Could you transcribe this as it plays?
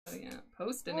Oh yeah,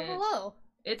 posting Oh, it. hello.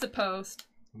 It's a post.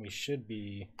 We should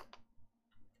be.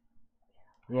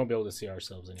 We won't be able to see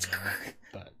ourselves anymore,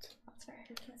 but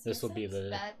this will be the.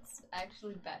 That's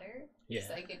actually better. Yeah.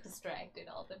 Because I get distracted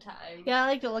all the time. Yeah, I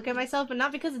like to look at myself, but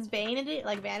not because it's vanity.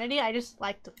 I just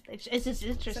like to. It's just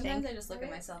interesting. Sometimes I just look at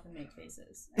myself and make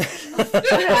faces.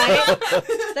 Right?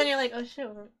 Then you're like, oh shit,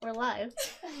 we're live.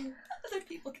 Other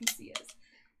people can see us.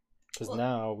 Because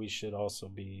now we should also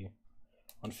be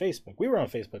on Facebook. We were on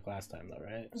Facebook last time, though,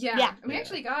 right? Yeah. Yeah. We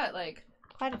actually got like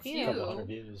Quite a a few. few. Couple hundred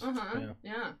views.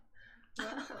 Yeah.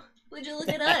 Wow. Would you look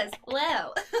at us?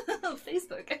 Wow.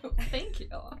 Facebook. Thank you.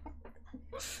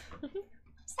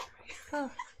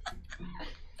 Oh.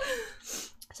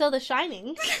 So The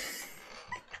Shining.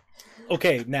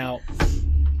 Okay, now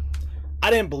I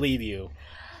didn't believe you.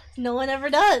 No one ever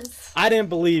does. I didn't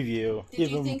believe you.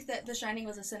 Did you think that The Shining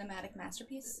was a cinematic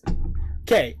masterpiece?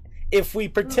 Okay, if we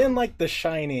pretend like The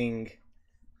Shining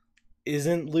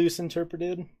isn't loose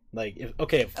interpreted, like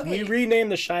if we rename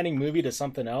The Shining movie to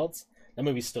something else, that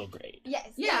movie's still great. Yes.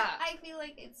 Yeah. I feel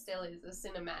like it still is a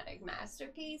cinematic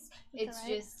masterpiece. It's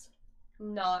alright. just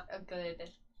not a good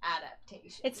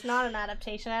adaptation. It's not an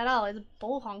adaptation at all. It's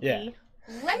bull honky. Yeah.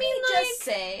 Let me just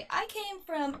say, I came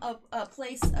from a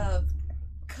place of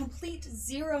complete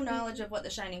zero knowledge of what The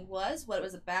Shining was, what it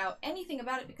was about, anything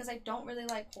about it, because I don't really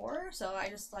like horror, so I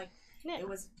just Yeah. it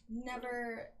was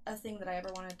never a thing that I ever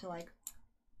wanted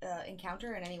to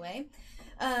encounter in any way.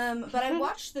 But I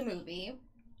watched the movie,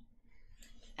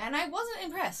 and I wasn't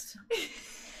impressed.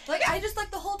 I just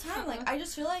the whole time, I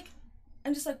just feel like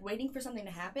I'm just waiting for something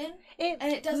to happen, and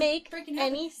it doesn't make freaking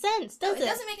happen. any sense, does it? It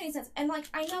doesn't make any sense. And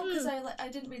I know because I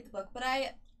didn't read the book, but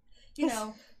I,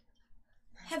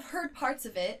 have heard parts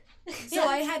of it, so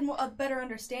I had a better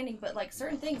understanding. But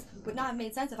certain things would not have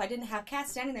made sense if I didn't have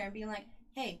Cass standing there and being like,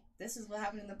 "Hey, this is what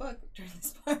happened in the book during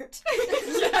this part."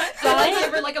 I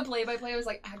ever a play-by-play. I was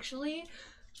like, actually,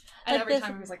 and every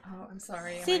time I was like, oh, I'm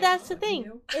sorry. See, that's the thing.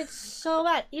 It's so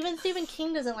bad. Even Stephen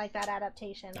King doesn't like that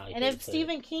adaptation. No, he and if hates it.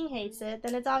 Stephen King hates it,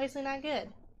 then it's obviously not good.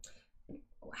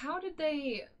 How did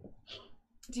they?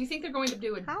 Do you think they're going to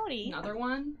do Howdy. another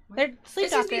one? They're Sleep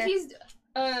Excuse Doctor. me, he's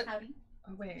Howdy.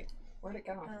 Oh wait, where'd it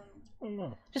go? I don't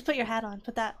know. Just put your hat on.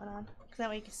 Put that one on. Because that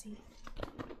way you can see.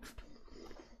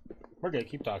 We're good.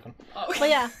 Keep talking. Oh, But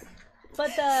yeah.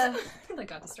 But I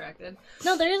got distracted.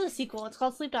 no, there is a sequel. It's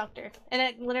called Sleep Doctor. And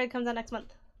it literally comes out next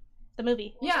month. The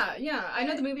movie. Yeah, I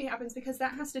know the movie happens because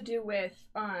that has to do with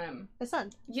The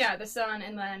Sun. the son,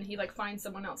 and then he finds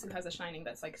someone else who has a shining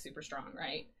that's super strong,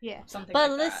 right? Yeah. Something.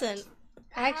 But like listen, that.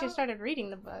 I actually started reading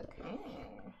the book. Oh.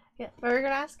 Yeah. What were you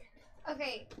going to ask?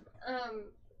 Okay,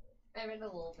 I read a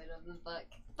little bit of the book,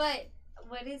 but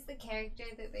what is the character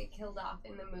that they killed off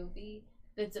in the movie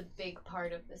that's a big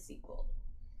part of the sequel?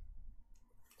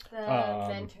 The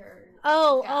mentor.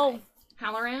 Oh, guy.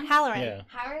 Halloran. Halloran. Yeah.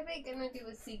 How are they gonna do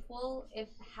a sequel if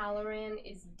Halloran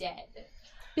is dead?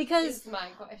 Because Is my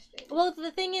question. well,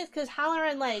 the thing is, because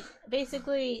Halloran,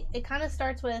 basically, it kind of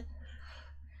starts with,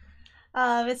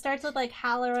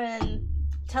 Halloran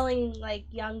telling,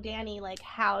 young Danny,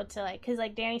 how to, because,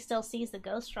 Danny still sees the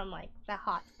ghost from,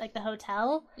 the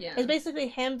hotel. Yeah. It's basically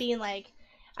him being like,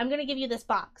 I'm gonna give you this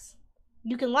box.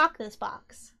 You can lock this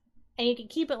box. And you can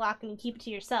keep it locked and you keep it to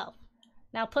yourself.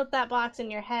 Now put that box in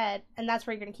your head, and that's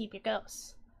where you're gonna keep your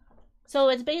ghosts. So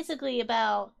it's basically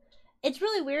about... It's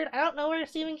really weird. I don't know where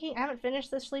Stephen King... I haven't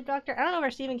finished this Sleep Doctor. I don't know where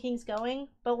Stephen King's going.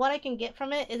 But what I can get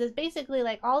from it is it's basically,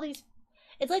 all these...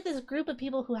 It's this group of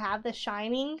people who have the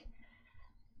Shining.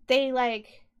 They,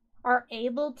 are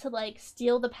able to,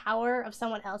 steal the power of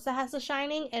someone else that has the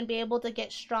Shining and be able to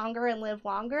get stronger and live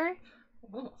longer.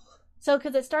 Oh. So,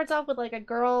 because it starts off with, a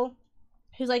girl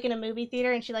who's, in a movie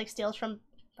theater and she, steals from,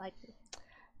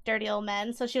 dirty old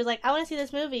men. So she was like, I want to see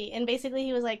this movie. And basically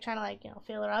he was, trying to,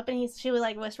 feel her up. And she was,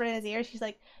 whispering in his ear. She's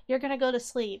like, you're going to go to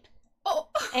sleep. Oh.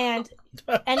 And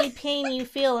any pain you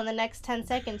feel in the next 10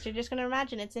 seconds, you're just going to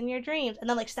imagine it's in your dreams. And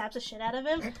then, stabs the shit out of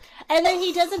him. And then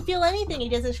he doesn't feel anything. He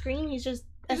doesn't scream. He's just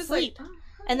asleep.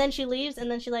 And then she leaves,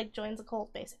 and then she, joins the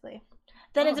cult, basically.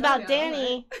 Then it's about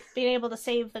Danny being able to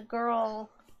save the girl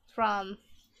from...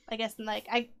 I guess,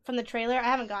 from the trailer, I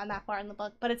haven't gotten that far in the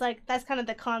book, but it's that's kind of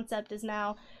the concept is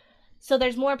now. So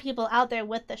there's more people out there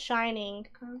with the Shining,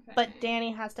 but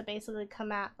Danny has to basically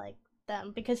come at,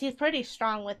 them, because he's pretty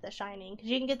strong with the Shining, because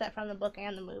you can get that from the book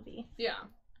and the movie. Yeah.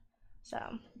 So.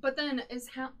 But then,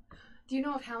 do you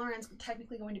know if Halloran's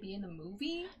technically going to be in the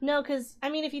movie? No, because,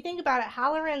 if you think about it,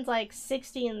 Halloran's,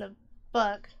 60 in the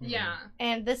book. Yeah.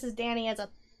 And this is Danny as a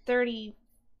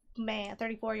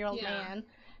 34-year-old man.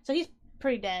 So he's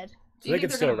pretty dead. So they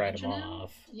could still write him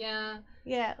off. Yeah.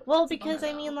 Yeah. Well, That's a because,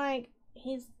 bummer, though.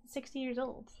 he's 60 years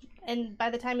old. And by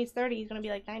the time he's 30, he's going to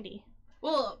be like 90.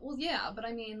 Well, yeah, but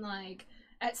I mean, like,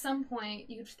 at some point,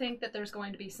 you'd think that there's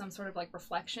going to be some sort of, like,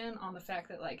 reflection on the fact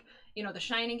that, like, you know, The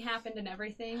Shining happened and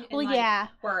everything. And, Well, like, yeah.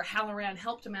 where Halloran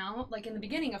helped him out. Like, in the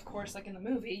beginning, of course, like, in the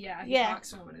movie, he Yeah. talks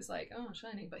to him and is like, oh,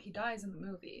 Shining, but he dies in the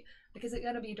movie. Because it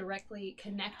got to be directly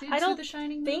connected I to don't The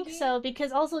Shining think movie. so,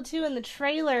 because also, too, in the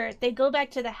trailer, they go back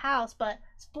to the house, but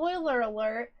spoiler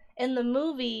alert, in the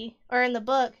movie, or in the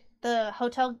book, the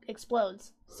hotel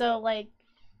explodes. So, like,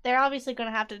 they're obviously going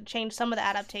to have to change some of the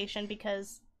adaptation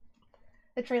because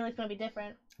the trailer's going to be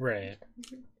different. Right.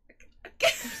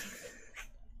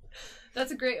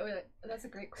 That's a great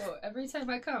quote. Every time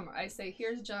I come, I say,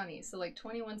 here's Johnny. So, like,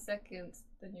 21 seconds,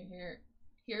 then you hear,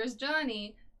 here's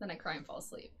Johnny, then I cry and fall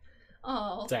asleep.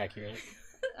 Oh. It's accurate.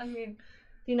 I mean...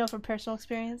 Do you know from personal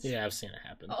experience? Yeah, I've seen it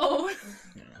happen. Oh.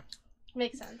 Yeah.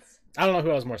 Makes sense. I don't know who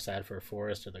I was more sad for,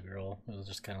 Forrest or the girl. It was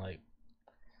just kind of like...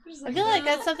 I feel like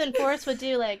that's something Forrest would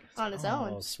do, like, on his Oh,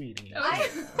 own. sweetie. I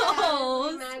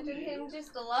Oh. imagine him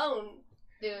just alone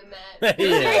doing that.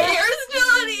 Yeah. Here's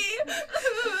Johnny!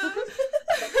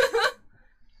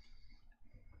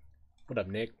 What up,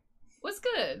 Nick? What's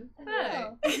good? Hey.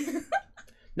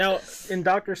 Now, in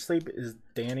Doctor Sleep, is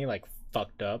Danny, like,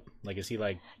 fucked up? Like, is he,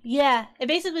 like... Yeah, it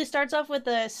basically starts off with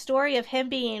the story of him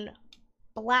being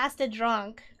blasted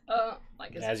drunk.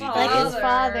 Like his As you father. do. Like his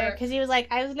father, because he was like,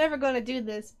 I was never going to do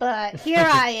this, but here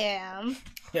I am.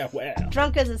 Yeah, wow.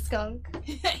 Drunk as a skunk.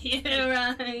 Here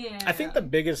I am. I think the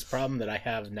biggest problem that I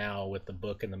have now with the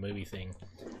book and the movie thing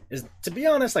is, to be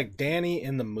honest, like, Danny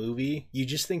in the movie, you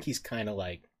just think he's kind of,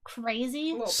 like,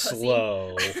 Crazy. Little pussy.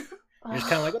 slow. You're just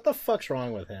kind of like, what the fuck's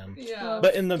wrong with him? Yeah.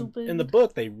 But in the Stupid.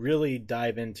 book, they really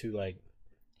dive into, like,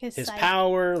 his psyche.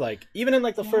 power. Like, even in,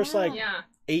 like, the first, like, Yeah.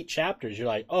 8 chapters, you're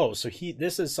like, oh, so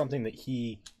this is something that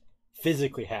he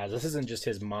physically has. This isn't just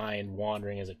his mind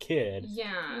wandering as a kid.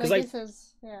 Yeah. 'Cause, Like, like- this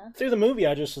is, yeah. Through the movie,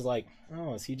 I just was like,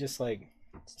 oh, is he just, like,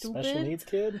 special Stupid. needs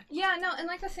kid? Yeah, no, and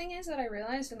like the thing is that I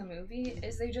realized in the movie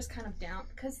is they just kind of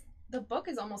because the book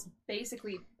is almost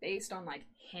basically based on like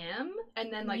him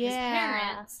and then like his Yeah.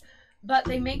 parents, but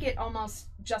they make it almost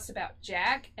just about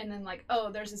Jack and then like,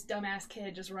 oh, there's this dumbass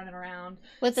kid just running around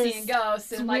With seeing his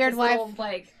ghosts and like weird his wife. little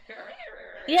like.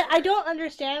 Yeah, I don't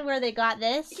understand where they got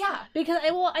this. Yeah. Because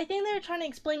I think they were trying to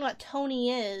explain what Tony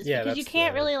is. Yeah, because you that's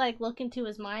can't the- really like look into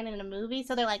his mind in a movie,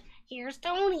 so they're like, "Here's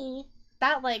Tony."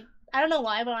 That like I don't know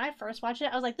why, but when I first watched it,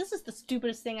 I was like, "This is the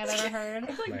stupidest thing I've ever heard."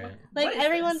 Like, Right. Like what is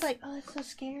everyone's this? like, "Oh, it's so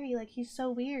scary. Like he's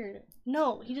so weird."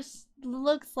 No, he just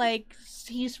looks like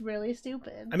he's really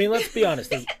stupid. I mean, let's be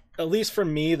honest. At least for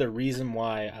me, the reason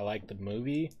why I like the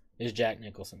movie is Jack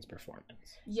Nicholson's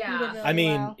performance. Yeah. Really I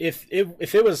mean, well. if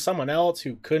it was someone else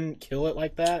who couldn't kill it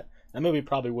like that movie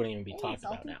probably wouldn't even be Oh, talked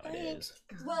about salty nowadays.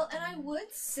 Well, and I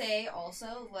would say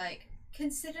also, like,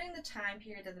 considering the time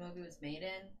period that the movie was made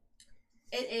in,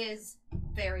 it is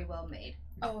very well made.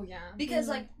 Oh yeah. Because,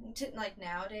 Mhm. like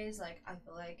nowadays, like, I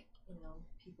feel like, you know,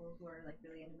 people who are, like,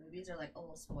 really into movies are, like, a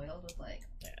little spoiled with, like,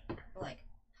 like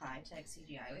high-tech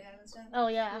CGI we have and stuff. Oh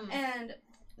yeah. Mm. And,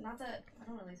 not that, I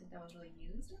don't really think that was really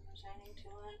used in The Shining too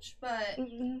much, but,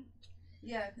 Mm-mm.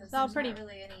 yeah, because It's all there's pretty not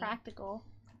really any... practical.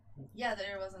 Yeah,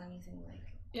 there wasn't anything, like...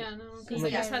 Yeah, no, See, because they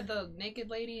yeah. just had the naked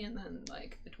lady and then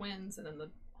like the twins and then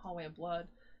the hallway of blood,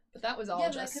 but that was all yeah,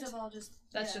 but just that could have all just...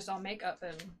 that's yeah. just all makeup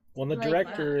and Well, the Like,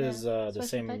 director yeah. is the Special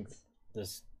same, effects.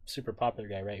 this super popular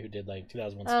guy, right? Who did like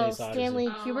 2001: Oh, Space Stanley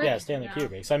Odyssey. Kubrick. Yeah, Stanley Yeah.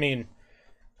 Kubrick. So I mean,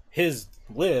 his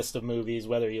list of movies,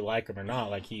 whether you like them or not,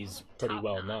 like he's pretty Top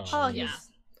well known. notch. Oh, Yeah. he's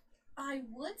I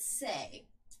would say,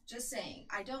 just saying,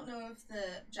 I don't know if the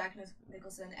Jack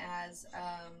Nicholson as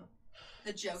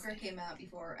the Joker came out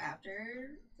before or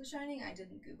after The Shining. I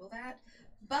didn't Google that.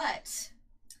 But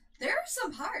there are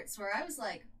some parts where I was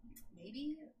like,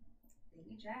 maybe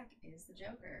Jack is the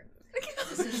Joker.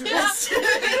 This is yeah, just- we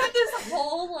had this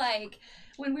whole like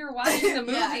when we were watching the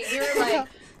movie, Yeah. we were like,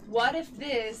 what if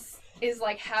this is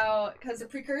like how because As a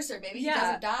precursor, maybe he Yeah.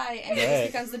 doesn't die and he Right.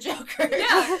 just becomes the Joker.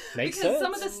 yeah. Makes Because sense.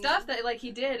 some of the stuff that like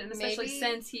he did, and especially Maybe-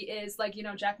 since he is like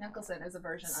Jack Nicholson is a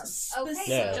version of Okay,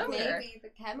 Yeah. so Joker. maybe the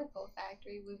chemical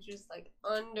factory was just like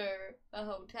under the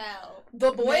hotel.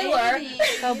 the boiler. Maybe.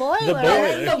 a boiler. The boiler.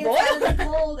 And then he The gets out of boiler. the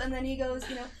cold, and then he goes,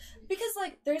 you know, because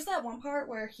like there's that one part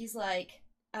where he's like,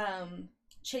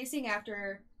 chasing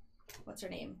after, what's her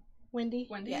name? Wendy.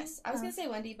 Wendy. Yes, I was Oh. gonna say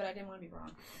Wendy, but I didn't want to be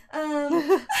wrong.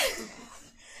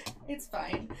 It's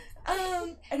fine.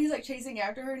 And he's like chasing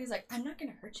after her, and he's like, "I'm not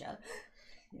gonna hurt you,"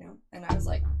 you know. And I was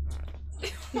like, You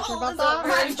sure Oh, about that's a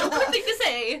that? very Joker thing to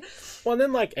say. Well, and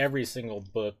then like every single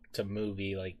book to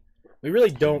movie, like we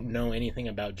really don't know anything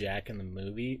about Jack in the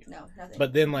movie. No, nothing.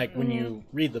 But then, like, when you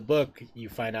read the book, you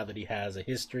find out that he has a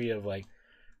history of, like,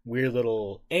 weird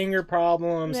little anger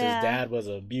problems. Yeah. His dad was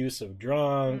an abusive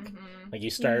drunk. Mhm. Like,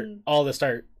 you start, all this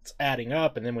starts adding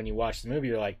up, and then when you watch the movie,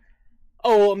 you're like,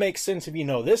 oh, well, it makes sense if you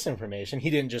know this information. He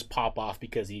didn't just pop off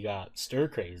because he got stir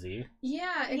crazy.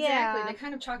 Yeah, exactly. Yeah. They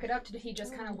kind of chalk it up to he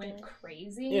just kind of went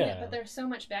crazy. Yeah. But there's so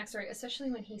much backstory,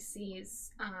 especially when he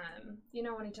sees,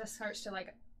 when he just starts to,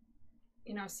 like,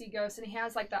 see ghosts, and he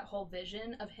has, like, that whole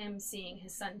vision of him seeing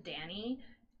his son Danny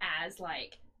as,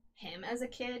 like, him as a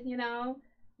kid,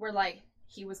 where, like,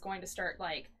 he was going to start,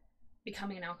 like,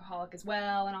 becoming an alcoholic as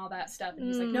well and all that stuff. And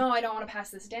he's like, no, I don't want to pass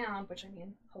this down, which, I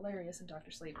mean, hilarious in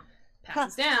Dr. Sleep.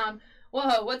 Passes down.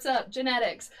 Whoa, what's up?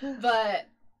 Genetics. But,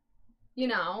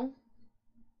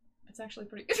 it's actually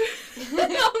pretty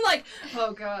I'm like,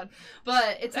 oh god.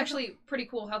 But it's actually pretty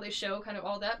cool how they show kind of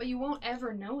all that, but you won't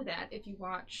ever know that if you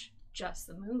watch just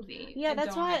the movie. Yeah, and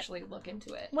that's don't why actually look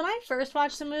into it. When I first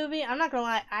watched the movie, I'm not gonna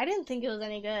lie, I didn't think it was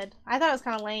any good. I thought it was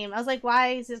kind of lame. I was like,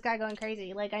 why is this guy going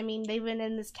crazy? Like, I mean, they've been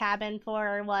in this cabin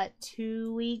for,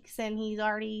 2 weeks, and he's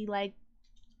already, like,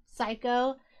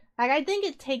 psycho. Like, I think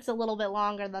it takes a little bit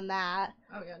longer than that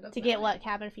Oh yeah, to get what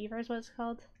cabin fever is what it's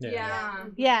called. Yeah.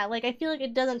 Yeah, like, I feel like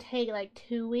it doesn't take,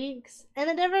 2 weeks, and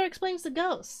it never explains the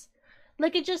ghosts.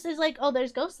 Like, it just is like, oh,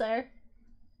 there's ghosts there.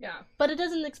 Yeah. But it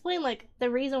doesn't explain, like, the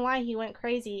reason why he went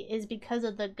crazy is because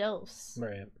of the ghosts.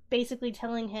 Right. Basically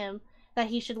telling him that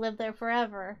he should live there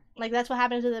forever. Like, that's what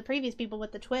happened to the previous people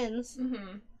with the twins.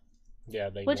 Mm-hmm. Yeah,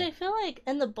 they Which I feel like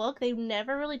in the book, they've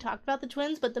never really talked about the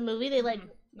twins, but the movie, they, Not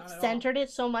at all. centered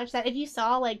it so much that if you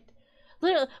saw,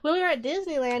 literally, when we were at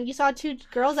Disneyland, you saw 2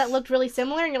 girls that looked really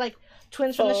similar, and you're like,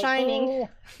 twins from The Shining.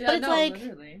 Yeah, But it's like-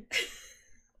 literally.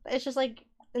 It's just like,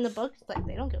 in the books, like,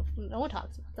 they don't no one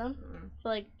talks about them. Mm. But,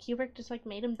 like, Kubrick just,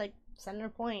 made him, center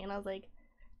point, and I was like,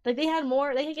 they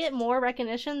could get more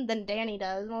recognition than Danny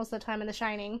does most of the time in The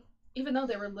Shining. Even though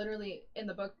they were literally in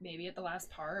the book, maybe at the last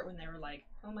part, when they were like,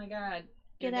 oh my god,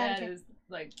 your Get out of dad here. is,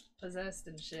 like, possessed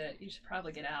and shit. You should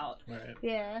probably get out. Right.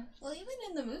 Yeah. Well, even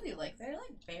in the movie, they're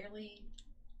barely,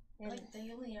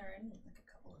 they only are in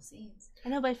a couple of scenes. I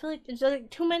know, but I feel like there's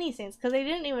too many scenes because they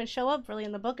didn't even show up really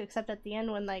in the book except at the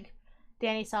end when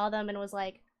Danny saw them and was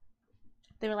like,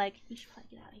 they were like, you should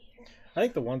probably get out of here. I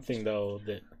think the one thing though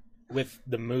that with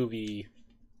the movie,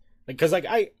 because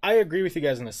I agree with you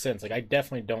guys in a sense. I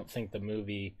definitely don't think the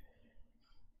movie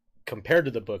compared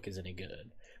to the book is any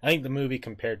good. I think the movie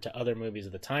compared to other movies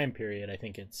of the time period, I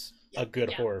think it's a good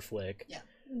Yeah. horror flick. Yeah.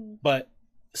 But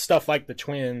stuff like the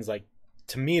twins,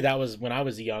 to me, that was when I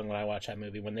was young when I watched that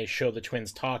movie. When they show the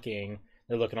twins talking,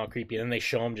 they're looking all creepy, and then they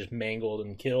show them just mangled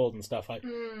and killed and stuff. When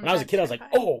I was a kid, I was like,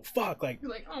 "Oh fuck!" You're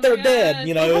like, oh my They're God. dead.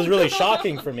 It was really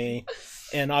shocking for me.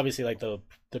 And obviously,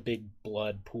 the big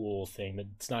blood pool thing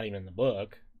that's not even in the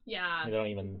book. Yeah. They don't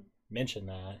even mention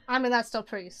that. I mean, that's still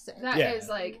pretty sick. That Yeah. is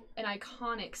an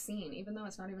iconic scene, even though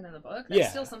it's not even in the book. That's Yeah.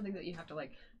 still something that you have to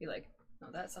be like, no,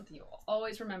 that's something you will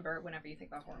always remember whenever you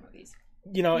think about horror movies.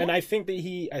 And I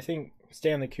think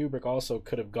Stanley Kubrick also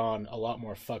could have gone a lot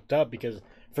more fucked up, because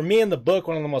for me in the book,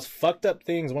 one of the most fucked up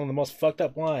things, one of the most fucked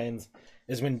up lines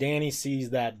is when Danny sees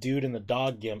that dude in the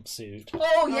dog gimp suit.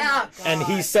 Oh yeah. And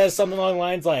he says something along the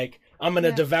lines like, I'm going to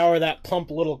Yeah. devour that plump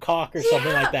little cock or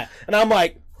something like that. And I'm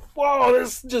like, whoa,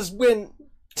 this just went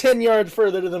 10 yards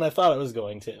further than I thought it was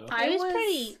going to. It was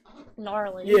pretty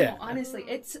gnarly. Yeah. Honestly,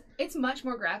 it's much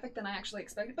more graphic than I actually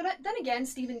expected. But then again,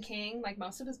 Stephen King,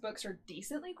 most of his books are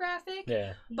decently graphic.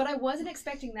 Yeah. But I wasn't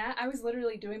expecting that. I was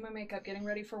literally doing my makeup, getting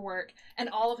ready for work, and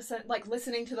all of a sudden,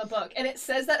 listening to the book, and it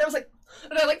says that, and I was like,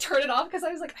 and I turn it off because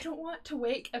I was like, I don't want to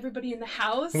wake everybody in the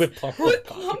house With plump with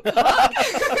cock. plump cock.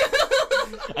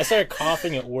 I started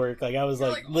coughing at work. I was You're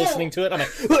like, listening "Oh." to it. I'm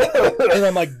like,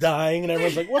 and I'm dying, and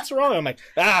everyone's like, "What's wrong?" I'm like,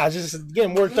 just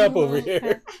getting worked up over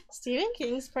here. Stephen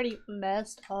King's pretty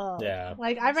messed up. Yeah.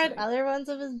 I've read other ones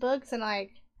of his books, and I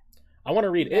want to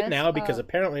read it Messed now because up.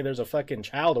 apparently there's a fucking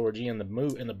child orgy in the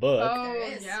book. Oh,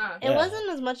 There is. yeah. it Yeah. wasn't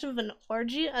as much of an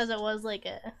orgy as it was a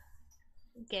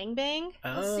gangbang.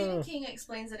 Well, Stephen Oh, King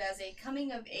explains it as a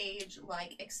coming of age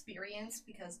experience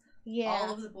because Yeah.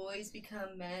 all of the boys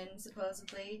become men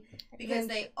supposedly because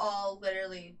they all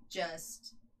literally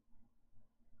just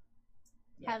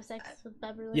have sex with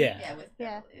Beverly. Yeah. with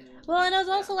Yeah. Beverly. Well, and it was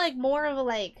also more of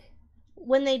a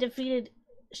when they defeated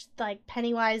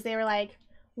Pennywise, they were like,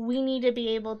 we need to be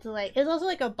able to it was also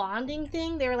a bonding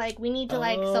thing. They were like, we need to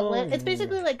it's Oh.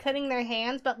 basically cutting their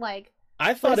hands, but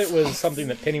I thought it was something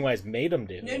that Pennywise made him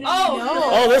do. No, no, Oh, no. no.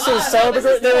 Oh, this is Ah, so no, this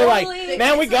great. is They were like, totally-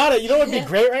 man, we got it. You know what would be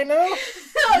great right now?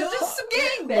 No, just some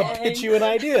I'm gonna gangbang. pitch you an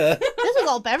idea. this was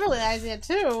all Beverly's idea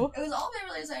too. It was all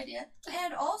Beverly's idea,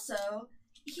 and also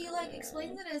he like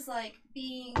explains it as like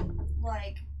being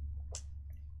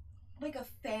like a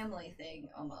family thing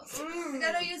almost. Like,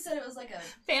 I know you said it was like a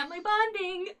Family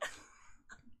bonding.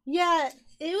 Yeah,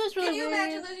 it was really Can you weird.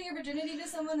 imagine losing your virginity to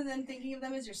someone and then thinking of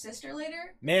them as your sister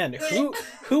later? Man,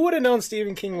 who would have known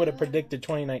Stephen King would have predicted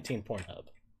 2019 Pornhub?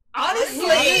 Honestly.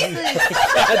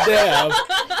 God damn.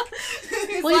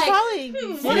 He's Well, you like, probably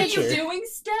what are Future. you doing,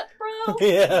 step bro?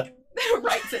 Yeah.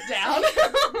 Writes it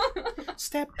down.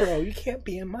 Step bro, you can't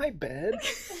be in my bed.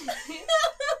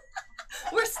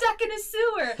 We're stuck in a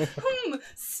sewer.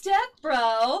 Step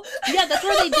bro. Yeah, that's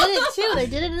where they did it too. They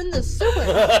did it in the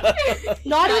sewer.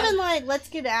 Not Yeah. even like, let's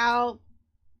get out.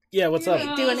 Yeah, what's up?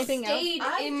 Do anything else? Stayed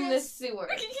I in just- the sewer.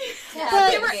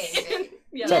 But- They were Tailgating.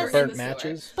 yeah, What's they up, were in burnt the sewer.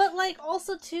 matches? But like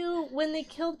also too, when they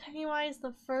killed Pennywise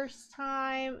the first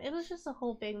time, it was just a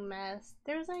whole big mess.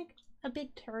 There was like a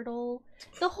big turtle.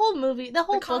 The whole movie, the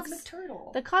whole The book's cosmic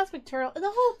turtle. the cosmic turtle.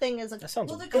 The whole thing is a That sounds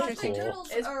Well, the pretty Cosmic cool.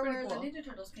 Turtles It's are pretty where cool. the Ninja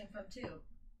Turtles came from too.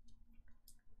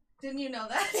 Didn't you know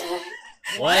that?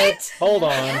 What? Hold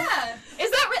on. Yeah.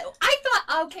 Is that right? I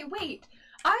thought. Okay, wait.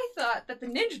 I thought that the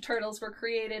Ninja Turtles were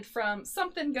created from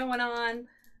something going on.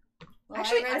 Well,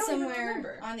 Actually, I I read don't even somewhere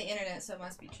remember. on the internet, so it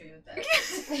must be true that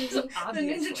So the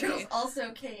obviously. Ninja Turtles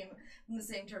also came from the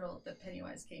same turtle that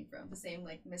Pennywise came from, the same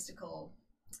like mystical.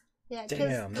 yeah.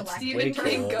 Damn, that's Galactic Stephen way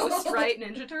King cool. Ghost Right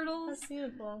Ninja Turtles. That's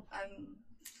beautiful.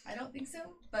 I don't think so,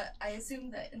 but I assume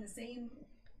that in the same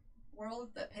world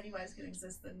that Pennywise can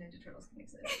exist, the Ninja Turtles can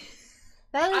exist.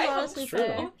 That is I hope honestly so.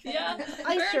 fair. Yeah,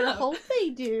 I fair sure enough. hope they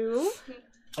do.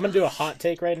 I'm gonna do a hot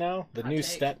take right now. The Hot new take.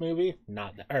 Step movie,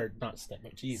 not Step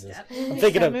movie. Jesus, Step. I'm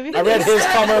thinking of. Movie? I read his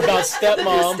comment about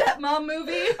Stepmom. Stepmom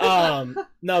movie.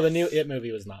 No, the new It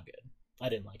movie was not good. I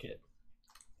didn't like it.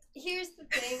 Here's the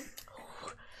thing.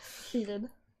 Cheated.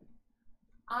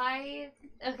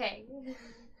 Okay.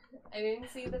 I didn't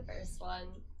see the first one.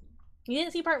 You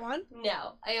didn't see part one?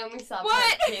 No, I only saw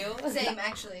What? part 2. Same,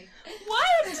 actually.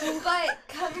 What? But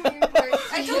coming here part 2.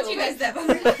 I told you guys that.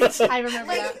 I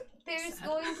remember that. Like, there's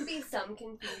going to be some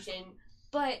confusion,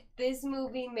 but this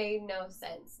movie made no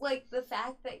sense. Like, the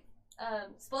fact that,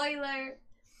 spoiler,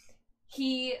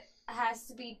 he has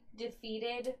to be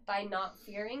defeated by not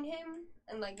fearing him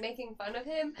and, like, making fun of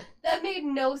him, that made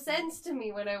no sense to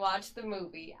me when I watched the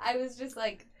movie. I was just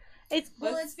like,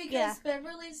 Well, it's because Yeah.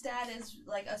 Beverly's dad is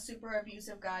like a super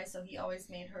abusive guy, so he always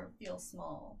made her feel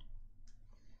small.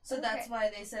 So that's Okay.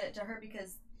 why they said it to her,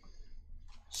 because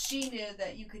she knew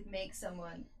that you could make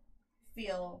someone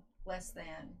feel less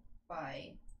than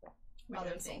by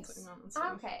other things.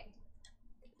 okay.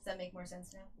 Does that make more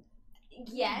sense now?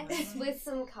 Yes, with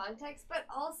some context, but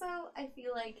also I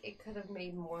feel like it could have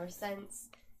made more sense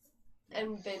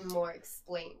and been more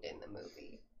explained in the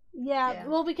movie. Yeah, Yeah.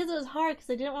 well, because it was hard because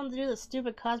they didn't want to do the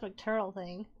stupid cosmic turtle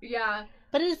thing. Yeah.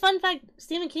 But it's a fun fact,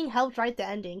 Stephen King helped write the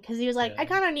ending because he was like, Yeah. I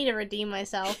kind of need to redeem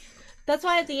myself. That's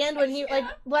why at the end when he like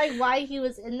why he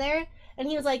was in there and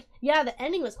he was like, yeah, the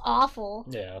ending was awful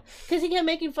Yeah, because he kept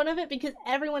making fun of it because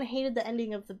everyone hated the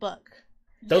ending of the book.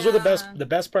 those were the Yeah. best. The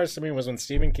best parts to me was when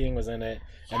Stephen King was in it,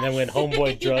 and then when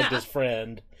Homeboy drugged Yeah. his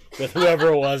friend with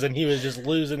whoever it was, and he was just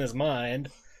losing his mind.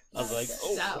 I was like,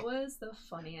 oh. That was the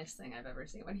funniest thing I've ever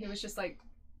seen. When he was just like,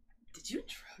 "Did you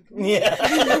drug me?" Yeah.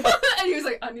 And he was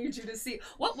like, "I need you to see."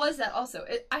 What was that? Also,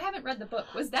 I haven't read the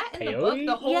book. Was that in the Peyote? book?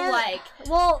 The whole Yeah. like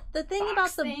Well, the thing about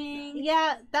box the thing.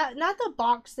 yeah, that not the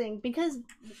box thing because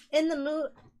in the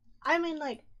movie, I mean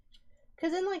like,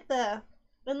 because in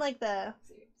the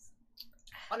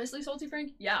Honestly, Salty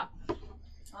Frank. Yeah,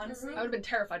 Honestly, I would have been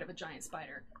terrified of a giant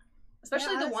spider.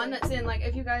 Especially Yeah, the one honestly. that's in like,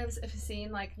 if you guys have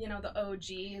seen like, you know, the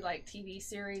OG like TV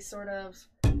series sort of,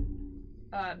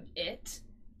 It,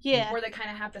 yeah. where they kind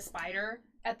of have the spider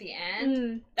at the end.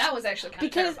 Mm. That was actually kind of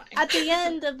Because terrifying. at the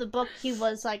end of the book, he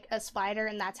was like a spider,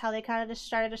 and that's how they kind of just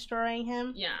started destroying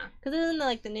him. Yeah, Because in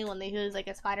like the new one, he was like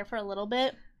a spider for a little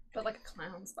bit. but like a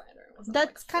clown spider. It wasn't, That's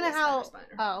like, kind of full how.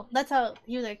 spider. Oh, that's how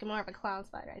he was like more of a clown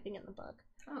spider, I think, in the book.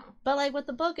 Oh. But like with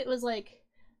the book, it was like,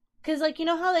 because like you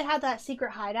know how they had that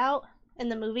secret hideout in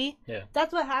the movie. Yeah.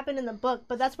 That's what happened in the book,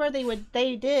 but that's where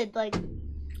they did like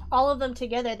all of them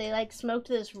together. They like smoked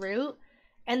this root,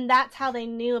 and that's how they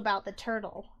knew about the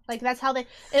turtle. Like that's how they.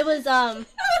 It was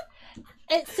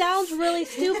It sounds really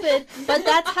stupid, but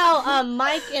that's how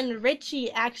Mike and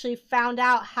Richie actually found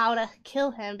out how to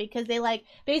kill him because they like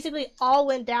basically all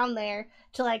went down there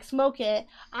to like smoke it.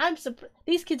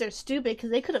 These kids are stupid because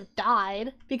they could have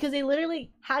died because they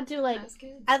literally had to like That's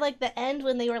good. at like the end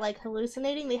when they were like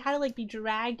hallucinating, they had to like be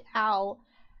dragged out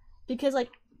because like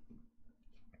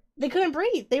They couldn't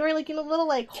breathe. They were like in a little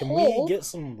like Can hole. we get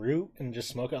some root and just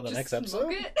smoke out the next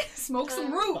episode? Smoke it. Smoke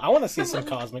some root. I want to see some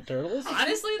cosmic turtles.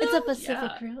 Honestly, though, It's a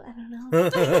Pacific yeah. root. I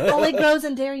don't know. Only grows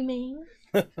in Dairy, Maine.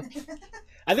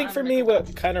 I think for me,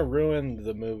 what kind of ruined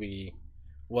the movie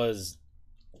was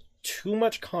too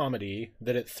much comedy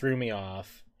that it threw me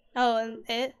off. Oh, and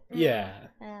it. Yeah.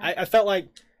 Yeah. I felt like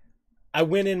I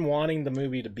went in wanting the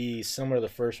movie to be similar to the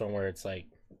first one, where it's like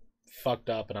fucked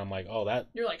up, and I'm like, oh, that.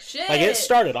 You're like, shit. Like, it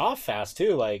started off fast,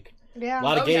 too. Like, Yeah. a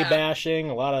lot of Oh, gay yeah. bashing,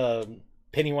 a lot of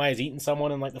Pennywise eating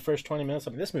someone in like the first 20 minutes.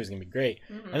 I mean, this movie's gonna be great.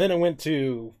 Mhm. And then it went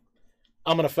to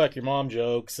I'm gonna fuck your mom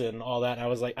jokes and all that. And I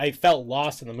was like, I felt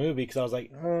lost in the movie because I was like,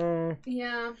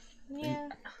 Yeah. Yeah.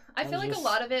 I feel I like just- a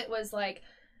lot of it was like,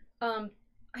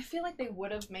 I feel like they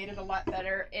would have made it a lot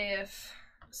better if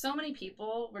so many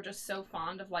people were just so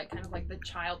fond of like kind of like the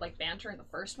childlike banter in the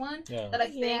first one yeah, that I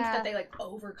think Yeah. that they like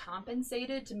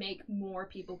overcompensated to make more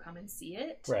people come and see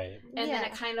it. right. And then Yeah.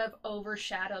 it kind of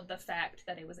overshadowed the fact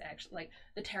that it was actually like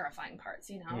the terrifying parts,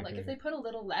 you know? Like if Mhm. they put a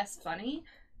little less funny,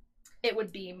 it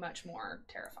would be much more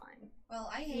terrifying. Well,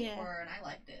 I hate Yeah. horror and I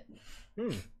liked it.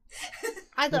 Hmm.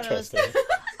 I thought it was. Interesting.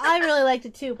 I really liked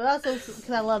it too, but also because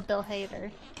I love Bill Hader.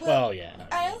 Well, yeah.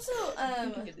 I also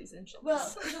You can get these insults.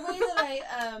 well, the way that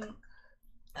I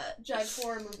judge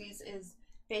horror movies is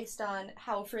based on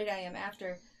how afraid I am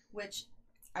after, which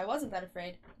I wasn't that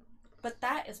afraid, but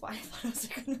that is why I thought it was a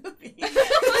good movie.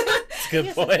 It's a good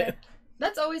Yes, point. okay.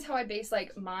 That's always how I base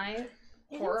like my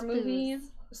It horror is movie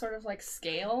booze. sort of like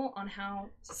scale on how.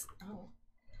 Oh.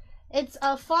 It's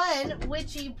a fun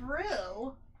witchy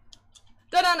brew.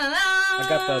 Da-da-da-da! I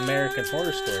got the American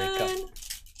Horror Story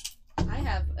cup. I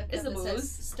have a Is cup the that says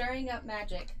booze? "Stirring Up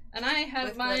Magic" And I have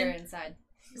with glitter mine. inside.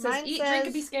 It says Mine eat, drink,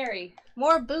 and be says- scary.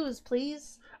 More booze,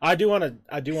 please. I do want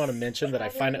to mention that I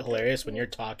find it hilarious when you're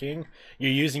talking,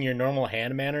 you're using your normal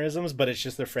hand mannerisms, but it's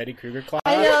just the Freddy Krueger claw.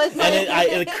 I know. It's And it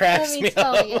Let cracks me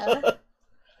tell up. ya.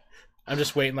 I'm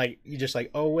just waiting, like, you're just like,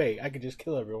 oh, wait, I could just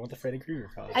kill everyone with the Freddy Krueger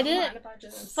claw. I didn't- Mind if I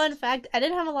just- Fun fact: I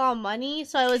didn't have a lot of money,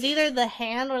 so it was either the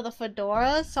hand or the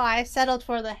fedora. So I settled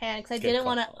for the hand because I Good didn't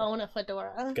want to call. own a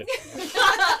fedora. Good.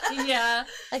 Yeah.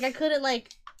 Like I couldn't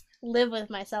like live with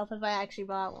myself if I actually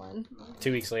bought one.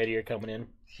 2 weeks later, you're coming in.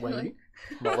 Lady?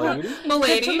 Milady.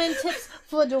 Gentleman tips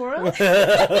fedora.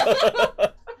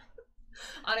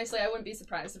 Honestly, I wouldn't be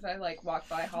surprised if I like walked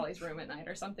by Holly's room at night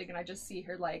or something and I just see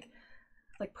her like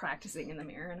practicing in the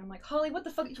mirror and I'm like, Holly, what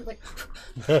the fuck? You're like,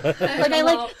 Like I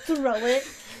like throw it.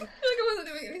 like I wasn't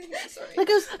doing anything. I'm sorry. Like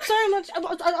sorry,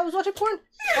 I was watching porn.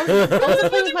 I was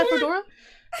playing with my fedora.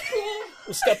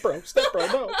 Step bro, no. Step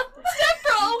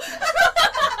bro.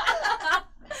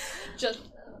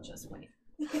 just wait.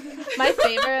 My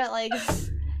favorite, like,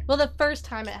 well, the first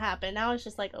time it happened, now it's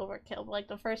just like overkill. But like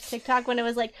the first TikTok when it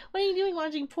was like, "What are you doing,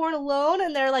 watching porn alone?"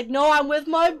 And they're like, "No, I'm with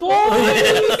my boys."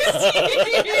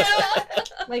 Yeah.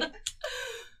 Like,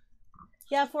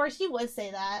 yeah, Forrest, you would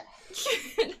say that.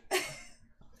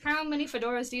 How many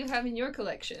fedoras do you have in your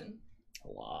collection?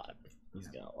 A lot. He's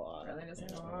got a lot. Probably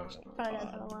doesn't have a lot. Probably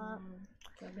doesn't have a lot.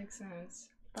 That makes sense.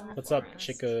 What's up,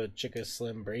 Forrest. Chica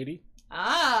Slim Brady?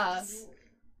 Ah.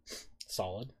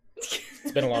 Solid.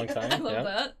 It's been a long time. I love yeah.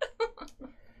 that.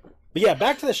 But yeah,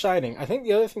 back to The Shining. I think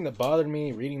the other thing that bothered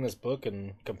me reading this book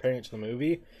and comparing it to the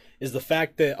movie is the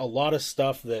fact that a lot of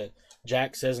stuff that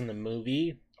Jack says in the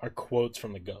movie are quotes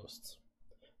from the ghosts.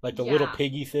 Like the little Yeah.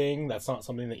 piggy thing, that's not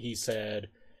something that he said.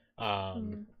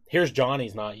 Here's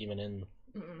Johnny's not even in.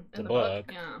 Mm-mm. The In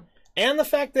book. Yeah. And the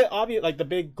fact that, like the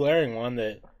big glaring one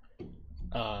that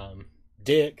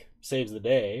Dick saves the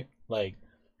day. Like,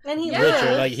 And he Yeah. Richard,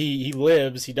 lives. like he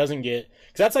lives, he doesn't get.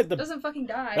 Because that's like the Doesn't fucking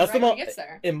die That's right the when mo- he gets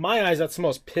there. in my eyes, that's the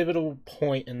most pivotal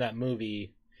point in that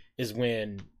movie is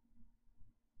when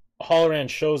Halloran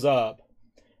shows up,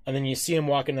 and then you see him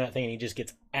walk into that thing, and he just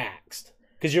gets axed.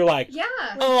 Because you're like, Yeah.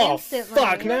 oh Instantly.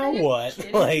 fuck, now Are you what?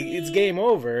 kidding Like me? it's game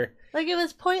over. Like it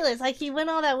was pointless. Like he went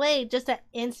all that way just to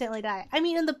instantly die. I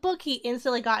mean, in the book, he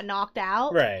instantly got knocked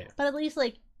out, Right. but at least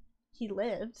like he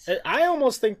lived. I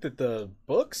almost think that the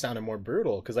book sounded more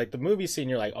brutal because like the movie scene,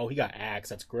 you're like, oh, he got axed,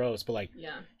 that's gross. But like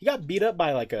Yeah. he got beat up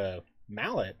by like a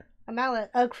mallet, A mallet,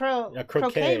 a croquet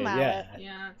croquet. mallet. Yeah.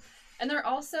 Yeah. And they're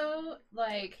also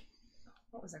like,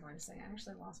 what was I going to say? I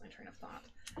actually lost my train of thought.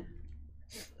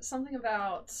 Something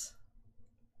about.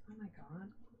 Oh my god.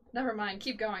 Never mind.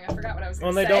 Keep going. I forgot what I was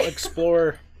Well, going and to they say. don't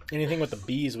explore anything with the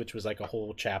bees, which was like a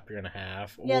whole chapter and a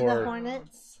half, Yeah, the or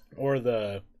hornets.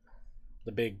 the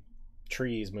big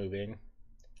trees moving.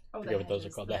 Oh, I forget what those are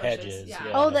called. The bushes, hedges, Yeah.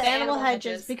 yeah. Oh, the The animal animal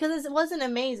hedges. hedges. Because it wasn't a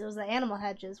maze; it was the animal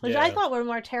hedges, which I Yeah. thought were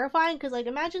more terrifying. Because like,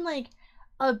 imagine like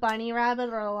a bunny rabbit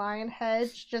or a lion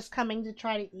hedge just coming to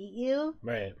try to eat you,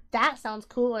 Right. that sounds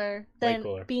cooler Way than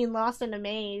cooler. being lost in a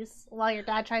maze while your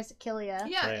dad tries to kill you.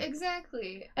 Yeah, Right.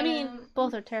 exactly. I mean,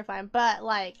 both are terrifying, but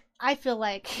like I feel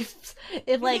like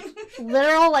if like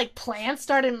literal like plants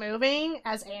started moving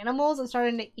as animals and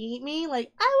starting to eat me,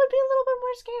 like I would be a little bit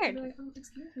more I'd be scared. like, oh,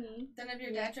 excuse me. Then of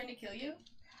your dad trying to kill you?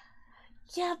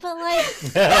 Yeah, but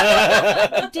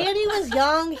like Danny was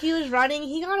young, he was running,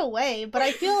 he got away, but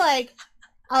I feel like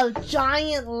a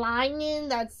giant lion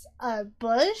that's a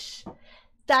bush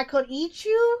that could eat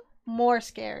you more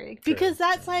scary because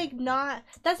that's like not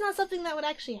something that would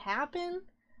actually happen.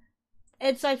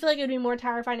 And so I feel like it would be more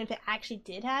terrifying if it actually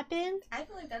did happen. I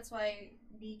feel like that's why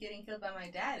me getting killed by my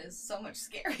dad is so much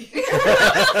scarier.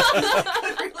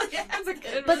 That's a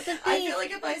good But the I thing, feel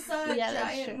like if I saw a Yeah,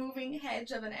 that's giant true. moving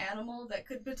hedge of an animal that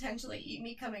could potentially eat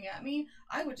me coming at me,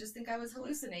 I would just think I was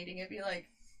hallucinating. It'd be like,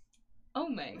 Oh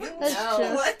my god. That's No.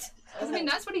 true. what? I mean,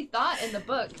 that's what he thought in the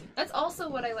book. That's also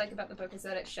what I like about the book is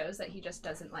that it shows that he just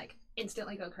doesn't like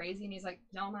instantly go crazy and he's like,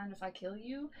 "You don't mind if I kill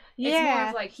you?" It's more yeah,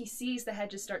 of like he sees the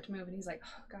hedges start to move and he's like,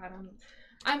 "Oh God,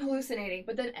 I'm hallucinating."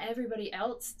 But then everybody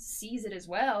else sees it as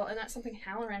well, and that's something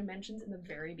Halloran mentions in the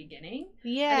very beginning.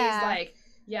 And yeah. he's like,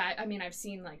 "Yeah, I mean, I've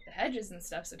seen like the hedges and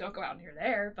stuff, so don't go out near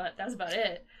there." But that's about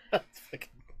it.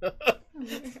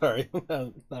 Sorry, I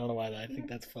don't know why I think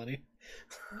that's funny.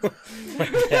 My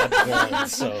dad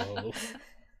was so.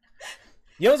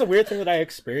 You know, it's a weird thing that I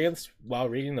experienced while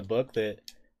reading the book that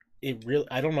it really.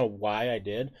 I don't know why I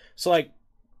did. So like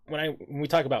when we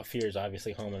talk about fears,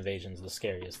 obviously home invasion is the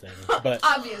scariest thing. But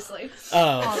Obviously.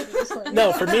 Obviously.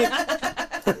 no, for me,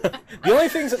 the only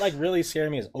things that like really scare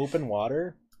me is open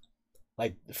water.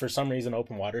 Like for some reason,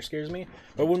 open water scares me.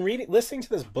 But when listening to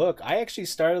this book, I actually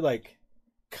started like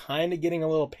kind of getting a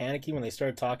little panicky when they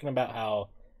started talking about how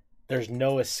there's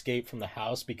no escape from the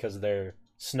house because they're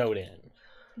snowed in.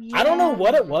 I don't know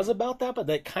what it was about that, but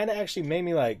that kind of actually made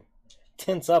me like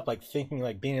tense up, like thinking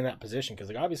like being in that position because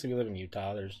like obviously we live in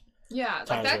Utah. There's Yeah, like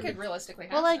Times that when- could realistically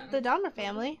happen. Well, like the Dahmer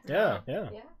family. yeah.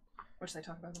 which they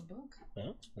talk about in the book.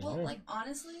 Yeah. Well, like,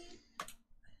 honestly,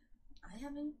 I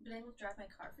haven't been able to drive my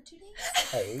car for 2 days.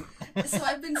 Hey. So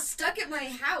I've been stuck at my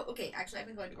house. Okay, actually, I've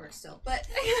been going to work still. But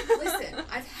listen,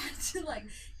 I've had to, like,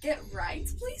 get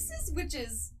rides places, which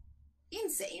is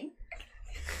insane.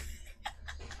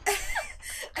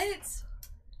 And it's,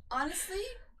 honestly,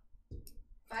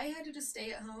 if I had to just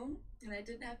stay at home and I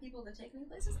didn't have people to take me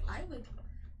places, I would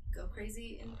go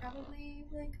crazy in probably,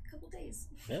 like, a couple days.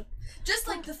 Yeah. Just,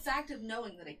 like, the fact of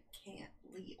knowing that I can't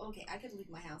leave. Okay, I could leave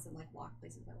my house and, like, walk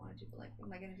places if I wanted to, but, like, what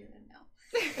am I going to do then? No.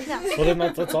 Yeah. Well, then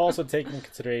let's also take into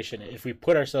consideration if we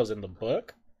put ourselves in the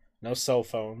book, no cell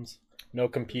phones, no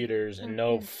computers, and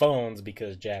no phones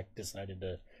because Jack decided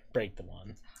to break the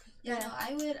one. Yeah, no,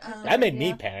 I would. That made me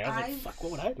Yeah. panic. I was like, I- "Fuck,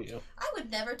 what would I do?" I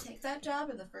would never take that job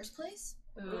in the first place.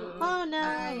 Ooh. Oh no,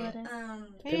 I I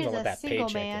wouldn't. Depends He's on a what that single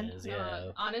paycheck man. is.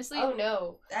 Yeah. Honestly, Oh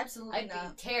no, Absolutely I'd be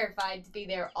not. terrified to be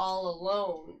there all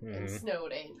alone and Mhm.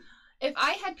 snowed in. if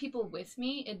I had people with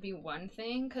me, it'd be one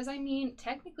thing. Because, I mean,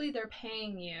 technically they're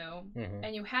paying you, Mhm.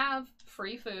 and you have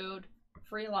free food,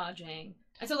 free lodging.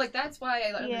 And so, like, that's why I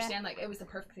Yeah. understand, like, it was the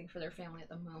perfect thing for their family at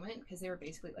the moment. Because they were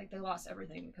basically, like, they lost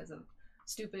everything because of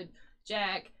stupid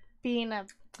Jack Being a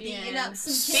Beating up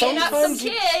some beating up some Sometimes-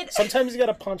 kid. Sometimes you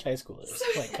gotta punch high schoolers.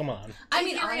 Like, come on. I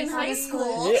mean, If you're in honestly, high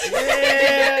school.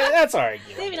 Yeah, that's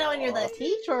arguable. maybe not when you're the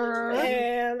teacher.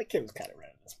 Yeah, the kid was kind of red.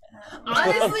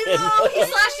 honestly, though, he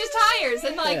slashed his tires.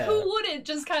 And, like, Yeah. who wouldn't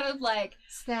just kind of, like,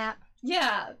 Snap.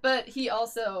 yeah, but he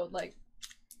also, like,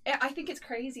 I think it's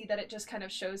crazy that it just kind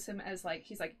of shows him as, like,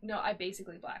 he's like, no, I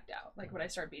basically blacked out, like, when I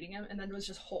started beating him, and then was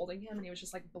just holding him, and he was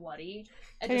just, like, bloody,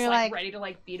 and And just, you're like, like- ready to,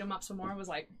 like, beat him up some more, was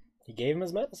like, He gave him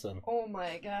his medicine. oh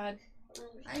my god.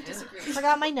 I disagree.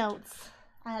 Forgot my notes.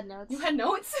 I had notes. You had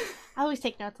notes? I always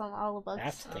take notes on all the I books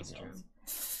have to That's take true.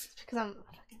 notes. because I'm.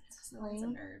 No one's a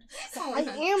nerd. I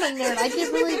am a nerd. I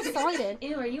get really excited.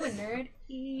 Ew, are you a nerd?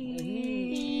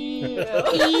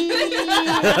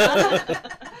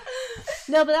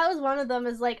 No, but that was one of them.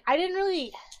 Is like I didn't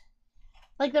really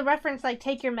like the reference. Like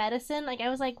take your medicine. Like I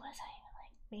was like, what does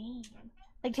that even like mean?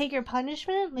 Like take your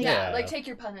punishment. Like, Yeah, Yeah. like, take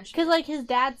your punishment. Because like his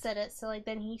dad said it, so like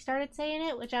then he started saying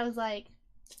it, which I was like,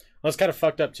 Well, it's kind of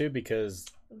fucked up too because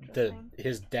interesting.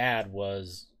 his dad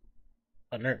was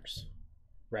a nurse,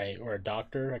 right, or a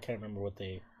doctor. I can't remember what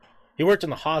they. He worked in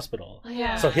the hospital,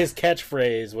 Yeah. so his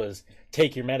catchphrase was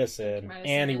 "Take your medicine,", Medicine.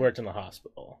 and he worked in the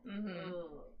hospital. hmm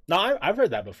No, I've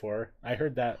heard that before. I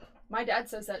heard that My dad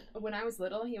says that when I was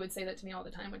little, he would say that to me all the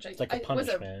time, which it's like a was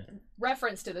a punishment.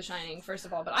 reference to The Shining, first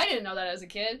of all, but I didn't know that as a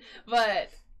kid. But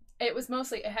it was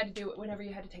mostly, it had to do with whenever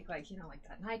you had to take, like, you know, like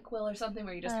that NyQuil or something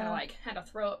where you just kind of, like, had to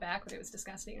throw it back when it was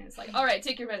disgusting. And it's like, all right,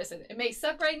 take your medicine. It may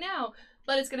suck right now,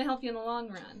 but it's going to help you in the long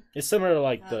run. It's similar to,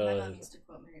 like, My mom used to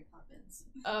quote Mary Poppins.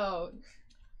 Oh.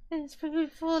 It's pretty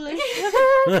full of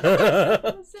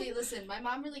Okay, listen, my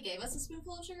mom really gave us a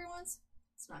spoonful of sugar once.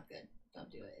 It's not good. Don't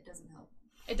do it. It doesn't help.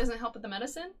 It doesn't help with the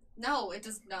medicine? No, it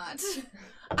does not.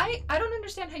 I don't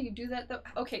understand how you do that, though.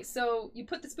 Okay, so you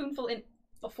put the spoonful in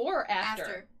before or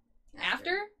after?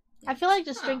 After? I feel like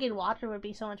just Huh. drinking water would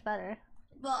be so much better.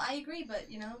 Well, I agree, but,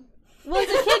 you know. Well, as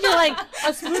a kid, you're like,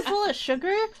 a spoonful of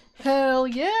sugar? Hell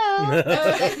yeah!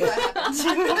 That's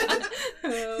exactly what happened.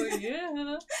 Oh,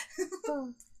 yeah.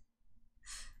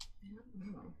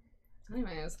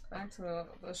 Anyways, back to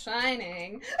The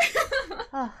Shining.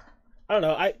 Oh, I don't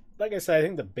know. Like I said, I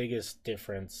think the biggest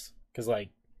difference, because, like,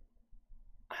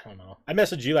 I don't know. I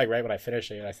messaged you, like, right when I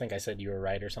finished it. I think I said you were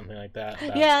right or something like that.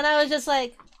 about- yeah, and I was just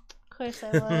like, of course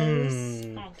I was.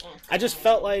 I just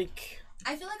felt like,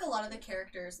 I feel like a lot of the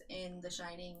characters in the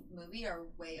Shining movie are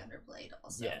way underplayed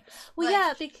also. yeah. Well,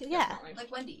 Like, yeah, yeah. Definitely.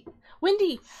 Like Wendy.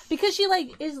 Wendy, because she,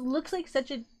 like, looks like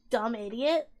such a dumb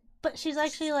idiot, but she's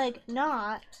actually, like,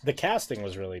 not. The casting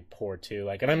was really poor, too.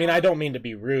 Like, and I mean, I don't mean to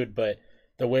be rude, but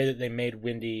the way that they made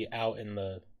Wendy out in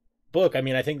the book, I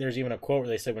mean, I think there's even a quote where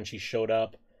they said when she showed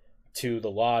up to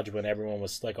the lodge when everyone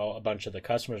was, like, a bunch of the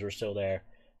customers were still there,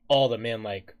 all the men,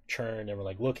 like, churned and were,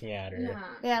 like, looking at her. Yeah.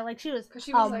 Yeah, like, she was, 'Cause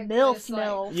she a was, like, MILF this, like-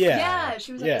 MILF. Yeah.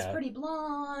 She was like this pretty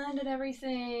blonde and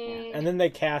everything. And then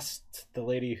they cast the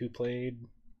lady who played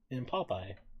in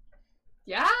Popeye.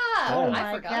 Yeah, Oh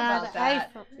my I forgot God, about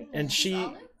that. And she,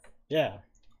 Solid? yeah.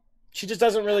 She just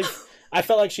doesn't really, I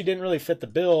felt like she didn't really fit the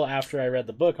bill after I read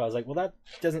the book. I was like, well, that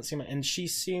doesn't seem, and she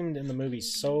seemed in the movie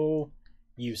so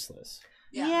useless.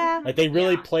 Yeah. Like, they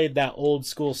really Yeah. played that old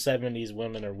school 70s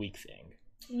women are weak thing.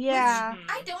 Yeah.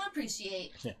 I don't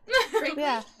appreciate. Yeah. Frankly.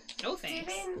 Yeah. No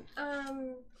thanks.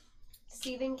 Didn't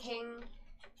Stephen King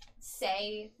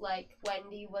say like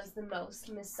Wendy was the most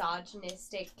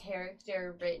misogynistic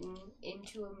character written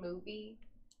into a movie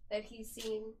that he's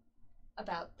seen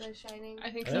about The Shining?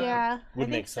 I think Yeah. so. Yeah. Would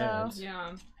I make think so. sense.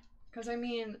 Yeah. Because, I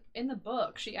mean, in the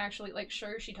book, she actually, like,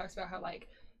 sure, she talks about how, like,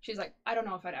 she's like, I don't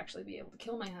know if I'd actually be able to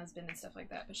kill my husband and stuff like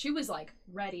that. But she was, like,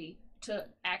 ready to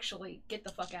actually get the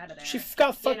fuck out of there. She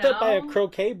got fucked up by a know?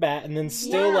 croquet bat and then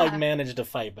still, Yeah. like, managed to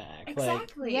fight back.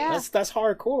 Exactly. Yeah. Like, that's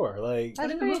hardcore. Like,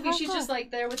 But in the That's movie, she's pretty just, like,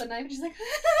 there with a knife and she's like,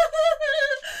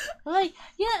 Like,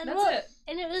 yeah, and that's well, it.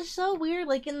 and it was so weird.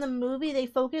 Like in the movie, they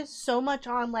focused so much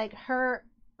on like her,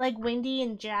 like Wendy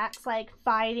and Jack's like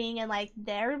fighting and like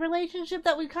their relationship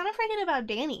that we kind of forget about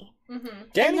Danny. Mm-hmm.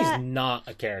 Danny's that- not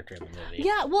a character in the movie.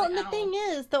 Yeah, well, Like, and the at all. thing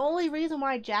is, the only reason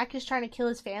why Jack is trying to kill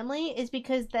his family is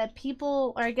because the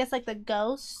people, or I guess like the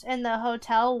ghosts in the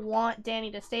hotel, want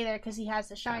Danny to stay there because he has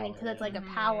the Shining, because it's like a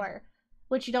Mhm. power,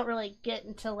 which you don't really get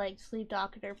until like Sleep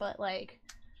Doctor. But like,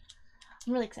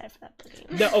 I'm really excited for that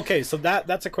movie. No, okay, so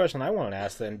that's a question I want to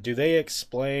ask then. Do they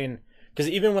explain, because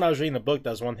even when I was reading the book, that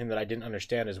was one thing that I didn't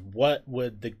understand, is what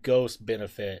would the ghost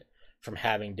benefit from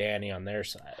having Danny on their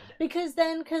side? Because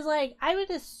like, I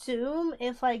would assume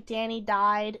if, like, Danny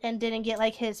died and didn't get,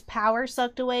 like, his power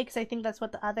sucked away, because I think that's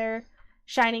what the other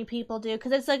Shining people do,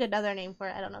 because it's, like, another name for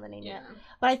it. I don't know the name yet. Yeah.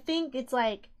 But I think it's,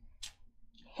 like,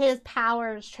 his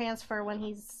powers transfer when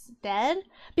he's dead.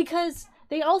 Because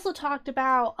they also talked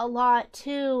about a lot,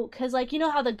 too, because, like, you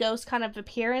know how the ghosts kind of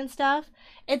appear and stuff?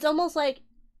 It's almost like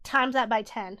times that by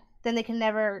 10. Then they can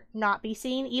never not be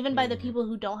seen, even by the Mhm. people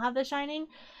who don't have the Shining.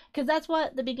 Because that's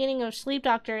what the beginning of Sleep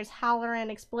Doctor is Halloran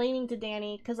explaining to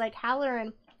Danny. Because, like,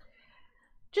 Halloran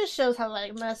just shows how,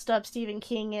 like, messed up Stephen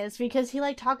King is. Because he,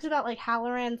 like, talks about, like,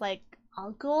 Halloran's, like,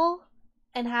 uncle.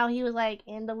 And how he was, like,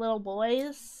 into little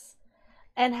boys.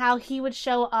 And how he would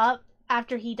show up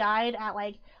after he died at,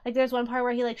 like, there's one part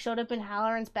where he, like, showed up in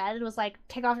Halloran's bed and was like,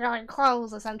 take off your, like,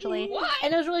 clothes, essentially. What?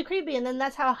 And it was really creepy. And then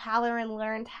that's how Halloran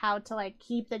learned how to, like,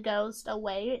 keep the ghost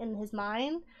away in his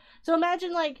mind. So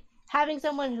imagine, like, having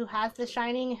someone who has the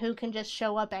Shining who can just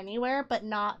show up anywhere but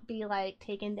not be, like,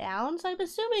 taken down. So I'm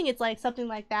assuming it's, like, something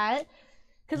like that.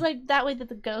 Because, like, that way that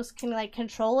the ghost can, like,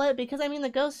 control it. Because, I mean, the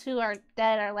ghosts who are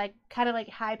dead are, like, kind of, like,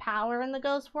 high power in the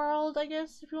ghost world, I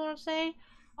guess, if you want to say.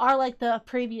 Are, like, the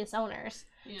previous owners.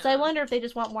 Yeah. So I wonder if they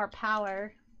just want more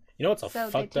power. You know what's a So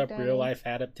they fucked took up Danny. real life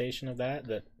adaptation of that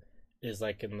is,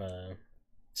 like, in the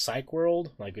psych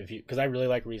world? Like, if you, because I really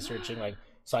like researching, like,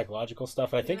 psychological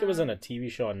stuff. I think it was Yeah. in a TV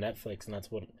show on Netflix, and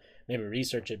that's what made me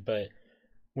research it. But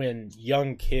when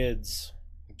young kids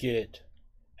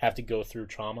have to go through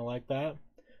trauma like that,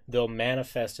 they'll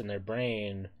manifest in their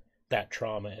brain that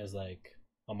trauma as, like,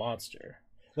 a monster.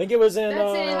 I think it was in.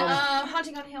 That's in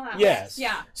Haunting on Hill House. Yes.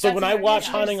 Yeah. So that's when in I there. watched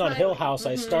Yeah. Haunting on Hill Smiling. House,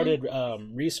 I Mhm.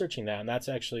 started researching that, and that's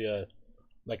actually a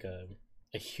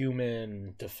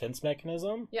human defense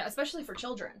mechanism. Yeah, especially for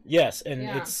children. Yes, and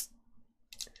Yeah. it's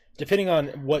depending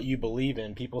on what you believe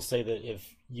in. People say that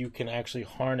if you can actually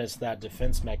harness that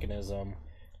defense mechanism,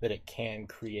 that it can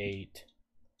create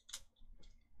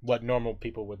what normal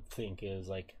people would think is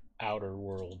like outer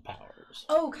world powers.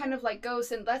 Oh, kind of like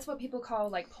ghosts, and that's what people call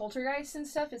like poltergeist and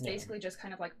stuff. Is Yeah. basically just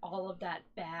kind of like all of that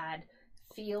bad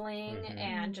feeling Mhm.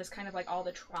 and just kind of like all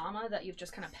the trauma that you've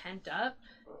just kind of pent up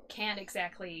can't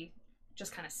exactly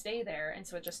just kind of stay there, and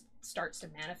so it just starts to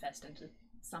manifest into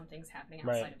some things happening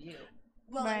outside Right. of you.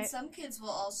 Well, Right. and some kids will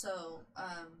also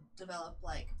develop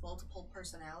like multiple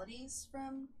personalities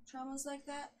from traumas like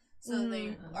that. So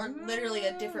they are literally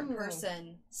a different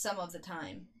person some of the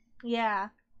time. Yeah.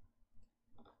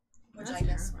 Which That's I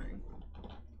guess. terrifying.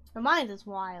 The mind is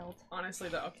wild. Honestly,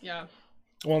 though, yeah.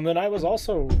 Well, and then I was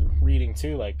also reading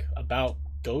too, like about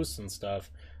ghosts and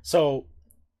stuff. So,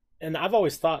 and I've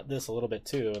always thought this a little bit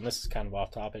too, and this is kind of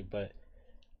off topic, but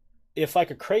if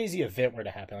like a crazy event were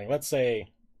to happen, like let's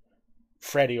say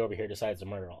Freddy over here decides to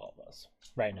murder all of us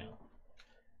right now,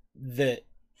 the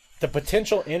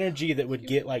potential energy that would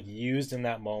get like used in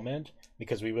that moment,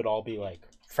 because we would all be like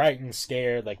frightened,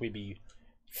 scared, like we'd be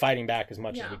fighting back as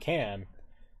much as we can,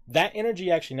 that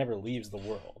energy actually never leaves the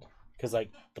world, because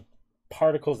like the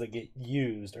particles that get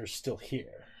used are still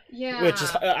here. Yeah. Which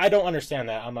is, I don't understand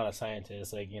that. I'm not a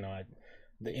scientist. Like, you know,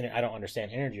 I don't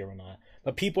understand energy or whatnot.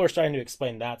 But people are starting to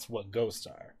explain that's what ghosts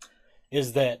are.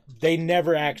 Is that they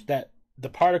never act, that the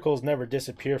particles never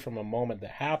disappear from a moment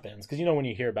that happens. Because, you know, when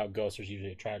you hear about ghosts, there's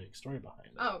usually a tragic story behind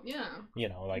it. Oh, yeah. You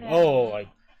know, like, Yeah. oh, like,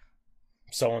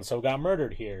 so-and-so got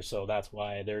murdered here, so that's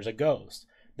why there's a ghost.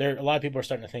 A lot of people are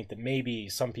starting to think that maybe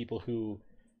some people who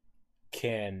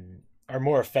are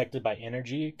more affected by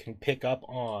energy can pick up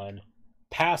on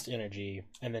past energy,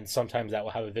 and then sometimes that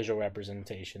will have a visual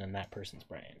representation in that person's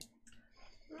brain.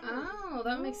 Oh,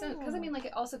 that makes sense. Because, I mean, like,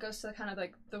 it also goes to the kind of,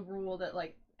 like, the rule that,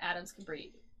 like, atoms can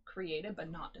be created but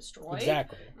not destroyed.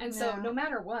 Exactly. And so, Yeah. no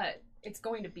matter what, it's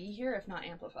going to be here if not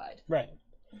amplified. Right.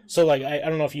 So, like, I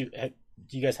don't know if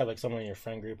do you guys have, like, someone in your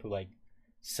friend group who, like,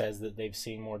 says that they've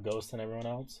seen more ghosts than everyone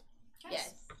else?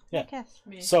 Yes. Yeah. Yes.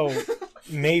 Me. So,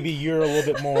 maybe you're a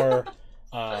little bit more,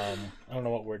 I don't know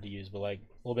what word to use, but, like,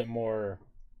 a little bit more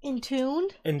In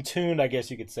tuned? in tune, I guess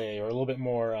you could say, or a little bit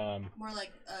more, More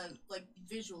like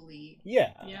visually.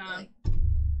 yeah. Yeah. Like,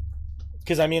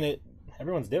 Because, I mean,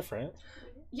 everyone's different.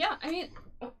 Yeah, I mean,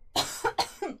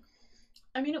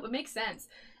 it would make sense.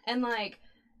 And, like,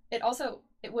 it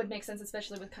would make sense,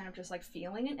 especially with kind of just, like,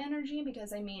 feeling an energy,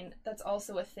 because, I mean, that's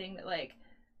also a thing that, like,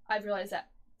 I've realized that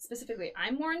specifically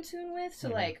I'm more in tune with. So,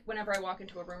 Mhm. like, whenever I walk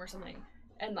into a room or something,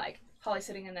 and, like, Holly's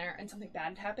sitting in there and something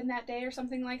bad happened that day or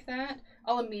something like that,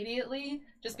 I'll immediately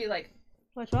just be like,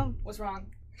 What's wrong? what's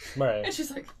wrong? Right. And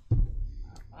she's like,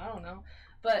 I don't know.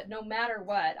 But no matter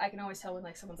what, I can always tell when,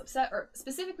 like, someone's upset, or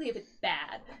specifically if it's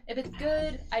bad. If it's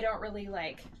good, I don't really,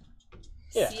 like,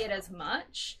 Yeah. see it as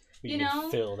much. You You can know?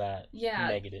 feel that Yeah.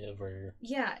 negative or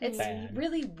Yeah, it's Bad.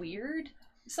 really weird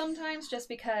sometimes, just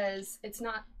because it's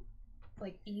not,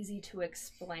 like, easy to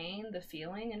explain the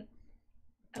feeling. And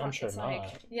I don't I'm know, sure it's not.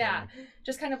 like, yeah,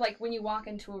 just kind of like when you walk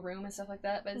into a room and stuff like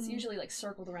that, but it's Mhm. usually, like,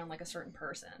 circled around, like, a certain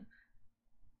person.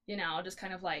 You know, just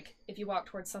kind of like, if you walk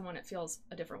towards someone, it feels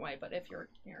a different way, but if you're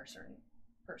near a certain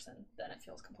person, then it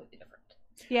feels completely different.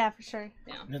 Yeah, for sure.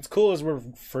 And it's cool as we're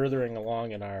furthering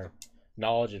along in our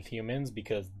knowledge of humans,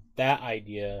 because that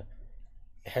idea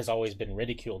has always been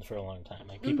ridiculed for a long time.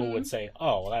 Like, people Mhm. would say,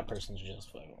 oh, well, that person's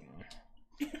just fucking...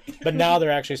 But now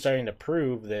they're actually starting to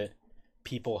prove that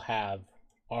people have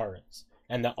auras,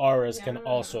 and the auras can Yeah.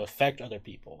 also affect other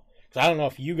people. Because I don't know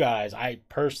if you guys, I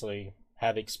personally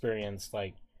have experienced,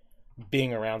 like,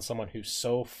 being around someone who's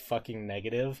so fucking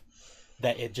negative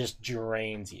that it just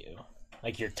drains you.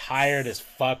 Like, you're tired as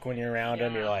fuck when you're around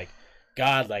them. You're Yeah. like,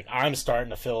 God, like, I'm starting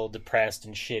to feel depressed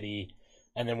and shitty.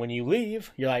 And then when you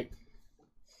leave, you're like,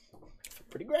 I feel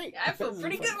pretty great. I feel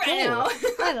pretty good Cool. right now.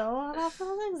 I don't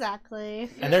know exactly.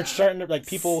 And they're starting to, like,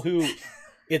 people who,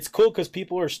 it's cool because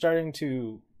people are starting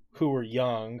to, who were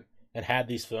young and had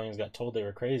these feelings, got told they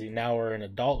were crazy, now are in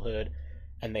adulthood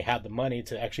and they have the money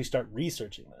to actually start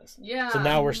researching this. Yeah. So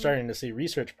now we're starting to see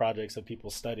research projects of people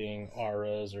studying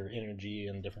auras or energy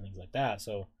and different things like that.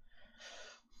 So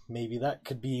maybe that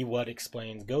could be what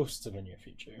explains ghosts in the near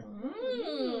future.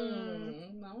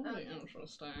 That would be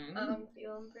interesting. I'm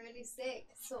feeling pretty sick,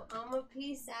 so I'ma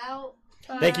peace out.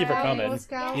 Thank you for Bye. coming, Let's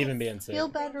go. even being sick. Feel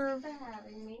better. Thank you for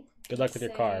having me. Good luck with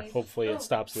your car. Say- Hopefully Oh. it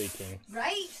stops leaking.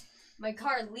 right? My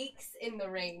car leaks in the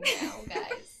rain now,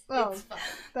 guys. Oh. It's fun.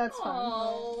 That's fun.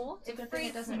 Oh, It's a good thing freaks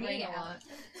it doesn't me rain a out. lot.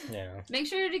 Yeah. make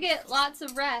sure to get lots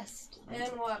of rest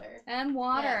And water. and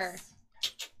water.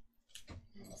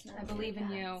 Yes. I believe in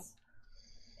you.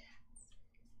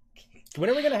 When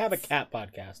are we gonna have a cat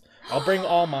podcast? I'll bring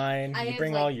all mine. I You have,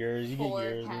 bring like, all yours. You get 4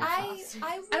 yours. cats. I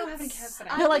I don't have any cats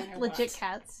that I They're I like have legit lots.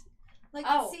 cats. like.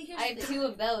 Oh, See, here's I have the 2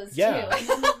 of those Yeah. too.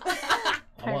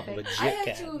 I want Perfect. legit I have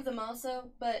cat. 2 of them also,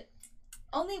 but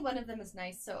only one of them is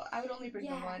nice, so I would only bring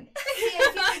the Yeah. one. See,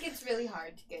 I feel like it's really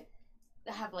hard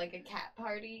to have like a cat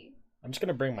party. I'm just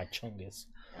gonna bring my chungus.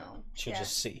 No. She'll Yeah.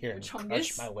 just sit here and Chungus?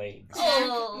 crush my legs.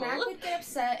 Oh. Mac would get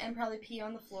upset and probably pee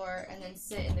on the floor and then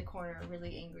sit in the corner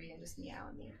really angry and just meow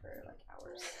at me for like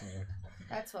hours. Yeah.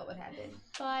 That's what would happen.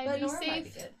 Bye. But Be Nora might be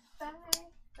safe. good.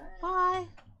 Bye. Bye.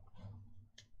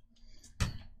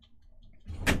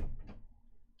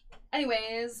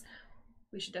 Anyways,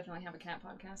 we should definitely have a cat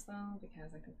podcast though,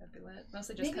 because I think that'd be lit.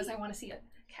 Mostly just because Maybe- I want to see it.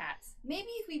 Cats. Maybe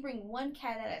if we bring one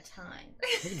cat at a time.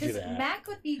 We can do Because that. Mac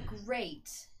would be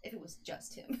great if it was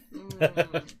just him.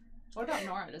 What about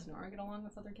Nora? Does Nora get along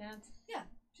with other cats?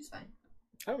 She's fine.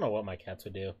 I don't know what my cats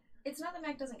would do. It's not that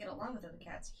Mac doesn't get along with other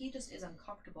cats. He just is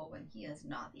uncomfortable when he is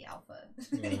not the alpha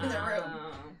Mm. in the room.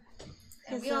 Oh.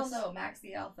 And Is we all this- know Mac's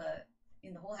the alpha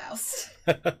in the whole house.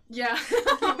 Yeah.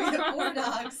 We have 4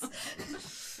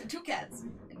 dogs and 2 cats,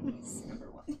 and he's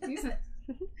number 1. He's a-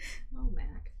 Oh,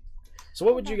 Mac. So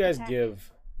what would you Back guys attack.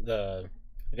 give the?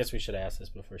 I guess we should ask this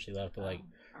before she left, but like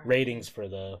Oh, alright. ratings for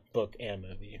the book and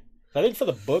movie. I think for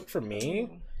the book, for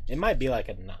me, it might be like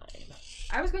a 9.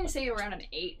 I was going to say around an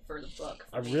 8 for the book.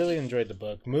 for I me. really enjoyed the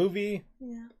book. Movie,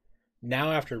 Yeah.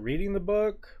 now after reading the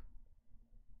book,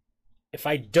 if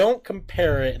I don't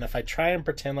compare it and if I try and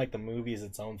pretend like the movie is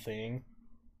its own thing,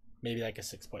 maybe like a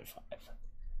 6.5.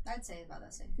 I'd say about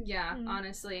that same. Yeah, Mm.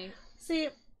 honestly. See,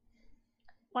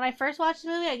 when I first watched the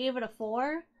movie, I gave it a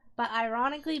 4. But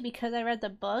ironically, because I read the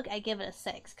book, I give it a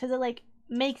 6. Because it, like,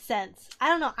 makes sense. I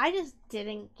don't know. I just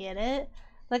didn't get it.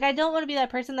 Like, I don't want to be that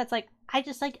person that's like, I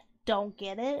just, like, don't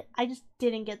get it. I just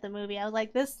didn't get the movie. I was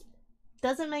like, this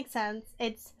doesn't make sense.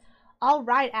 It's all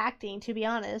right acting, to be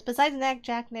honest. Besides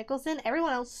Jack Nicholson,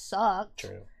 everyone else sucked.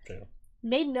 True.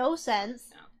 Made no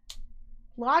sense. No.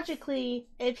 Logically,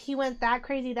 if he went that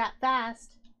crazy that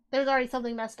fast, there's already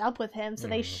something messed up with him, so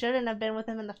they Mhm. shouldn't have been with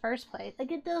him in the first place. Like,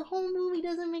 the whole movie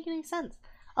doesn't make any sense.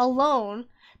 Alone,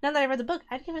 now that I read the book,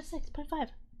 I'd give it a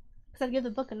 6.5. Because I'd give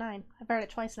the book a 9. I've read it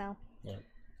twice now.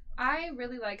 I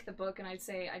really like the book, and I'd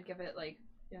say I'd give it, like,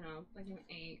 you know, like an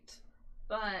 8.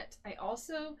 But I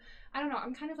also, I don't know,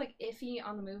 I'm kind of, like, iffy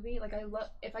on the movie. Like,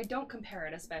 if I don't compare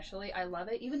it especially, I love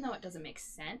it, even though it doesn't make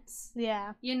sense.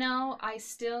 Yeah. You know, I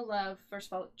still love, first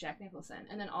of all, Jack Nicholson,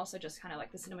 and then also just kind of,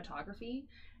 like, the cinematography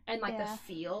and, like, Yeah. the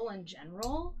feel in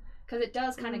general. Because it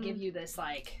does kind of give you this,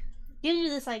 like, Gives you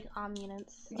this, like,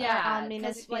 ominous.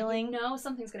 Ominous 'cause, like, feeling. you know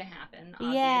something's gonna happen,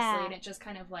 obviously, Yeah. and it just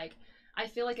kind of, like, I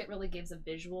feel like it really gives a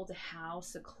visual to how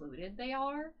secluded they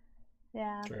are.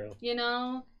 Yeah. True. You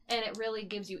know, and it really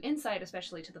gives you insight,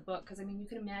 especially to the book, because I mean you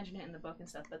can imagine it in the book and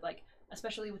stuff, but like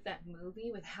especially with that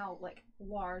movie, with how like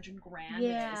large and grand it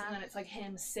is, Yeah. and then it's like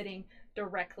him sitting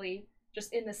directly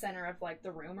just in the center of like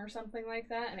the room or something like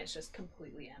that, and it's just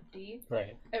completely empty.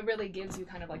 Right. It really gives you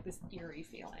kind of like this eerie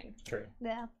feeling. True.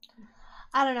 Yeah.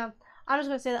 I don't know. I'm just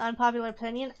going to say the unpopular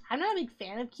opinion. I'm not a big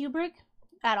fan of Kubrick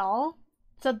at all.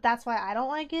 So that's why I don't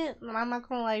like it. And I'm not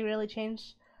going to, like, really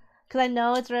change. Because I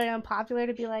know it's very unpopular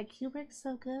to be like, Kubrick's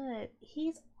so good.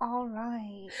 He's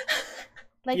alright.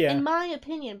 Like, Yeah. in my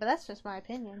opinion. But that's just my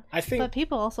opinion. I think But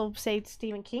people also say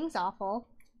Stephen King's awful.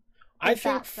 I if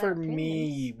think that's their for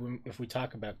me, if we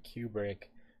talk about Kubrick,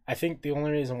 I think the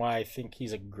only reason why I think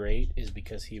he's a great is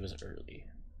because he was early.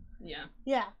 Yeah.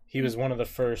 Yeah. He was one of the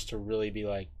first to really be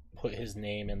like put his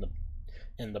name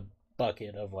in the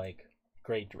bucket of like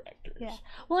great directors. Yeah.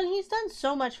 Well, and he's done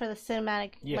so much for the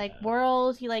cinematic like Yeah.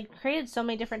 world. He like created so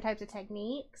many different types of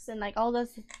techniques and like all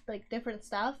this like different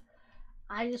stuff.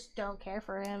 I just don't care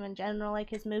for him in general, like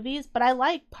his movies. But I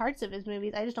like parts of his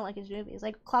movies. I just don't like his movies.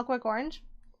 Like Clockwork Orange.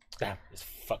 That is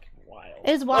fucking wild.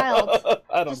 It's wild.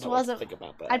 I don't Just know what to wasn't- think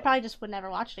about that. I probably just would never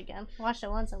watch it again. I watched it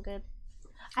once, I'm good.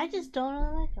 I just don't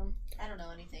really like him. I don't know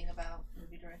anything about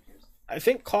movie directors. I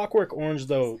think Clockwork Orange,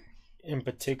 though, in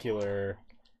particular,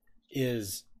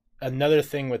 is another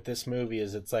thing with this movie.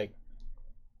 Is it's like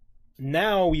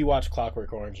now you watch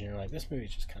Clockwork Orange and you're like, this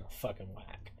movie's just kind of fucking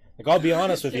whack. Like, I'll be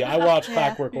honest with you, I watched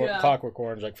Yeah. Clockwork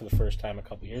Orange like for the first time a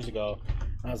couple years ago,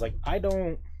 and I was like, I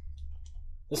don't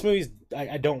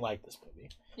like this movie.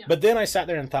 Yeah. But then I sat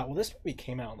there and thought, well, this movie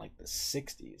came out in like the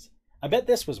 '60s. I bet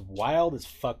this was wild as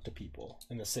fuck to people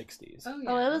in the 60s. Oh,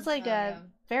 Oh, it was like Oh, a yeah.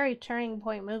 very turning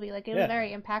point movie. Like, it was Yeah.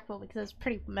 very impactful because it's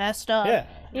pretty messed up. Yeah.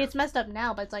 I mean, it's messed up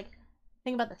now, but it's like,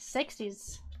 think about the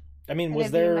 60s. I mean, And was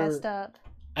it being there... messed up.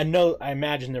 I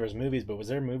imagine there was movies, but was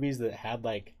there movies that had,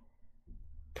 like,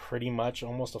 pretty much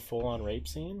almost a full-on rape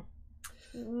scene?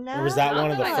 No. Or was that Not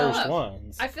one of the that I know first of.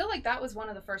 ones? I feel like that was one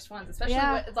of the first ones, especially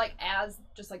Yeah. with, like, as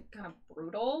just like kind of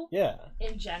brutal Yeah.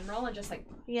 in general, and just like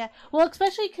Yeah. Well,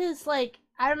 especially because, like,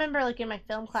 I remember, like, in my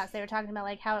film class, they were talking about,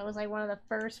 like, how it was, like, one of the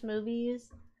first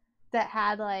movies that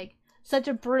had, like, such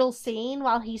a brutal scene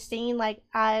while he's singing, like,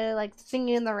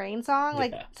 singing in the rain song.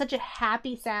 Like, Yeah. such a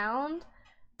happy sound,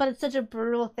 but it's such a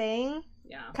brutal thing.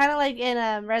 yeah. Kind of like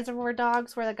in Reservoir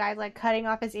Dogs, where the guy's, like, cutting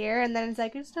off his ear, and then it's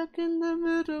like, it's stuck in the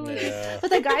middle. Yeah. But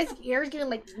the guy's ear is getting,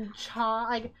 like,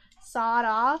 sawed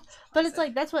off. But it's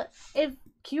like, that's what, if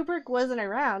Kubrick wasn't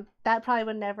around, that probably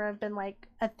would never have been, like,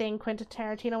 a thing Quentin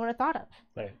Tarantino would have thought of.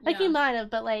 Right. Like, Yeah. he might have,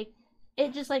 but, like,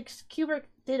 it just, like, Kubrick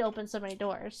did open so many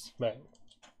doors. Right.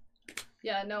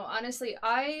 Yeah, no, honestly,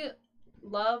 I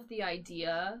love the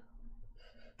idea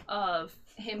of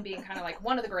him being kind of like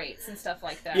one of the greats and stuff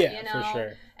like that. Yeah, you know? for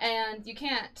sure. And you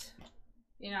can't,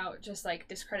 just like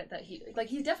discredit that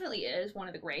he definitely is one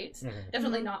of the greats. Mhm.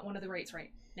 Definitely not one of the greats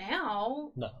right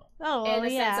now, No. Oh, in well,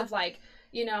 the yeah. sense of like,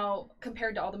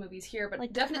 compared to all the movies here, but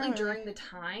Like, definitely current. during the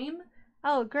time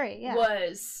Oh, great, yeah.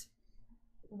 was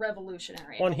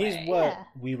revolutionary. in Well, a he's way. what Yeah.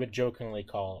 we would jokingly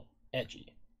call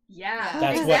edgy. Yeah,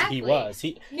 That's exactly. what he was.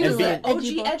 He and was being an OG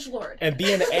Edgy boy. edgelord. and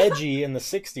being edgy in the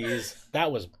 60s,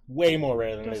 that was way more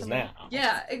rare than it is now.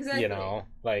 Yeah, exactly. You know,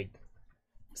 like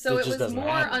So It it just was doesn't more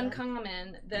happen.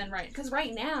 uncommon than because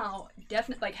right now,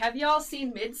 definitely, like, have y'all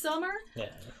seen Midsummer? yeah.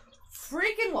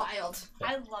 Freaking wild.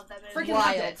 I love that movie. Freaking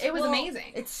loved Wild. it. It was Well,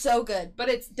 amazing. It's so good. But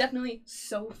it's definitely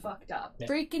so fucked up. Yeah.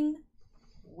 Freaking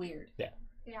weird. Yeah.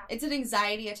 Yeah. It's an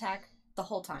anxiety attack the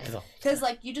whole time. Because,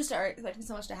 like, you just are expecting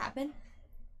so much to happen.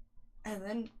 And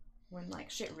then when, like,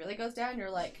 shit really goes down,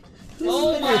 you're like,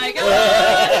 Oh my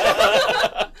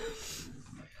god!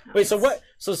 Wait,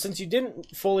 so since you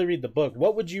didn't fully read the book,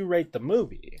 what would you rate the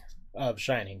movie of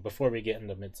Shining before we get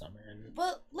into Midsummer? And...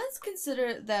 well, let's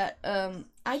consider that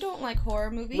I don't like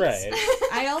horror movies. Right.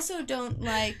 I also don't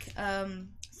like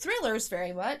thrillers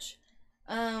very much.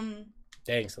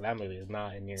 Dang, so that movie is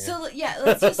not in your... So, yeah,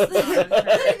 let's just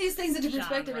putting these things into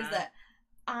perspective is Genre. that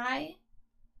I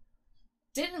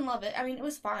didn't love it. I mean, it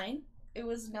was fine. It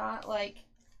was not like...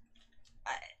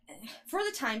 for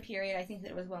the time period, I think that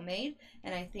it was well made.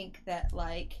 And I think that,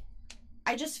 like...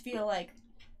 I just feel like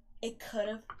it could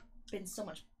have been so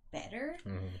much better.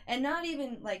 Mhm. And not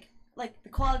even, like the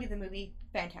quality of the movie,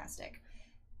 fantastic.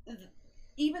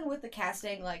 Even with the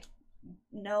casting, like...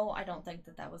 no, I don't think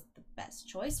that was the best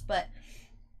choice, but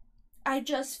I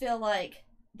just feel like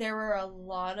there were a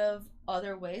lot of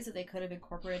other ways that they could have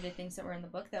incorporated things that were in the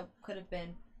book that could have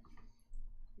been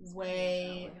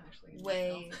way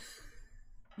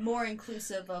more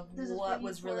inclusive of This is what for you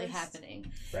was really first.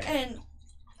 happening. Right. And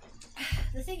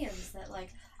the thing is that, like,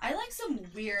 I like some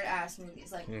weird ass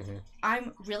movies. Like, Mhm.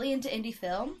 I'm really into indie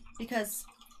film because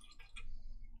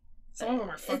Some of them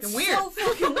are fucking it's weird. so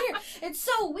fucking weird. It's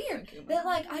so weird that,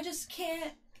 like, I just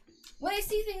can't. When I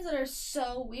see things that are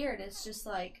so weird, it's just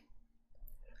like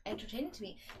entertaining to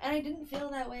me. And I didn't feel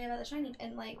that way about The Shining.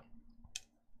 And, like,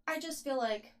 I just feel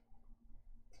like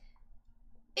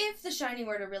if The Shining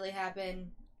were to really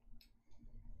happen,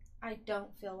 I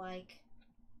don't feel like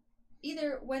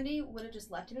either Wendy would have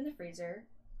just left him in the freezer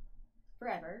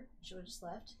forever. She would have just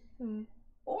left. Mm.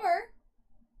 Or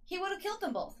he would have killed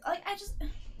them both. Like, I just.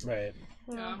 Right.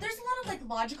 Yeah. There's a lot of, like,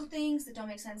 logical things that don't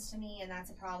make sense to me, and that's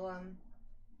a problem.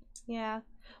 Yeah.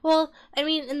 Well, I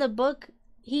mean, in the book,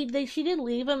 she did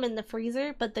leave him in the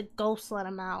freezer, but the ghost let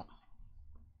him out.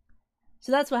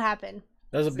 So that's what happened.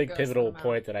 That was a It's a big ghost pivotal amount.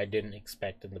 point that I didn't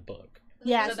expect in the book.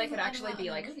 Yeah. So they could actually be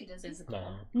like physical.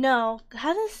 No. No.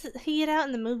 How does he get out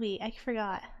in the movie? I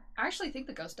forgot. I actually think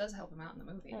the ghost does help him out in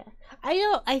the movie. Yeah. I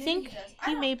know. I Maybe think he does. I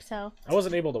he don't- maybe so. I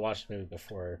wasn't able to watch the movie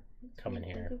before coming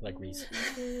here, like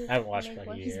recently. I haven't watched it in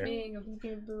like a He's year. being a...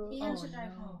 He has to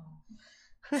drive home.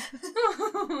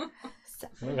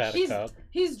 We've had a He's- cup.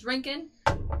 He's drinking.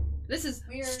 This is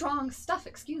Weird. strong stuff,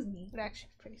 excuse me. But actually,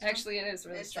 pretty strong. Actually, it is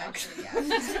really It's strong. actually,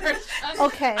 yeah.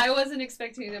 Okay. I wasn't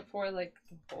expecting you to pour, like,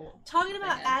 the whole... Talking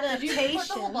about thing in. Did you adaptations.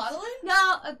 put the whole bottle in?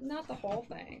 No, not the whole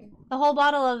thing. The whole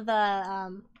bottle of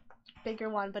the bigger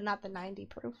one, but not the 90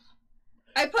 proof.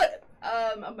 I put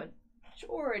a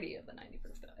majority of the 90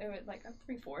 proof. I went like a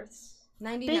 3/4.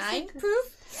 99 Basic-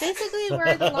 proof? Basically,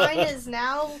 where the line is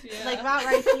now, Yeah. like about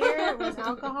right here, was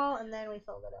alcohol, and then we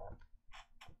filled it up.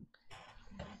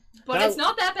 but Now- it's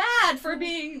not that bad for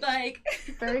being like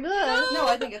Very good. No,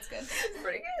 I think it's good. it's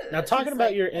pretty good. Now, talking It's about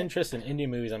like- your interest in indie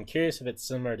movies, I'm curious if it's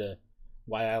similar to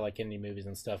why I like indie movies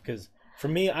and stuff. Because for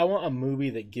me, I want a movie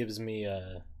that gives me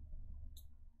a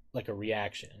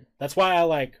reaction. That's why I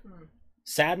like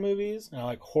sad movies and I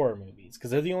like horror movies, because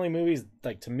they're the only movies,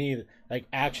 like, to me, like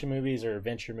action movies or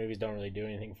adventure movies don't really do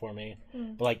anything for me.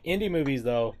 Mm. But like indie movies,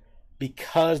 though,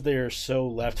 because they're so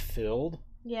left field,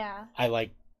 Yeah.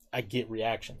 I get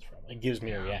reactions from it. It gives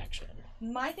me a reaction.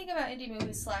 My thing about indie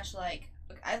movies / like,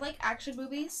 I like action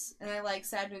movies and I like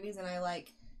sad movies and I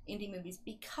like indie movies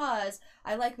because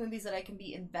I like movies that I can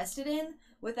be invested in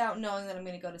without knowing that I'm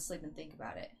going to go to sleep and think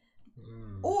about it.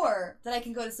 Or that I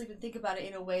can go to sleep and think about it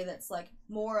in a way that's like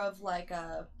more of like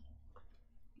a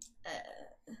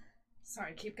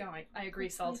Sorry, keep going. I agree,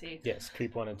 Salty. Yes,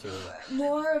 Creep 1 and 2.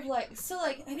 more of like, so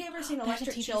like, have you ever seen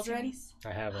Electric Children?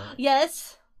 I haven't.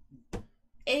 Yes.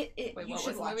 Wait, Wait, you what should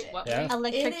was the watch movie? it. What Yeah. movie?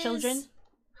 Electric It Children. is-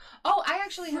 Oh, I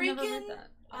actually have never heard Freaking- that.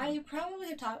 I probably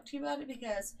have talked to you about it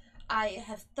because I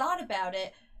have thought about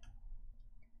it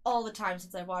all the time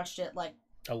since I watched it, like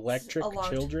Electric a long-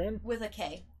 Children? with a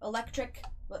K. Electric,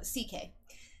 CK.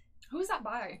 Who's that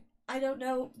by? I don't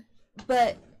know,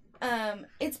 but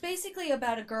it's basically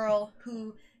about a girl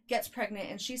who gets pregnant,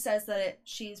 and she says that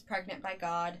she's pregnant by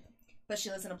God, but she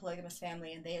lives in a polygamous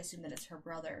family, and they assume that it's her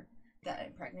brother that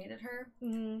impregnated her.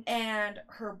 Mm. And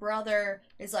her brother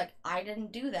is like, I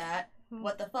didn't do that.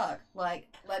 What the fuck? Like,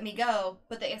 let me go.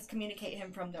 But they excommunicate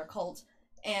him from their cult.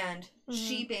 And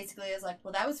she basically is like,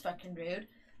 well, that was fucking rude.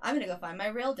 I'm gonna go find my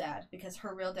real dad. Because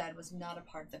her real dad was not a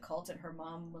part of the cult, and her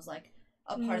mom was like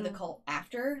a part of the cult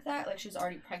after that. Like, she was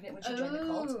already pregnant when she joined the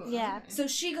cult. Oh, Yeah. okay. So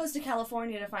she goes to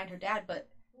California to find her dad, but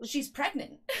she's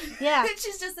pregnant. Yeah.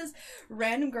 She's just this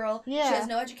random girl. Yeah. She has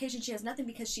no education. She has nothing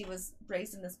because she was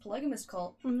raised in this polygamous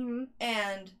cult. Mm-hmm.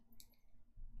 And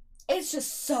it's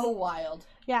just so wild.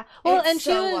 Yeah. Well, It's and she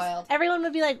so was. wild. Everyone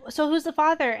would be like, "So who's the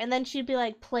father?" And then she'd be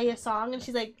like, "Play a song," and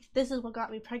she's like, "This is what got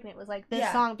me pregnant." Was like this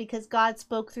Yeah. song because God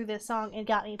spoke through this song and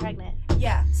got me pregnant.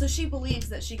 Yeah, so she believes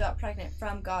that she got pregnant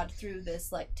from God through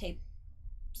this, like, tape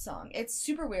song. It's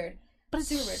super weird. But it's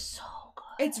Super weird. so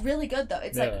good. It's really good, though.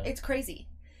 It's, Yeah. like, it's crazy.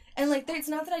 And, like, it's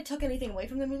not that I took anything away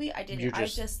from the movie. I didn't. You I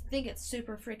just- just think it's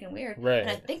super freaking weird. Right. And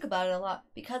I think about it a lot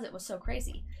because it was so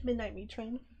crazy. Midnight Meat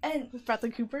Train And with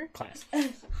Bradley Cooper. Class.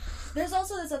 there's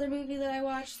also this other movie that I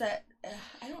watched that,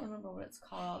 I don't remember what it's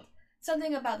called.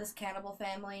 Something about this cannibal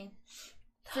family.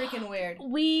 Freaking weird.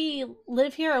 We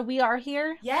live here, or we are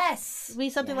here. Yes! We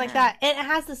something like Yeah. that, and it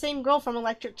has the same girl from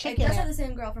Electric It Chicken. does in have it. the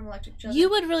same girl from Electric Children. You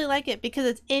would really like it because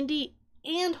it's indie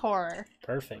and horror.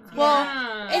 Perfect. Well,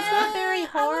 Yeah. it's not very I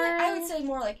horror. would say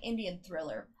more like Indian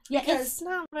thriller. Yeah, because it's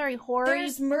not very horror.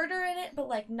 There's murder in it, but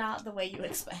like not the way you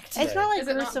expect. It's not like Is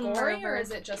it not gruesome gory, murder. or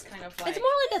is it just kind of like? It's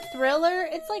more like a thriller.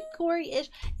 It's like gory-ish.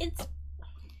 It's. Sorry,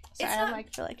 It's I'm not-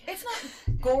 like feel like. It's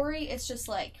not gory. It's just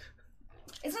like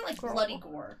it's not like Girl. bloody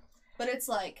gore, but it's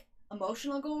like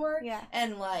emotional gore Yeah.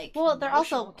 and like Well, they're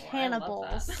also Emotional gore, I love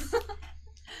cannibals.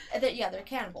 that. they're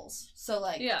cannibals. So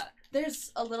like Yeah.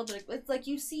 there's a little bit. It's like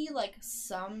you see like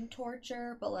some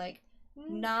torture, but like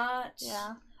not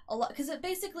Yeah. a lot because it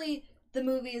basically the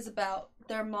movie is about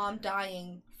their mom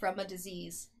dying from a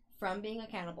disease from being a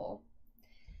cannibal,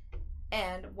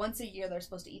 and once a year they're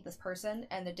supposed to eat this person,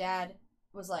 and the dad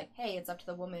was like, hey, it's up to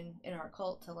the woman in our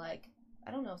cult to like,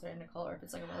 I don't know if they're in a cult or if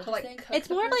it's like a religious like, thing. cook It's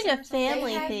the more like person a or something?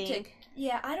 family They have thing. to-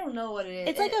 yeah, I don't know what it is.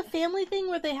 It's like a family thing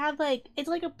where they have like it's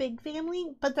like a big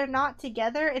family, but they're not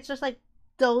together. It's just like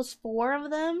those four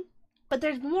of them, but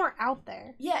there's more out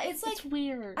there. yeah, it's like It's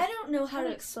weird. I don't know how Hard to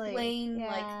to explain. explain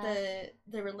Yeah. like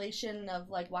the relation of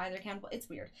like why they're cannibal. It's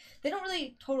weird. They don't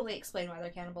really totally explain why they're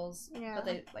cannibals, Yeah. but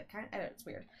they like kind of it's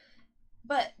weird.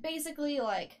 But basically,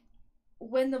 like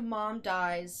when the mom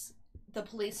dies, the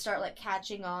police start like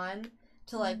catching on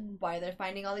to like why they're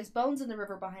finding all these bones in the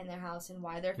river behind their house and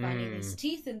why they're finding these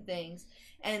teeth and things,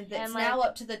 and it's And, now like-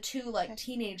 up to the two like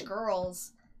teenage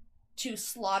girls to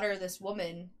slaughter this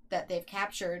woman that they've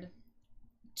captured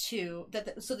to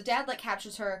so the dad like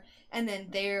captures her and then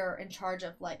they're in charge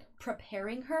of like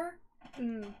preparing her.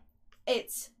 Mm.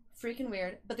 It's freaking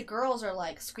weird, but the girls are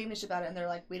like squeamish about it and they're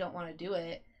like, we don't want to do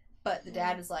it, but the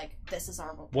dad is like, this is our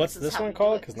What's is this how one we do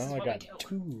called? it. Because This now is I what got we do."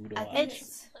 two to I watch. think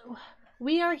It's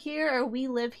we are here or we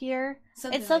live here.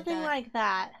 It's something that. like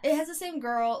that. It has the same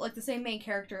girl, like the same main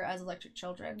character as Electric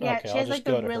Children. Yeah, Okay, she I'll has just like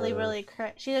go the to really, her. really,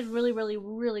 she has really, really,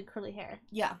 really curly hair.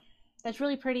 Yeah, That's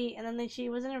really pretty. And then she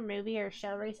was in a movie or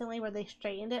show recently where they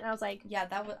straightened it, and I was like, yeah,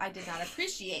 that was I did not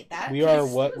appreciate that. We are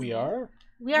what we are.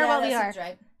 "We are what that we are." seems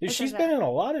right. Dude, That she's sounds been in a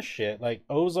lot of shit, like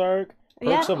Ozark,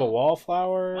 Yeah. Perks of a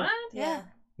Wallflower. What? Yeah.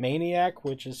 Maniac,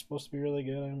 which is supposed to be really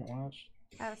good. I haven't watched.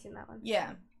 I haven't seen that one.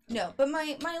 Yeah. No, but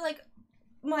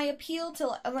my appeal to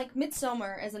like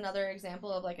Midsommar is another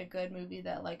example of like a good movie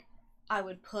that like I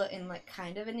would put in like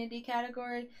kind of an indie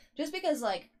category just because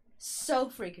like so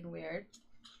freaking weird.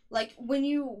 Like when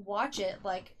you watch it,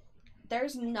 like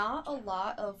there's not a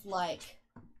lot of like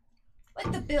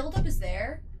the build up is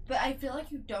there, but I feel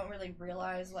like you don't really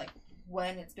realize like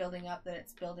when it's building up that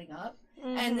it's building up,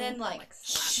 and then like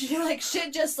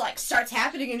shit just like starts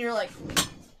happening and you're like,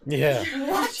 Yeah.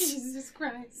 what? Jesus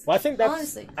Christ. Well, I think that's.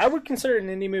 Honestly. I would consider it an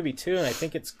indie movie too, and I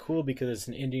think it's cool because it's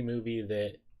an indie movie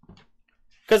that.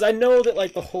 Because I know that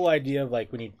like the whole idea of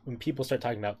like when people start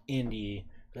talking about indie,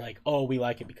 they're like, oh, we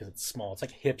like it because it's small. It's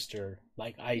like a hipster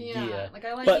like idea. Yeah, like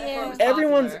I like But it before it was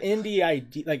everyone's popular. indie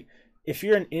idea. Like if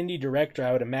you're an indie director,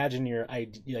 I would imagine your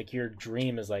idea, like your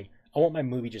dream is like, I want my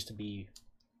movie just to be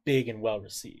big and well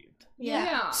received.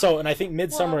 Yeah. So, and I think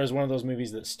Midsummer Well- is one of those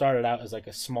movies that started out as like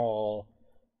a small,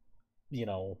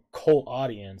 cult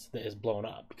audience that has blown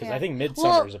up. Because Yeah. I think Midsummer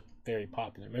Well- is a very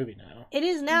popular movie now. It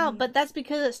is now, Mhm. but that's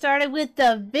because it started with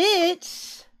The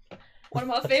Bitch. One of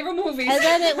my favorite movies. And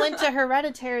then it went to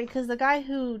Hereditary because the guy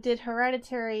who did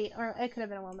Hereditary, or it could have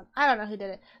been a woman. I don't know who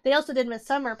did it. They also did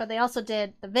Midsummer, but they also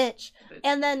did The Bitch.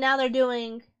 And then now they're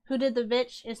doing, who did The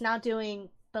Bitch is now doing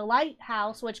The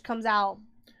Lighthouse, which comes out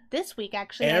this week,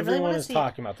 actually. I really Everyone want to is see.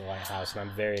 talking about The Lighthouse, and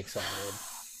I'm very excited.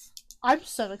 I'm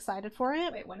so excited for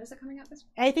it. Wait, when is it coming out this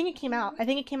week? I think it came out. I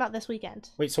think it came out this weekend.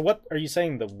 Wait, so what are you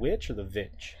saying? The Witch or the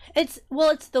Vitch? It's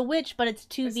The Witch, but it's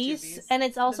two It's two V's, Vs. and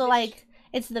it's also Vitch. like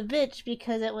it's The Bitch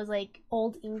because it was like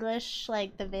Old English,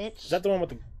 like The Bitch. Is that the one with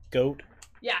the goat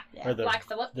Yeah. Yeah. or the Black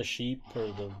Phillip. the sheep or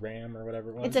the ram or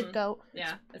whatever it was? It's a Mhm. goat.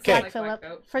 Yeah. It's Okay. Black like Phillip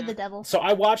Goat. for Yeah. the devil. So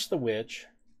I watched The Witch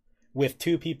with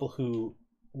two people who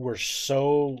were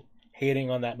so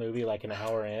hating on that movie like an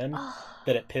hour in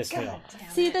that it pissed me off.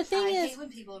 See, the thing I is, hate when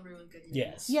people ruin good movies.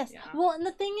 Yes. yes. Yeah. Well, and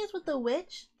the thing is with The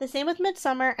Witch, the same with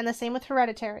Midsummer and the same with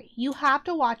Hereditary. You have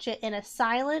to watch it in a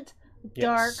silent,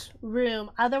 dark Yes. room.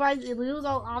 Otherwise, you lose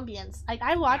all ambience. Like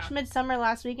I watched Midsummer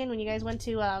last weekend when you guys went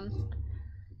to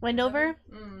Wendover,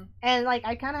 Mm. and like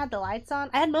I kind of had the lights on.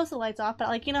 I had most of the lights off, but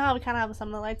like you know how we kind of have some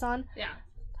of the lights on. Yeah.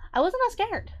 I wasn't as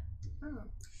scared. Oh.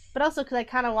 But also because I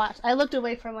kind of watched, I looked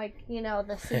away from like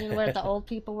the scene where the old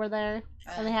people were there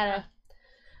and they had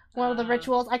one of the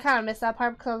rituals. I kind of missed that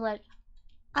part because I was like,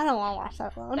 I don't want to watch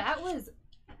that alone. That was.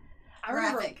 I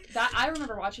Graphic.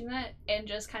 remember watching that and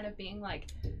just kind of being like,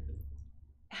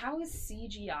 how is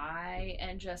CGI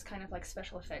and just kind of like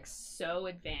special effects so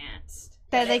advanced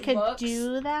That they it could looks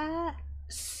do that.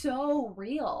 so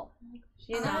real?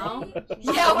 You know? I-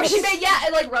 Yeah, where she made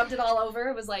and like rubbed it all over.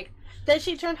 It was like, Then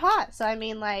she turned hot. So I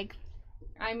mean, like,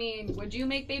 I mean, would you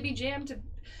make Baby Jam to,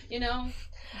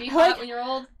 be Like- hot when you're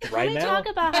old? Right can we now? talk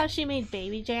about how she made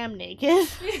Baby Jam naked?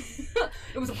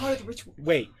 It was a part of the ritual.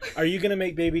 Wait, are you gonna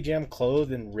make Baby Jam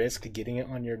clothed and risk getting it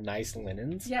on your nice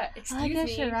linens? Yeah, excuse I guess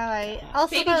me. you're right.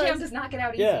 Also, Baby Jam does not get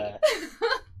out easy. Yeah.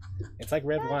 It's like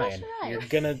red Yeah, I wine. guess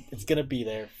you're right. It's gonna be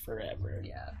there forever.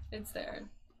 Yeah, it's there.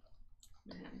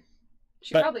 Man.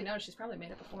 She But- probably knows. She's probably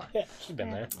made it before. Yeah, she's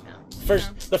been there. No.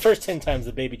 The first 10 times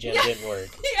the Baby Jam Yeah. didn't work.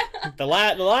 Yeah. The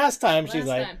last time she's Last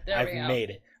like, time. There I've we go. made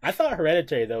it. I thought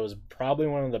Hereditary though was probably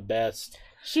one of the best.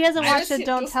 she hasn't I watched haven't it. seen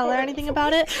Don't those tell her parts. anything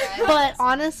about it. Yeah, But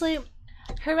honestly,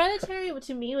 Hereditary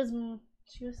to me was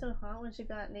she was so hot when she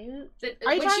got nude.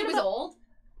 Are you When she talking was about- old,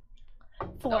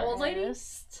 old lady?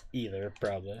 Forest. Either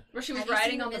probably. where she was Have you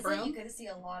riding seen on the Visit? broom. You could see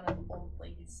a lot of old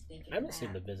ladies naked. I haven't in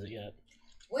seen that. The Visit yet.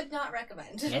 Would not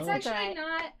recommend. No. It's actually Right.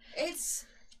 not. It's.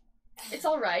 It's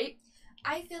all right.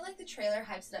 I feel like the trailer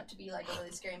hypes it up to be like a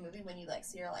really scary movie when you like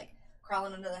see her like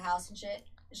crawling under the house and shit,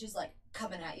 and she's like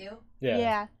coming at you.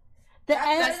 Yeah. The That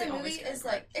end. That's part of the the only movie scary is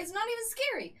part. like it's not even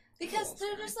scary because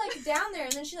they're just like down there,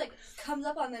 and then she like comes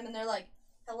up on them, and they're like,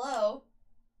 "Hello,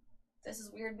 this is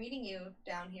weird meeting you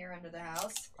down here under the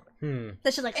house." Hmm.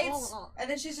 Then she's like, It's oh. and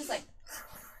then she's just like,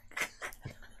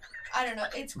 I don't know.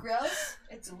 It's gross.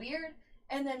 It's weird,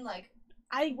 and then like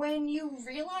when you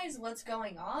realize what's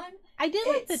going on, I did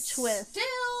like the it's twist. still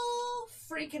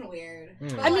freaking weird. Hmm.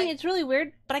 But, I mean, like, it's really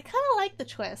weird, but I kind of like the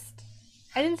twist.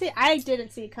 I didn't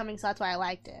see it coming, so that's why I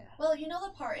liked it. well, you know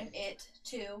the part in It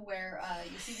too where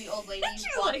you see the old lady She's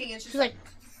walking, like- and she's She's like,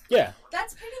 Yeah.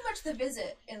 that's pretty much The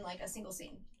Visit in like a single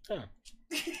scene.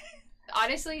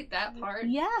 Honestly, that part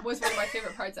yeah. was one of my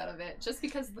favorite parts out of it, just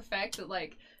because of the fact that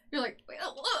like you're like,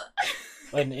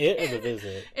 And It or The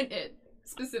Visit. and it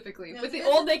specifically No, with the The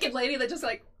old Visit- naked lady that just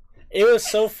like It was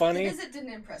so The funny Visit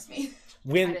didn't impress me.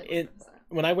 when I didn't it like that.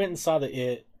 when I went and saw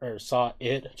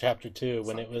It Chapter 2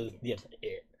 when it was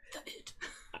It.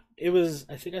 it was,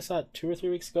 I think I saw it 2 or 3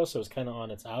 weeks ago, so it was kind of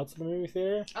on its outs in the movie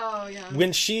theater. Oh yeah.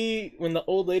 When the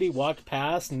old lady walked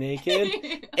past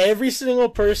naked, every single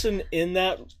person in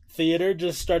that theater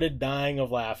just started dying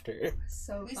of laughter.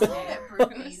 So We funny. saw it at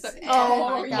Brookies. and,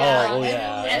 Oh, yeah. Oh, everyone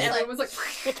yeah. And was everyone was like,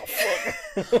 What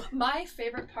the fuck? my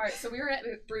favorite part. So we were at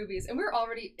Broovies, and we were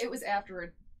already. It was after a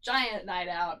giant night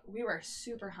out. We were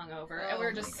super hungover, and we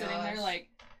were Oh just my sitting there gosh. like,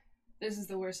 "This is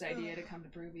the worst idea to come to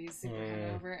Broovies, super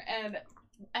Mm. hungover." And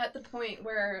at the point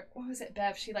where what was it,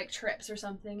 Bev? She like trips or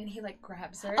something, and he like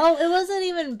grabs her. Oh, it wasn't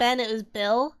even Ben. It was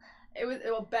Bill. It was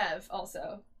Bev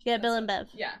also. Yeah, Bill and Bev.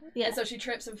 Yeah. Yeah. And so she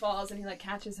trips and falls, and he like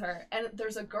catches her, and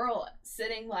there's a girl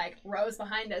sitting like rows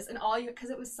behind us, and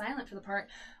because it was silent for the part,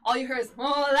 all you heard is,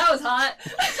 "Oh, that was hot."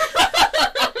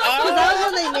 Oh, that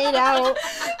was when they made out.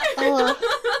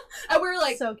 Oh. And we were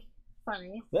like, So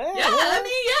funny. yeah, I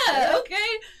mean, yeah, okay.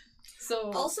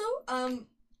 So Also,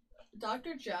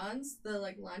 Dr. John's, the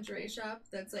like lingerie shop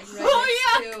that's like right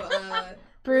Oh, next to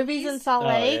Broovies in Salt Oh,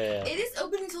 Lake. yeah. it is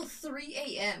open until 3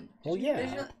 a.m. Well,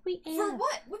 There's yeah. no- For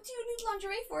what? What do you need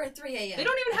lingerie for at 3 a.m.? they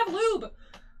don't even have lube,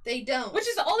 They don't. which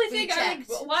is the only We thing I checked.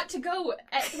 would want to go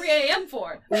at 3 a.m.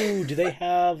 for. Ooh, do they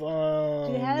have Do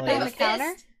they have it They on have the a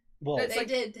counter? fist. well, It's They like-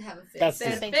 did have a fist. That's They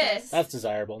have Big fists. that's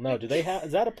desirable. No, do they have?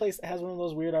 Is that a place that has one of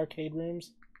those weird arcade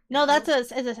rooms? No, it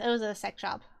was a sex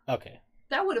shop. Okay.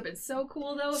 That would have been so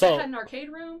cool though if So- it had an arcade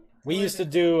room. We Would used to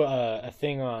have do a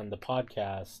thing on the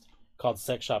podcast called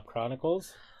Sex Shop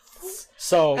Chronicles.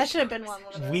 So That should have been one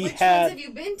of them. we Which had ones have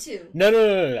you been to?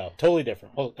 no, totally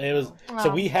different. Well, it was so Oh.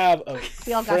 we have a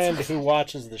We all got friend some. who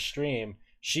watches the stream.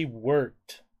 She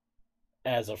worked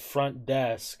as a front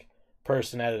desk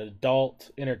person at an adult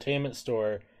entertainment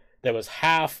store that was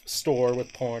half store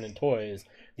with porn and toys.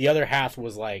 The other half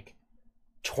was like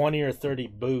 20 or 30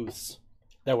 booths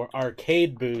that were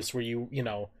arcade booths where you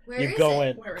Where you is go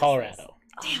it? in Where is Colorado.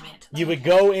 Damn it. You would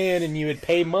go in and you would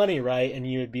pay money, right? And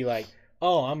you would be like,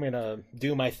 "Oh, I'm gonna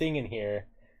do my thing in here."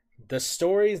 The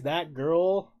stories that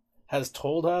girl has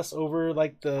told us over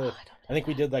like I think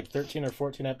we did like 13 or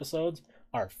 14 episodes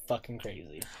are fucking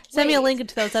crazy. Send me a Wait. link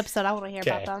to those episodes. I want to hear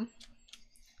about Okay. them.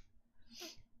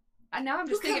 And now I'm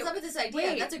Who just comes thinking. up with this idea?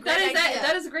 Wait, That's a great idea.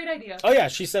 That is a great idea. Oh yeah,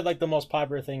 she said like the most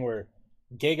popular thing were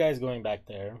gay guys going back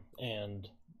there and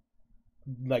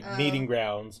like Oh. meeting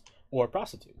grounds or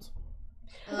prostitutes.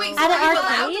 Wait, Um, so At an are you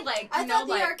allowed arcade? to, like, I you thought know,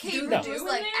 the like, arcade do room the No. do was in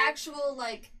like there? actual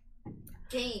like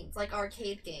games, like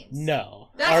arcade games. No,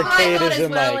 That's what I arcade thought is as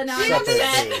in well, like and now I'm separate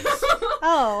upset. booths.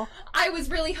 Oh, I was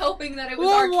really hoping that it was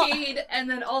Well, arcade and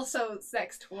then also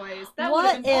sex toys. That would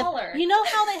what have been if baller. you know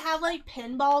how they have like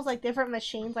pinballs, like different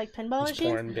machines, like pinball It's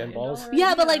machines? porn pinballs.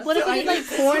 Yeah, but like, what if So we did I like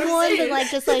guess porn that's what I'm ones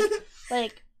and saying. like just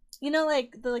like you know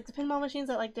like the pinball machines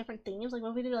that like different themes? Like, what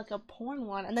if we did like a porn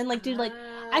one and then like do like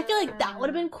I feel like that would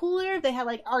have been cooler if they had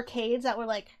like arcades that were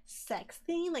like sex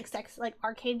themed, like sex like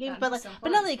arcade games, That'd but be like so but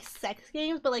not fun. like sex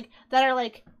games, but like that are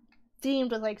like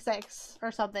themed with like sex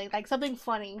or something, like something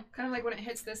funny. kind of like when it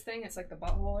hits this thing, it's like the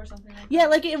butthole or something. Like Yeah,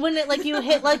 that. like when it like you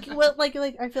hit like what like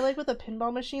I feel like with a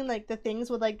pinball machine, like the things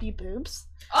would like be boobs.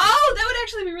 Oh, that would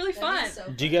actually be really That'd fun. be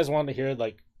so Do you guys want to hear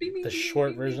like Beep, beep, the beep, short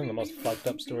beep, version, beep, the most beep, fucked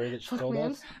up beep, story beep. that she Fuck, told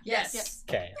man. us? Yes.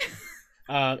 Okay.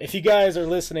 If you guys are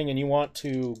listening and you want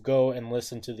to go and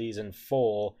listen to these in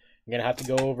full, you're gonna have to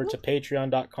go over to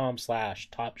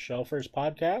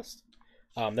patreon.com/topshelferspodcast.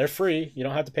 They're free. You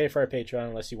don't have to pay for our Patreon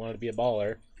unless you want to be a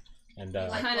baller. And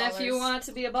Like And if you ballers. want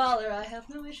to be a baller, I have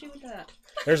no issue with that.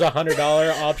 there's a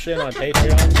 $100 option on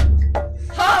Patreon.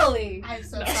 Holly! I'm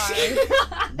so No. sorry.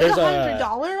 There's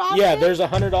 $100 option. yeah, there's a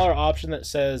 $100 option that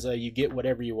says you get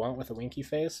whatever you want with a winky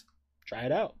face. Try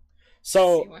it out.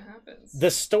 So See what happens.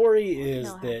 the story is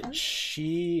know what that happened?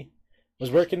 she was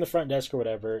working the front desk or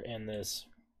whatever, and this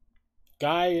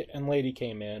guy and lady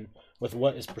came in with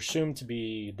what is presumed to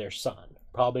be their son,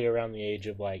 probably around the age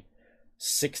of like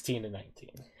 16 to 19.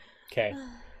 Okay.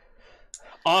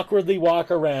 Awkwardly walk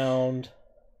around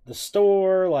the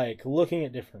store, like looking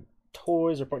at different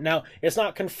toys or now it's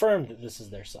not confirmed that this is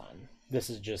their son. This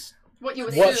is just What you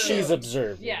what assume. she's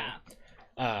observed. Yeah.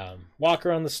 Walk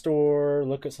around the store,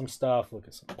 look at some stuff, look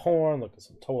at some porn, look at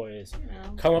some toys, You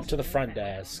know, come up to the front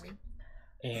desk,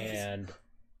 and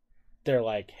they're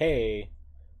like, "Hey,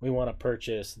 we want to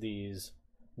purchase these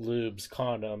lubes,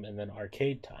 condom, and then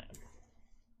arcade time."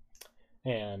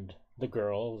 And the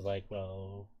girl was like,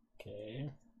 "Well,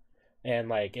 okay." And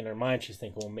like in her mind, she's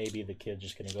thinking, "Well, maybe the kid's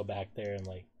just gonna go back there and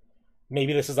like,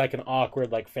 maybe this is like an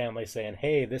awkward like family saying,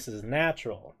 'Hey, this is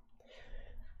natural.'"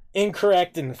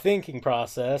 Incorrect in the thinking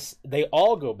process. They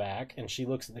all go back, and she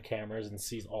looks at the cameras and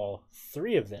sees all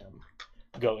three of them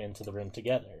go into the room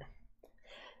together.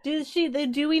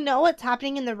 Do we know what's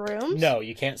happening in the rooms? No,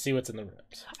 you can't see what's in the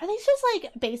rooms. Are these just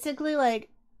like basically like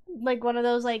one of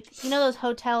those like those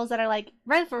hotels that are like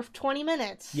rent for 20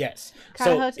 minutes? Yes.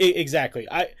 Kinda So exactly.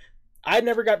 I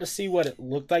never got to see what it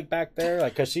looked like back there,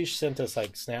 like because she sent us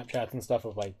like Snapchats and stuff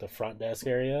of like the front desk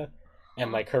area,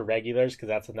 and like her regulars, because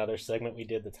that's another segment we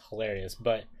did that's hilarious.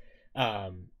 But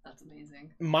that's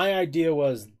amazing. my idea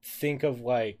was think of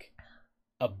like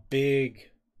a big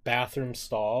bathroom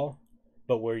stall,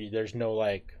 but where there's no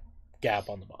like gap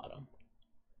on the bottom,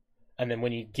 and then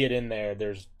when you get in there,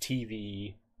 there's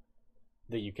TV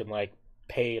that you can like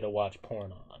pay to watch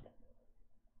porn on.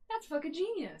 That's fucking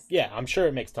genius. Yeah, I'm sure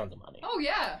it makes tons of money. Oh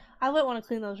yeah. I wouldn't want to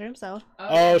clean those rooms though.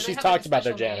 Oh, do she's they have, talked like, a about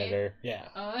their special maid? janitor. Yeah.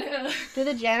 Yeah. Do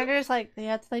the janitors like they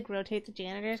have to like rotate the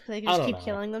janitors because they can I just don't keep know.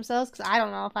 killing themselves? Because I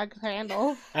don't know if I could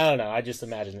handle. I don't know. I just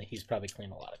imagine that he's probably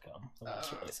cleaned a lot of cum. So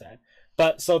that's really sad.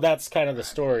 But so that's kind of the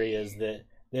story, is that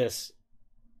this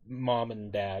mom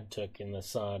and dad took in the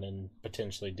son and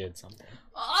potentially did something.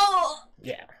 Oh,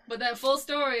 Yeah. but that full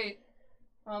story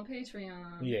on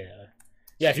Patreon. Yeah.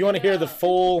 Yeah, if you want to hear the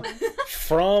full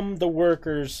from the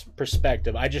worker's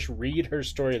perspective, I just read her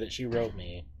story that she wrote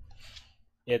me.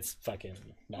 It's fucking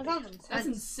nutty. That's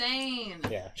insane.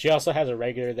 Yeah. She also has a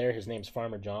regular there. His name's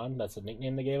Farmer John. That's the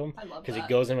nickname they gave him. I love Because that. he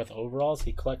goes in with overalls.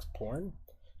 He collects porn.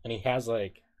 And he has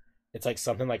like, it's like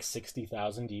something like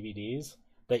 60,000 DVDs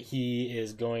that he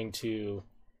is going to,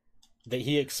 that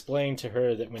he explained to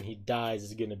her that when he dies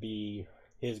is going to be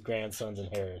his grandson's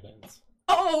inheritance.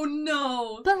 Oh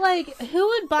no. But like, who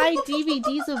would buy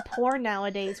DVDs of porn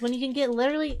nowadays when you can get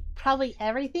literally probably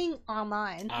everything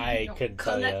online? I couldn't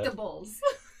tell you. Collectibles.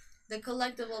 The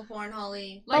collectible porn,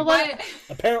 Holly. Like Oh, what? buy-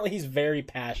 Apparently he's very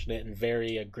passionate and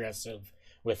very aggressive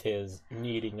with his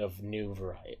needing of new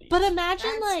varieties. But imagine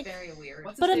That's like, very weird.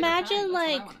 What's his but favorite imagine kind? That's what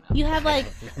I like wanna know. you have like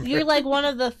you're like one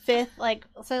of the fifth like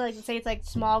so like say it's like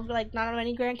small like not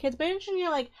many grandkids, but imagine you're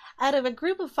like out of a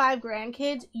group of 5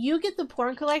 grandkids, you get the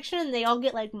porn collection and they all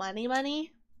get like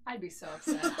money. I'd be so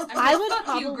upset. I would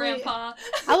fuck you, probably- Grandpa.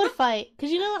 I would fight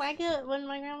because you know what I get when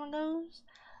my grandma goes?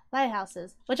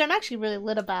 Lighthouses, which I'm actually really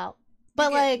lit about.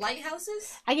 But You get like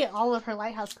lighthouses, I get all of her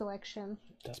lighthouse collection,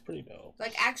 That's pretty dope.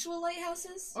 like actual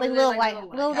lighthouses. Or like they're little like light,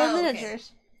 little little Oh, okay.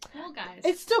 miniatures. Cool guys.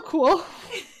 It's still cool.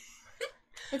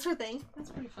 It's her thing. That's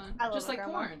pretty fun. I love Just my like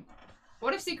grandma. porn.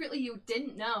 What if secretly you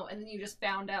didn't know and then you just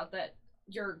found out that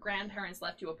your grandparents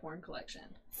left you a porn collection?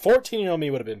 14-year-old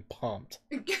me would have been pumped.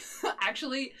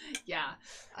 Actually, yeah.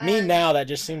 Me now, that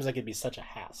just seems like it'd be such a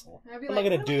hassle. I'd be What like,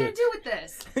 am I what gonna am I do? gonna do with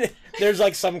this? There's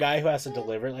like some guy who has to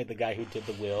deliver it, like the guy who did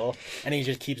the will, and he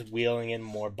just keeps wheeling in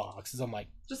more boxes. I'm like,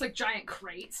 Just like giant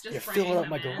crates. Just You're bringing filling up them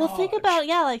my in. garage. Well, think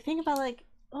about like.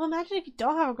 Well, imagine if you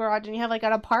don't have a garage and you have like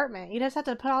an apartment. You just have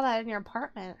to put all that in your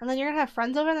apartment, and then you're gonna have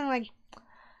friends over, and they're like, "You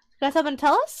got something to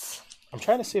tell us?" I'm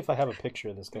trying to see if I have a picture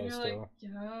of this guy And you're still. like,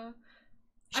 yeah.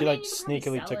 She I mean, like you could probably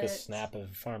sneakily sell took a it. snap of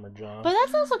Farmer John. But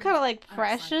that's also kind of like I don't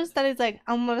precious. like That he's like,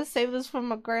 "I'm gonna save this for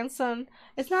my grandson."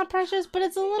 It's not precious, but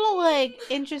it's a little like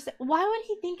interesting. Why would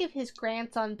he think of his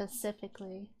grandson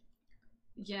specifically?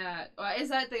 Yeah. Is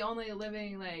that the only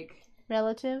living, like,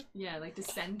 Relative? yeah, like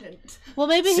descendant? Well,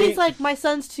 maybe See- he's like, "My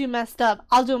son's too messed up.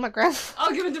 I'll do it my grandson."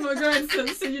 I'll give it to my grandson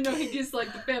so you know he gets,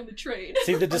 like, the family trade.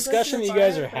 See, the That's discussion the you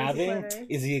guys are fire, having crazy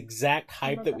is the exact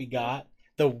hype love that that we stuff. got.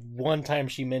 The one time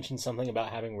she mentioned something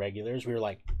about having regulars, we were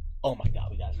like, oh my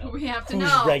god, we gotta know. We have to Who's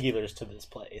know. regulars to this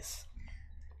place?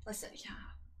 Listen, Yeah.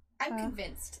 I'm Uh.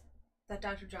 convinced that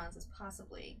Dr. John's is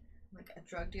possibly like a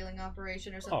drug dealing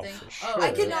operation or Oh, something. for sure. Oh,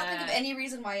 I could not think of Yeah. any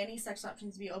reason why any sex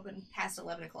options be open past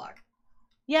 11 o'clock.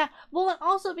 Yeah, well, and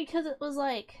also because it was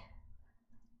like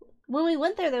when we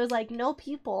went there was like no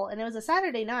people, and it was a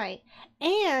Saturday night,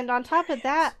 and on top of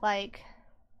that, like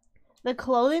the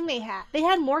clothing they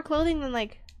had more clothing than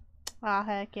like, oh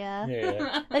heck yeah,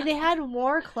 Yeah. like they had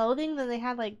more clothing than they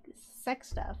had like sex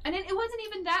stuff. And it wasn't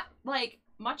even that, like,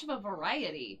 much of a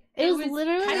variety. It was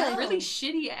literally kind of like- really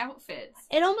shitty outfits.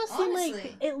 It almost seemed like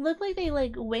Honestly. it looked like they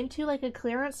like went to like a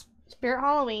clearance Spirit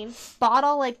Halloween, bought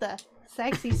all like the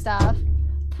sexy stuff,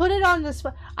 put it on this.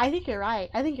 I think you're right.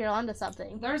 I think you're onto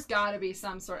something. There's gotta be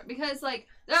some sort, because, like,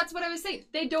 that's what I was saying.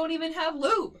 They don't even have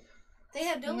lube. They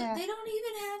have no. Yeah. They don't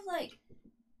even have like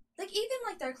even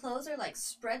like their clothes are like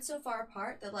spread so far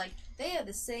apart that like they have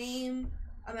the same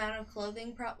amount of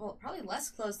clothing. Probably less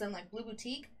clothes than like Blue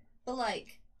Boutique, but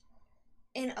like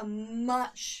in a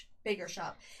much bigger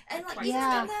shop. And like even Yeah.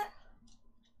 than that,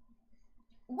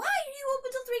 why are you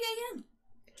open till 3 a.m.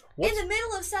 What's- in the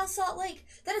middle of South Salt Lake?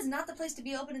 That is not the place to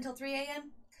be open until 3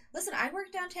 a.m. Listen, I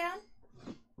work downtown.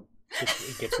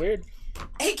 It gets weird.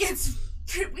 It gets.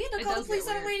 We had to It call the does police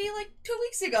get on a weird. lady like 2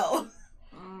 weeks ago.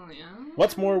 Oh, yeah.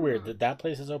 What's more weird, that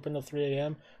place is open till 3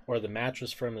 a.m. or the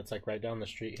mattress firm that's like right down the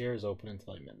street here is open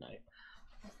until like midnight?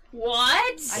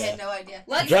 What? I had no idea.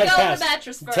 Let's Drive go past. to the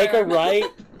mattress firm. Take a right.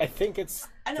 I think it's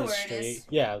I know the where street. it is.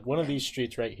 Yeah, one of these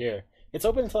streets right here. It's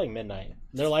open until like midnight.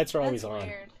 Their lights are always on.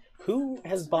 Weird. Who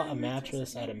has bought a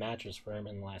mattress at a mattress firm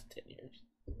in the last 10 years?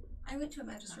 I went to a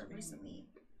mattress firm recently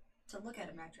to look at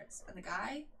a mattress, and the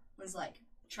guy was like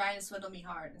trying to swindle me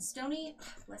hard. And Stony,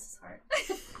 bless his heart,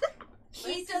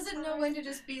 he doesn't know when to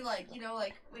just be like, you know,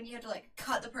 like when you have to like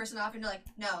cut the person off and you're like,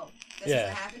 no, this Yeah.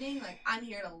 isn't happening. Like I'm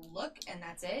here to look, and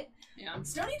that's it. Yeah.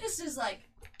 Stony just is like,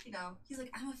 you know, he's like,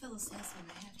 I'm a fellow salesman.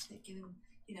 I have to give him,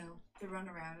 you know, the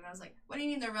runaround. And I was like, what do you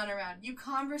mean the runaround? You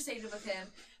conversated with him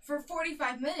for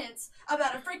 45 minutes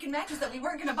about a freaking mattress that we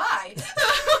weren't gonna buy.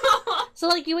 So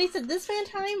like you wasted this man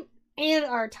time and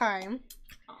our time.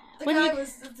 The When guy you-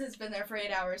 has been there for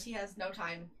 8 hours. He has no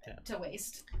time Yeah. to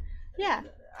waste. Yeah.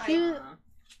 I,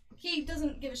 he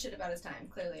doesn't give a shit about his time,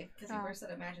 clearly, because he Oh. works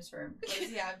at a mattress firm. What does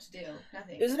he have to do?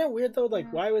 Nothing. Isn't it weird though? Like,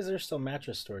 Yeah. why was there still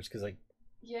mattress stores? Because like,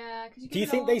 Yeah, because do you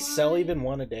think they sell even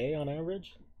one a day on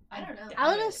average? I don't know.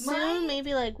 I would assume My-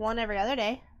 maybe like one every other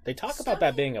day. They talk about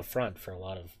that being a front for a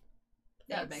lot of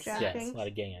That makes Yeah. sense. a lot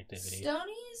of gang activity.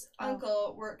 Stoney's Oh.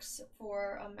 uncle works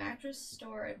for a mattress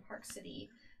store in Park City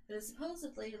that is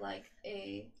supposedly like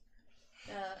a.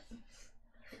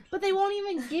 But they won't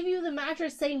even give you the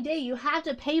mattress same day. You have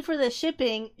to pay for the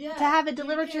shipping Yeah, to have it you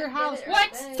delivered to your can't get house. it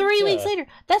What? right away. 3 weeks Yeah. later.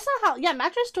 That's not how. Yeah,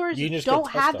 mattress stores You just go don't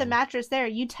test have the them. mattress there.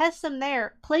 You test them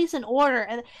there, place an order,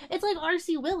 and it's like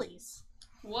RC Willie's.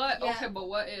 What? Yeah. Okay, but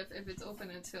what if it's open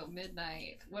until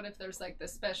midnight? What if there's like the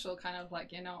special kind of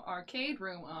like, you know, arcade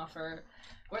room offer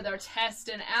where they're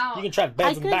testing out? You can try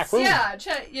beds in the could back room. Yeah,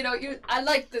 you know, I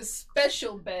like the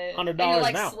special bed. $100 And you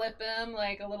like now. slip him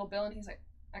like a little bill, and he's like,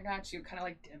 "I got you." Kind of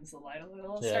like dims the light a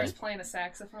little. Yeah. Starts playing a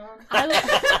saxophone. I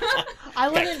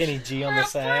Got wouldn't. Kenny G on the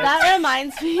side. That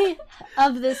reminds me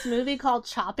of this movie called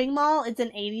Chopping Mall. It's an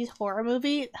 80s horror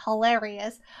movie.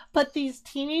 Hilarious. But these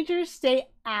teenagers stay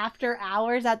after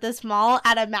hours at this mall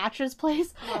at a mattress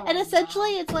place. Oh, And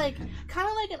essentially, it's like kind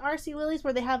of like an RC Willie's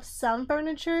where they have some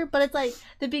furniture, but it's like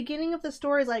the beginning of the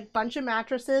store is like bunch of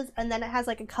mattresses, and then it has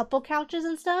like a couple couches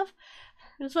and stuff.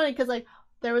 It's funny because like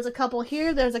there was a couple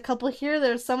here, there's a couple here,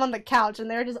 there's some on the couch, and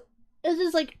they're just it's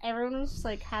just like everyone was just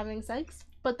like having sex,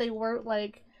 but they weren't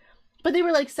like, but they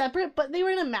were like separate, but they were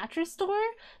in a mattress store,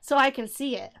 so I can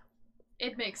see it.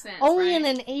 It makes sense. Only right? in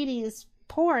an 80s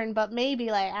porn, but maybe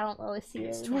like I don't really see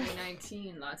It's it.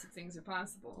 2019. Lots of things are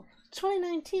possible.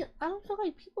 2019. I don't feel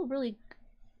like people really.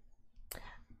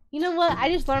 You know what? I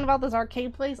just learned about this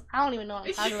arcade place. I don't even know what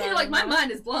I'm talking about. You're like, my anymore.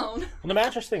 mind is blown. Well, the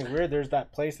mattress thing's weird. There's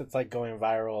that place that's like going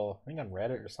viral, I think on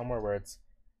Reddit or somewhere, where I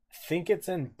think it's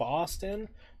in Boston,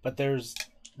 but there's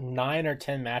 9 or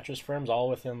 10 mattress firms all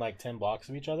within like 10 blocks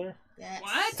of each other. Yes.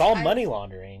 What? It's all I've- money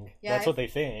laundering. Yeah, That's what they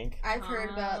think. I've heard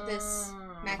about this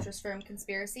Ah. mattress firm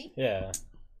conspiracy. Yeah.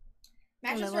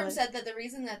 Mattress Oh, firm what? said that the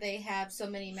reason that they have so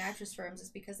many mattress firms is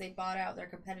because they bought out their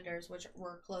competitors, which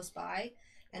were close by,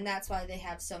 and that's why they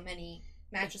have so many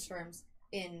mattress firms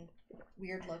in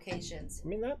weird locations. I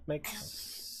mean, that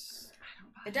makes.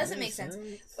 It doesn't make makes sense.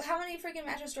 How many freaking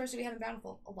mattress stores do we have in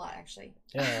Bountiful? A lot, actually.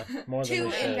 Yeah, more than 2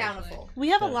 we in should. Bountiful. We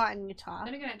have a Yeah. lot in Utah.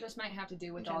 Then again, it just might have to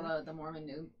do with Okay. all the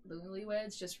Mormon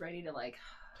newlyweds just ready to like.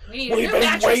 We need We've a new been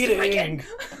mattress to break waiting. in.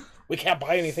 We can't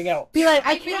buy anything else. Be like,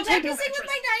 I I've been can't take practicing this. with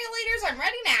my dilators. I'm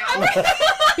ready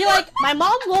now. Be like, my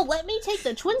mom won't let me take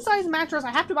the twin size mattress. I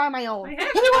have to buy my own. I Give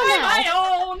have me to one buy now.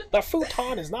 my own. The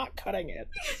futon is not cutting it.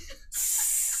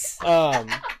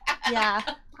 Yeah,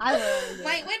 I will.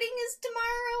 My wedding is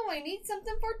tomorrow. I need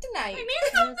something for tonight. I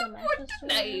need something for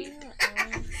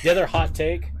tonight. The other hot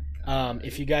take,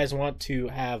 if you guys want to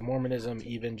have Mormonism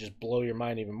even just blow your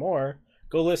mind even more,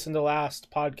 go listen to last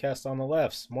podcast on the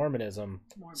left's Mormonism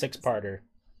Mormonism. 6-parter.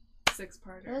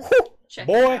 6-parter. Check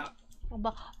Boy. it out.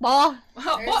 Bah. What?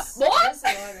 There's What?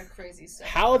 a lot of crazy stuff.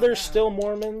 How going they're on. still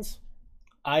Mormons,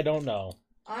 I don't know.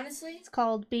 Honestly, It's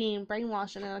called being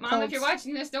brainwashed in a Mom, cult. if you're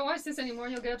watching this, don't watch this anymore.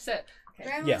 You'll get upset.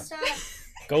 Grandma, Yeah. stop.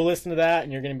 Go listen to that,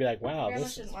 and you're gonna be like, "Wow, Grandma this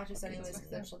is shouldn't watch this anyways because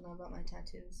then she'll know about my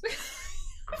tattoos.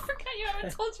 I forgot you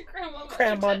haven't told your grandma. about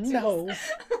Grandma, your tattoos. no."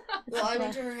 Well, I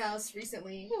went to her house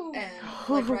recently, and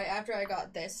like right after I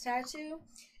got this tattoo,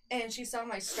 and she saw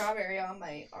my strawberry on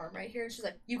my arm right here, and she's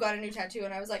like, "You got a new tattoo?"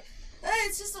 And I was like,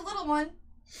 "It's just a little one."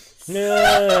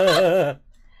 Yeah.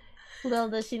 Little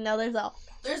does she know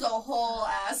There's a whole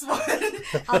ass one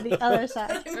on the other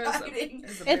side. I'm There's a- hiding.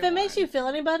 there's a If big it makes one. you feel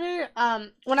any better,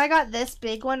 when I got this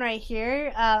big one right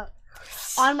here,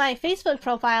 on my Facebook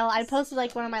profile, I posted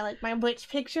like one of my witch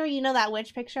picture. You know that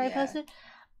witch picture I Yeah. posted?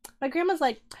 My grandma's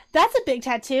like, "That's a big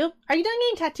tattoo. Are you done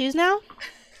getting tattoos now?"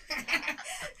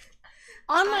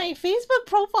 On my Facebook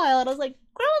profile, and I was like,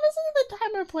 "Grandma, this isn't the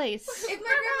time or place." If my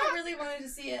grandma really wanted to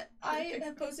see it, I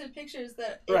have posted pictures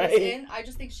that it Right. was in. I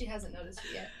just think she hasn't noticed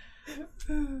it yet.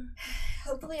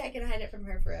 Hopefully, I can hide it from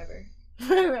her forever.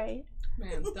 Right.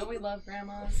 Man, don't we love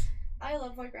grandmas? I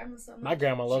love my grandma so much. My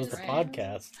grandma loves She's the right.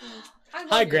 podcast. I love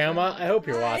Hi, you, Grandma. I hope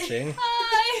you're Hi. watching.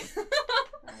 Hi.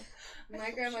 My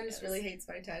grandma She just is. really hates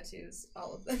my tattoos,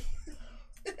 all of them.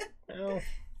 Well,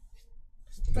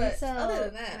 But So, other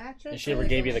than that, mattress if she ever or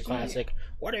gave you the sheet? classic,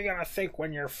 "What are you gonna think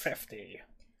when you're 50?"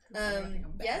 I think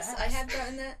I'm yes, I badass. have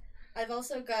gotten that. I've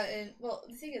also gotten. Well,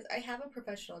 the thing is, I have a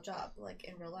professional job, like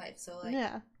in real life, so like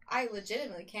Yeah. I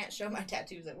legitimately can't show my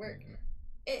tattoos at work.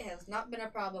 It has not been a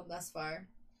problem thus far,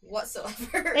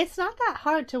 whatsoever. It's not that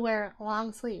hard to wear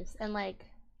long sleeves and like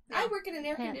I work in an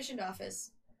air Pants. conditioned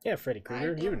office. Yeah, Freddy I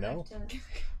Krueger, you don't know. have to-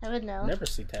 I would know. Never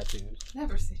see tattoos.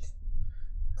 Never seen.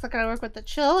 It's like I work with the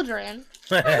children.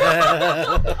 Right.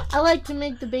 I like to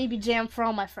make the baby jam for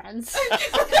all my friends.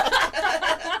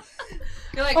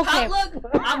 You're like, Okay.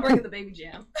 potluck? I'm bringing the baby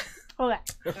jam. Okay.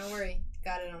 Don't worry,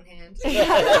 got it on hand.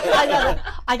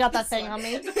 I got that thing on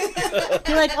me.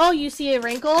 You're like, oh, you see a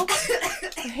wrinkle?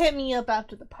 Hit me up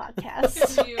after the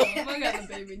podcast. I got the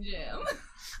baby jam.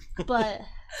 But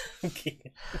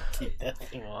keep that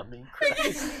thing on me.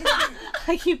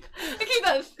 I keep I keep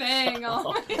that thing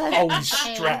on me. Always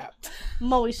strapped.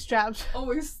 I'm always strapped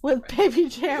Always with baby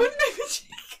jam. with baby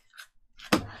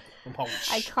jam. I'm always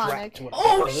Iconic. strapped to it.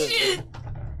 Oh, shit!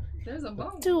 There's a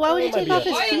bone. Dude, why would Oh, you might take be off a-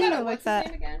 his Why you finger gotta, like what's that?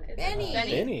 his name again? Is it Benny.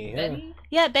 Benny, yeah. Benny?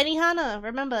 Yeah, Benihana,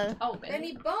 remember? Oh,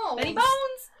 Benny Benny. Bones. Benny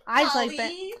Bones! I just like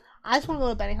Ollie. I just want to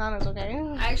go to Benihana's,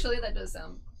 okay? Actually, that does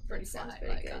sound pretty Sounds fly,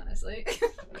 pretty like, good. honestly.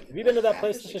 Have you been to that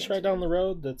place that's just right down the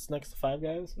road that's next to Five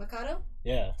Guys? Mikado?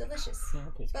 Yeah. Delicious. Yeah,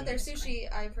 that place But good. their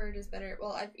sushi, I've heard, is better.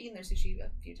 Well, I've eaten their sushi a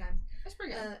few times. That's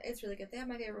pretty good. It's really good. They have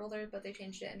my favorite roll there, but they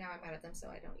changed it, and now I'm mad at them, so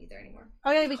I don't eat there anymore.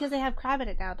 Oh yeah, because they have crab in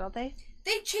it now, don't they?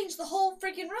 They changed the whole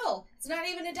freaking roll. It's not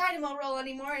even a dynamo roll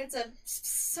anymore. It's a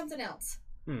something else.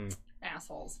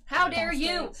 Assholes. How dare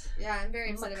you? Yeah, I'm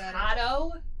very upset about it.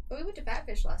 Mikado? But we went to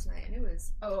Fatfish last night, and it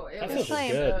was Oh, it That was feels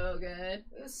Same. good. so good.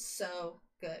 so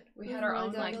good. We had our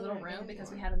own like little room because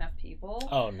we had enough people.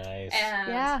 Oh, nice. And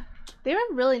Yeah. They were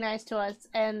really nice to us,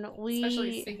 and especially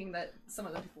we. speaking that some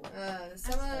of the people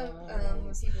Some of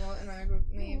the people in our group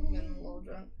may have been a little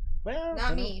drunk. Well, Not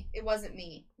you know, me. It wasn't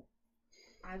me.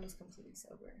 I was completely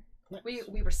sober. nice.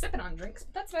 we were sipping on drinks,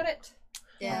 but that's about it.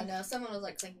 Yeah, no, someone was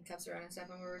like clinking cups around and stuff,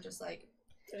 and we were just like,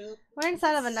 We're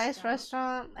inside of a nice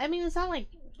restaurant. I mean, it's not like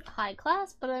high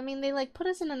class, but I mean, they like put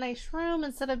us in a nice room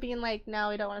instead of being like, no,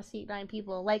 we don't want to seat 9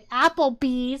 people. Like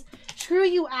Applebee's. Screw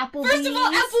you, Applebee's. First of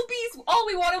all, Applebee's, all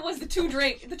we wanted was the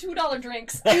 $2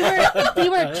 drinks. They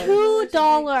were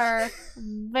 $2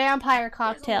 vampire "There's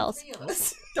cocktails. only 3 of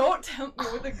us." Don't tempt me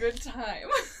with a good time.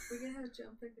 We can have Joe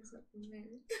pick us up from there.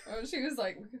 Oh, she was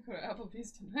like, we could go to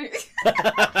Applebee's tonight.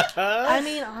 I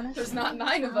mean, honestly, There's not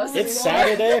 9 of us It's anymore.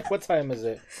 Saturday. What time is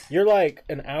it? You're like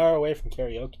an hour away from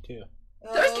karaoke too.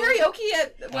 There's karaoke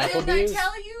at what? Didn't I Applebee's?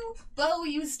 tell you? Bo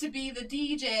used to be the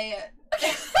DJ at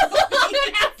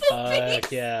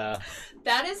Applebee's. Yeah.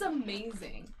 That is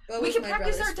amazing. Bo We was can my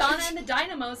practice brother's our Donna friend. and the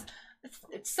Dynamos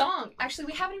song. Actually,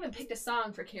 we haven't even picked a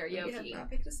song for We have karaoke. not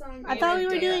picked a song. I thought we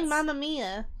were Dance. doing Mamma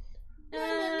Mia.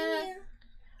 Mamma Mia.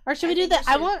 Or should I we do think that? we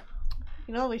I should. want.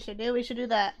 You know what we should do? We should do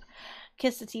that.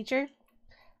 Kiss the Teacher.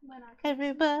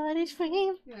 Everybody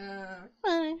scream. Yeah.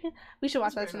 We should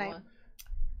watch That's that a very tonight. good one.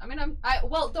 I mean,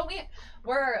 well, don't we?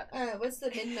 We're What's the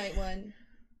midnight one?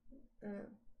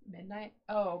 midnight.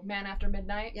 Oh, Man After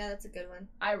Midnight. Yeah, that's a good one.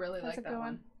 I really That's like a that good one.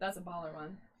 one. That's a baller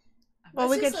one. Well,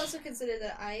 we Let's could. just also consider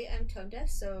that I am tone deaf,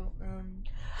 so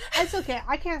It's okay.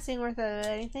 I can't sing worth of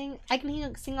anything. I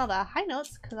can sing all the high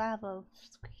notes because I have a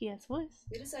squeaky ass voice.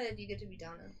 we decided you get to be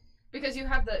Donna. Because you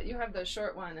have the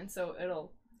short one, and so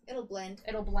it'll It'll blend.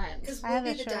 blend. Because I we'll have be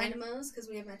a the shirt. dynamos because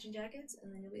we have matching jackets,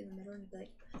 and then you'll be in the middle and you'll be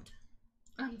like,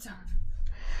 I'm done.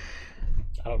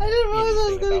 I don't know I didn't realize I was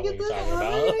anything gonna about get what that you're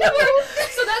talking high. about.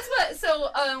 So that's what.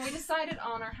 So we decided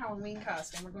on our Halloween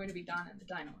costume. We're going to be Donna and the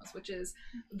Dynamos, which is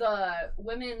the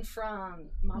women from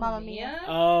Mamma Mamma Mia. Mia.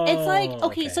 Oh, It's like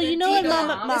okay, so you know what, Diva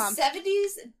Mom? Moms. the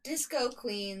 70s disco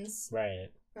queens Right.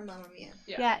 from Mamma Mia.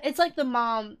 Yeah, it's like the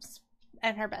moms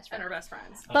and her best And friend. her best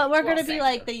friends. But we're Well, gonna be same.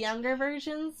 like the younger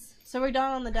versions. So we're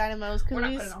down on the Dynamos We're because not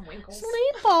we putting on winkles.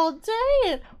 sleep all day.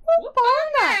 And whoop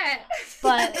on that.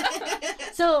 But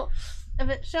so if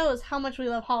it shows how much we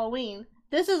love Halloween,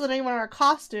 this isn't even our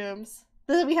costumes.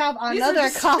 Then we have These are another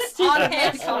just costume.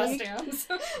 on-hand next week. costumes.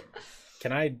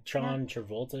 Can I John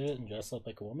Travolta it and dress up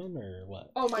like a woman or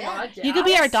what? Oh my Yeah. god, yeah. You could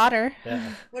be our daughter.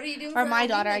 Yeah. What are you doing? Or for my Halloween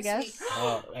daughter, I next guess.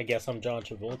 week? I guess I'm John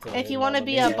Travolta. If you want to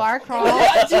be a bar crawl.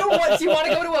 Do you want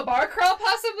to go to a bar crawl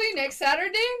possibly next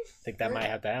Saturday? I think that might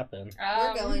have to happen.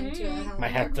 We're going to a Halloween.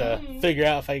 Might have to figure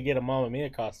out if I can get a Mamma Mia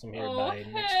costume here Oh by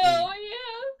next hell week.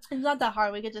 yeah! It's not that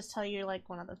hard. We could just tell you're like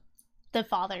one of the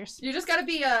fathers. You just gotta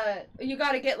be you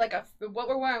gotta get like what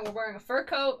we're wearing. We're wearing a fur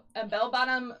coat and bell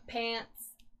bottom pants,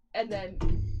 and then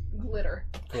glitter.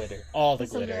 Glitter. All the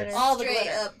Some glitter. glitter. All the Straight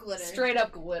glitter. up glitter. Straight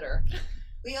up glitter.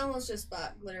 We almost just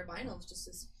bought glitter vinyls just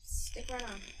to stick right on.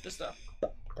 Just a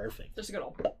Perfect. good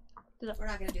old. We're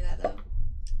not gonna do that though.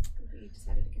 We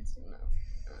decided against it. No,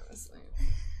 honestly.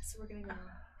 So we're gonna go make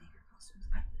our costumes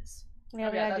after this. Yeah,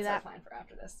 we yeah, gotta that's do our that. plan for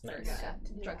after this. Nice. We're gonna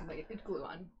Yeah. try to make glue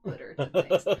on glitter to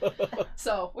things.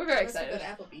 So we're very Unless we excited. go to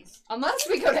Applebee's. Unless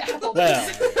we go to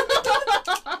Applebee's.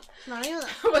 Not even.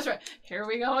 What's right? Here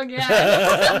we go again.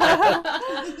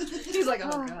 He's like,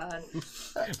 oh god.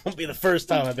 Won't be the first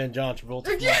time I've been John Travolta.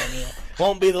 For Mamma Mia.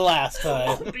 Won't be the last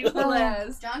time. Be the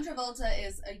last. John Travolta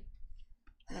is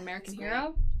An American He's great.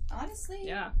 hero? honestly,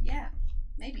 Yeah.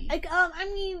 maybe. Like, I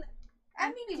mean, I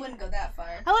maybe wouldn't go that far.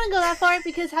 I wouldn't go that far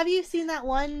because have you seen that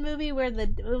one movie where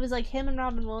it was like him and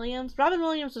Robin Williams? Robin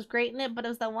Williams was great in it, but it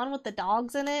was that one with the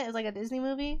dogs in it. It was like a Disney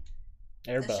movie.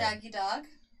 The Airbud. Shaggy Dog.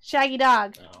 Shaggy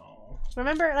Dog. Oh.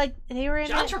 Remember, like they were in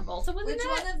John it. Travolta was in Which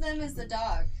that? one of them is the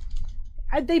dog?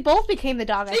 They both became the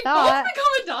dog. They I thought both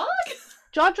become a dog?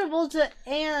 John Travolta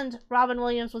and Robin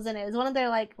Williams was in it. It was one of their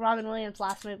like Robin Williams'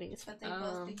 last movies. But they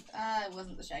both. It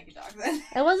wasn't the Shaggy Dog then.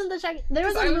 It wasn't the Shaggy. There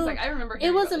was a I was movie. like, I remember It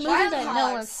hearing was a about movie the that Wild no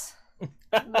one. Hogs.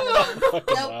 Fucking Nope,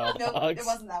 Wild nope, Hogs. it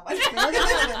wasn't that one.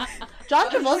 John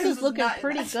Robin Williams Travolta's was looking not in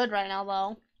pretty that. good right now,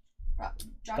 though.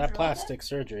 John That Travolta? plastic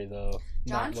surgery, though.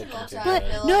 John not looking Travolta, too I But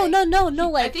good. feel no, like- no,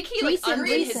 like I think he like recent,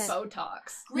 undid his recent.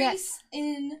 Botox. Grease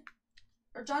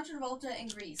or John Travolta in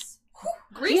Grease.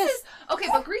 Grease Yes. is okay,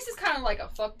 but Grease is kind of like a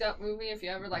fucked up movie. If you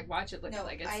ever like watch it, No,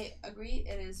 like it's I agree.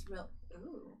 It is real.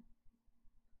 Ooh.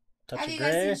 Touch Have of you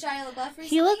gray. guys seen Shia LaBeouf recently?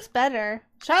 He looks better.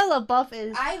 Shia LaBeouf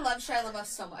is. I love Shia LaBeouf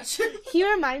so much. He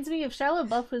reminds me if Shia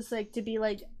LaBeouf was like to be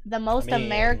like the most I mean,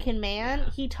 American man. yeah.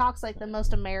 He talks like the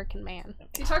most American man.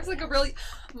 he talks like a really.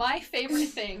 My favorite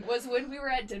thing was when we were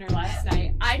at dinner last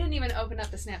night. I didn't even open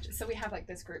up the Snapchat, so we have like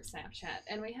this group Snapchat,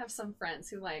 and we have some friends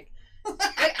who like.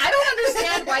 I don't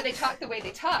understand why they talk the way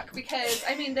they talk because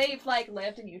I mean they've like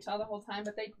lived in Utah the whole time,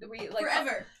 but we like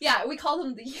Forever. yeah we call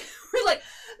them the we're like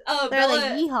They're Bella,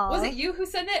 like yeehaw. was it you who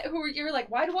said it you were like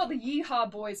why do all the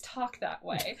yeehaw boys talk that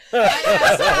way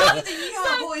How did the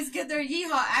Yeehaw boys get their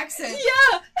Yeehaw accent?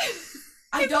 yeah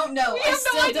I don't know. We I have no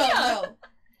still don't idea. know.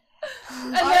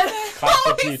 and then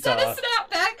Classic he sent a Utah. snap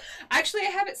back actually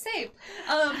I have it saved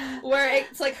where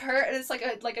it's like her and it's like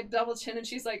a double chin and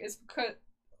she's like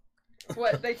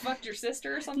what they fucked your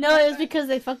sister or something No, like it was that? because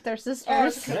they fucked their Oh, it's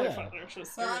sisters. because they Yeah. fucked their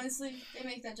sister. But honestly, they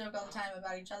make that joke all the time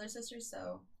about each other's sisters,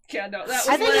 so. Yeah, no, that was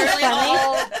I think it's literally funny.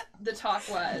 all the talk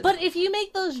was. But if you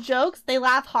make those jokes, they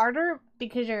laugh harder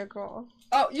because you're a girl.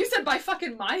 oh, you said by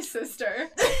fucking my sister.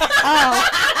 Oh,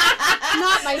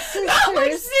 not my Not my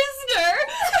sisters. sister.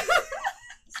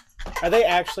 Are they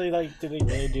actually like? Do they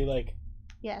really do like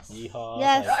Yes. yeehaw?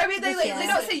 Yes. Like, I mean, they Yeah. they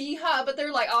don't say yeehaw, but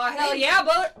they're like, oh hell yeah,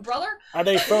 brother. are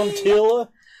they from Tila?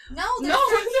 No, they're No,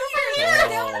 from they're here. from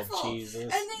They're Oh wonderful. Jesus!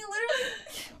 And they literally.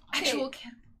 Actual Okay,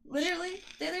 literally,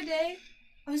 the other day,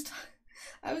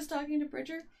 I was talking to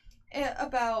Bridger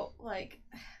about, like.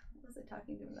 What was I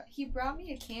talking to him about? He brought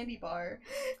me a candy bar.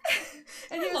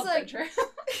 And he I was love like. Bridger.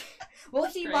 Well,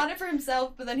 That's he great. bought it for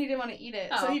himself, but then he didn't want to eat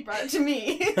it, so Oh. he brought it to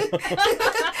me.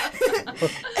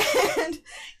 And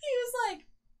he was like,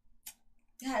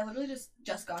 "Yeah, I literally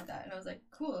just got that," and I was like,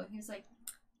 "Cool." And he was like,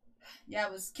 "Yeah, I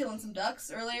was killing some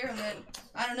ducks earlier, and then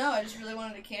I don't know, I just really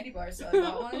wanted a candy bar, so I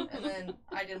bought one, and then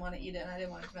I didn't want to eat it, and I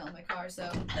didn't want it to smell in my car, so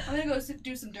I'm gonna go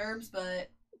do some derbs, but."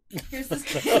 Here's this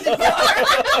candy bar. While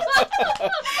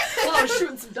I was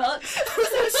shooting some ducks.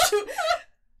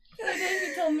 The other day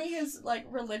he told me his like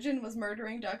religion was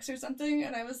murdering ducks or something,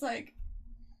 and I was like,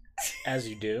 As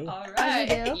you do. All As right,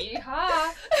 you do.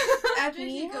 yeehaw. after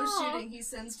he goes Yeah. shooting, he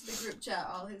sends to the group chat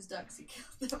all his ducks he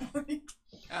killed that morning.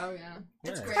 Oh yeah.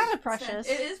 It's Nice. great. Kinda It's precious.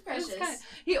 It is precious. It's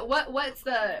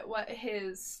kinda, what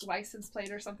his license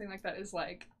plate or something like that is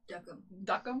like Duck 'em.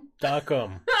 Duckum. Duck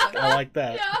 'em. I like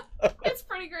that. Yeah, it's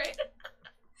pretty great.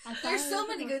 There's so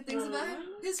many good things about him.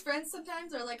 His friends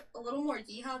sometimes are like a little more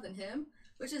yeehaw than him,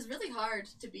 which is really hard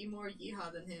to be more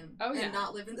yeehaw than him Oh, yeah. and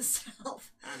not live in the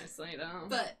South. Honestly, though.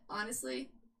 But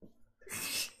honestly,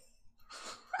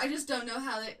 I just don't know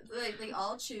how they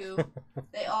all chew.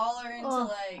 They all are into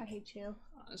Oh, I like. hate you.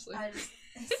 Honestly. I just,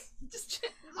 Just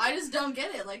I just don't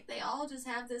get it. Like they all just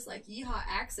have this like yeehaw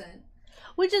accent.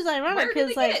 Which is ironic Where did because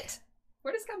they like get it?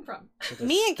 Where does it come from? With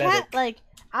me and Kat, aesthetic. like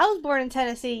I was born in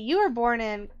Tennessee. You were born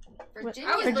in, Virginia.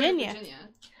 I was born in Virginia.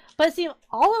 but see,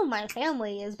 all of my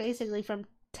family is basically from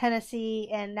Tennessee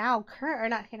and now or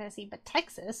not Tennessee, but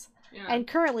Texas, Yeah. and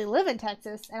currently live in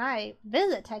Texas. And I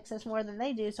visit Texas more than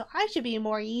they do, so I should be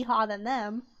more yeehaw than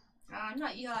them. I'm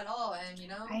not yeehaw at all, and you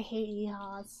know, I hate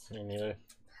yeehaws. Me neither.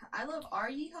 I love our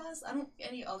yeehaws. I don't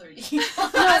any other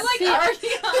yeehaws. I like see,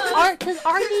 our Because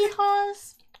our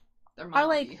yeehaws They're are mild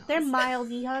like yeehaws. they're mild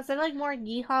yeehaws. They're like more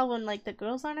yeehaw when like the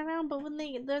girls aren't around, but when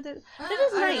they're just I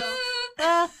nice. don't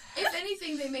know. If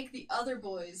anything, they make the other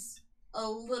boys a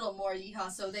little more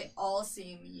yeehaw, so they all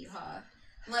seem yeehaw.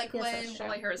 Like Yes, when that's true.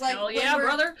 All I hear is Like, hell when yeah, we're-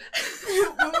 brother.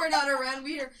 when we're not around,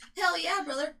 we hear hell yeah,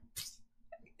 brother.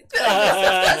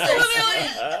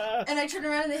 And I turn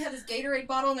around and they have this Gatorade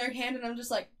bottle in their hand, and I'm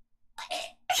just like,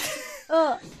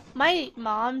 My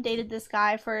mom dated this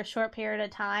guy for a short period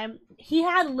of time. He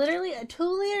had literally a 2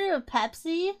 liter of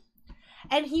Pepsi,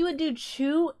 and he would do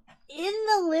chew in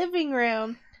the living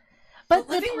room. But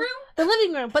The living room? The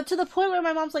living room. But to the point where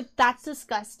my mom's like, "That's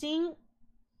disgusting.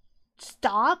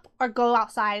 Stop or go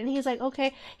outside." And he's like,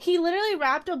 "Okay." He literally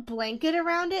wrapped a blanket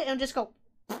around it and just go.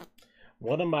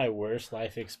 One of my worst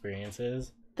life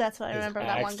experiences That's what I is remember of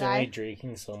that one accidentally guy.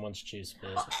 drinking someone's juice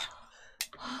spit.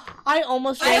 I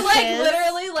almost I drank like his.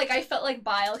 literally like I felt like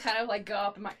bile kind of like go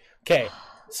up in my. Okay,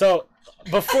 so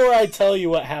before I tell you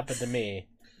what happened to me,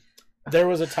 there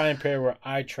was a time period where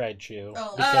I tried chew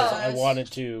Oh, because gosh. I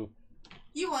wanted to.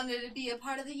 you wanted to be a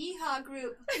part of the yeehaw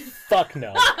group. Fuck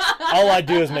no. All I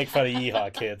do is make fun of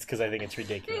yeehaw kids because I think it's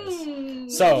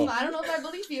ridiculous. So I don't know if I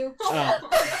believe you.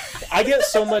 I get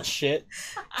so much shit.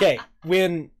 Okay,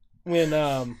 when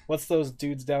what's those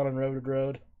dudes down on Road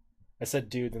Road? I said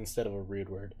dudes instead of a rude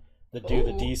word. The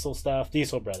Ooh. Diesel stuff,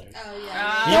 Diesel Brothers. Oh You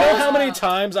yeah. know how many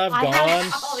times I've I gone?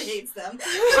 have- Holly hates them.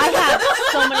 I have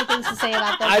so many things to say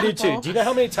about those I do people. too. Do you know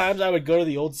how many times I would go to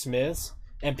the old Smiths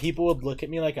and people would look at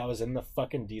me like I was in the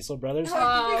fucking Diesel Brothers?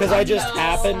 Oh, 'Cause I just no.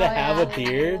 happened to have a No.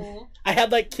 beard. I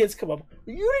had like kids come up,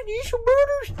 "You the Diesel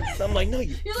Brothers?" And I'm like, "No,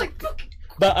 you." You're like, fuck.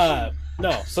 But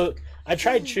no. So I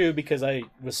tried chew because I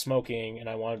was smoking and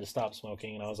I wanted to stop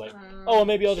smoking, and I was like, "Oh, well,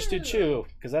 maybe I'll just do chew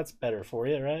because that's better for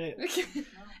you, right?"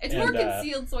 It's more And,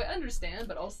 concealed, so I understand,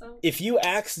 but also. If you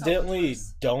accidentally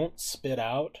worse. don't spit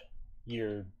out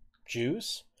your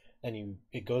juice and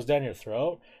it goes down your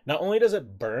throat, not only does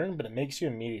it burn, but it makes you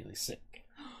immediately sick.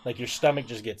 Like your stomach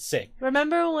just gets sick.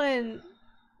 Remember when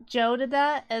Joe did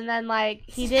that, and then like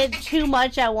he did too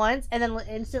much at once, and then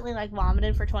instantly like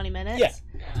vomited for 20 minutes? Yeah.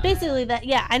 Basically that.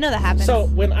 Yeah, I know that happens. So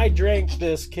when I drank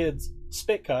this kid's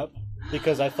spit cup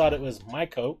because I thought it was my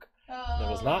Coke, it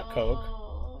was not Coke.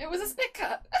 It was a spit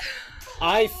cup.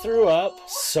 I threw up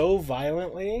so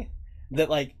violently that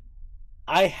like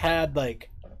I had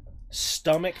like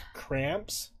stomach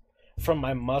cramps from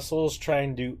my muscles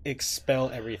trying to expel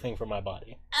everything from my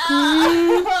body.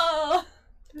 Oh,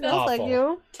 Feels like awful.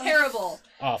 you. terrible.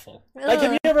 Awful. Like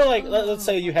have you ever like let's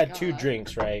say you had two God.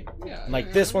 drinks, right? Yeah. And,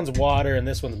 like this one's water and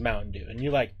this one's Mountain Dew, and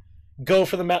you like go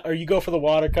for the or you go for the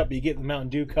water cup, but you get the Mountain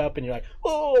Dew cup, and you're like,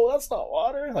 "Oh, that's not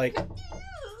water." Like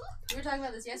We were talking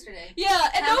about this yesterday. Yeah,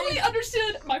 and How nobody many-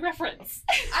 understood my reference.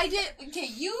 I did. Okay,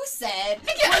 you said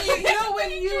Yeah. when you know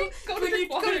when you go to when drink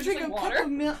you water, go to it's drink like a water. cup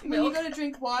of milk. When you Milk. go to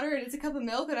drink water and it's a cup of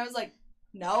milk, and I was like,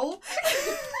 no.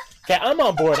 okay, I'm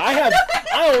on board. I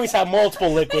always have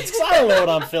multiple liquids because I don't know what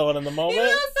I'm feeling in the You moment. know,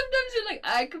 sometimes you're like,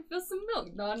 I could feel some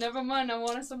milk. No, never mind. I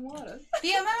wanted some water.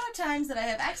 The amount of times that I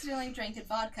have accidentally drank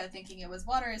vodka thinking it was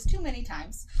water is too many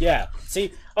times. Yeah.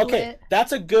 See, okay, Lit.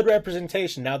 that's a good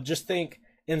representation. Now just think,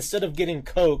 instead of getting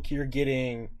Coke, you're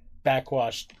getting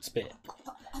backwashed spit.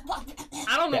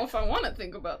 I don't know Yeah. if I want to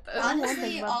think about that. Honestly,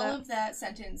 Honestly, about all that. of that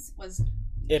sentence was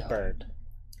It burned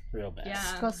real bad. Yeah,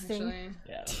 Disgusting. actually.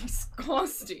 Yeah.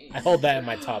 Disgusting. I hold that in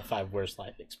my top 5 worst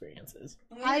life experiences.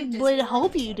 We I went to would Disney hope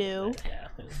World. you do. Yeah,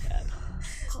 it was bad.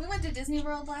 We went to Disney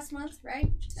World last month, right?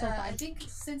 So I fun. think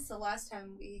since the last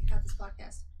time we had this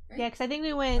podcast. Right? Yeah, because I think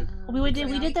we went. Uh, We did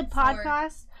the 2024.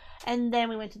 podcast, and then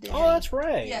we went to Disney. Oh, that's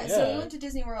right. Yeah, so we went to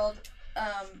Disney World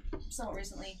somewhat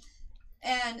recently.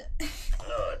 And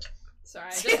Sorry,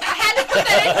 I had to put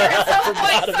that in there at some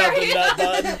Forgot point. about Sorry. the nut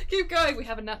button. Keep going. We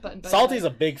have a nut button. by the Salty's way.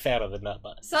 a big fan of the nut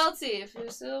button. Salty. If you're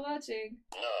still watching.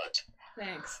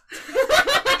 Thanks.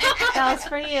 That was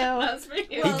for you. That's for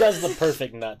you. He does the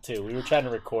perfect nut too. We were trying to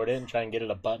record it and try and get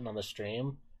it a button on the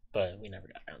stream, but we never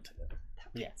got around to it.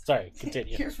 Yeah, sorry,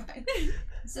 continue. You're fine.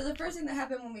 So the first thing that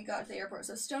happened when we got to the airport,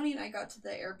 so Stoney and I got to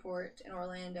the airport in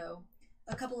Orlando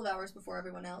a couple of hours before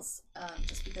everyone else,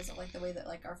 just because of like the way that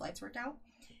like our flights worked out.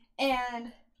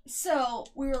 And so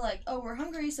we were like, oh, we're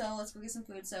hungry, so let's go get some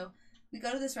food. So we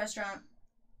go to this restaurant.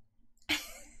 We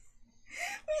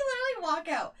literally walk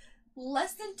out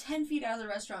less than 10 feet out of the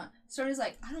restaurant. Stoney's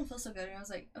like, I don't feel so good. And I was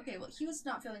like, okay, well, he was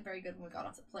not feeling very good when we got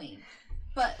off the plane.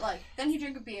 But like, then he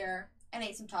drank a beer and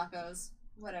ate some tacos.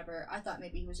 Whatever. I thought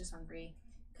maybe he was just hungry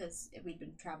because we'd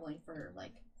been traveling for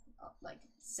like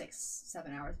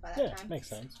 6-7 hours by that Yeah, time. makes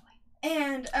sense.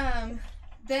 And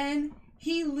then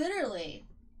he literally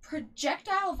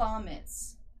projectile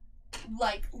vomits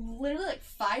like literally like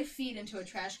 5 feet into a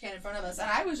trash can in front of us, and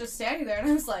I was just standing there and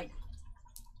I was like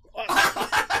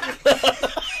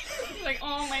Like,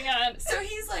 oh my god. so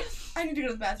he's like, I need to go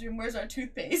to the bathroom, where's our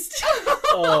toothpaste?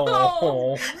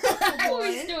 Oh.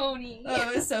 Poor Stoney. Oh,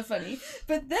 it was so funny.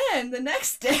 But then the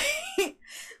next day,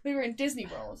 we were in Disney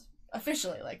World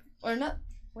officially, like, or not?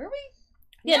 Were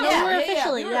we? Yeah, no, we were We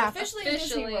officially, were yeah. officially in Disney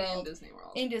Officially World. in Disney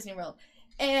World. In Disney World,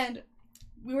 and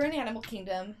we were in Animal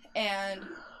Kingdom, and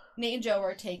Nate and Joe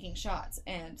were taking shots,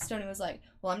 and Stoney was like,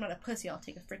 "Well, I'm not a pussy. I'll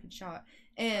take a freaking shot."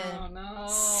 And Oh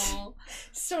no.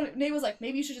 Nate was like,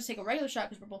 maybe you should just take a regular shot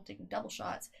because we're both taking double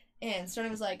shots. And Stoney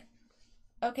was like,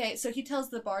 okay. So he tells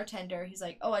the bartender, he's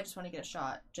like, oh, I just want to get a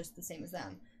shot, just the same as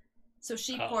them. So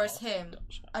she pours him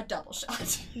a double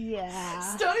shot. Yeah.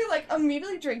 Stoney like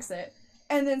immediately drinks it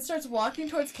and then starts walking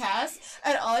towards Cass,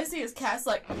 and all I see is Cass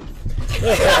like,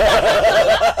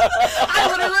 I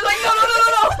literally like, no.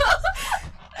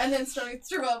 And then Stoney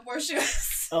threw up where she was.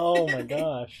 Oh my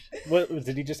gosh. What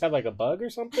did he just have like a bug or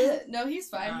something? No, he's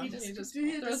fine. No, he just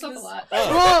throws up a was- lot.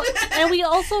 Oh. Well, and we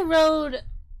also rode.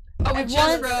 Oh, we I just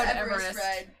just rode rode Everest.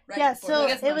 ride right Yeah, before so that.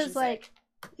 gets it motion was like,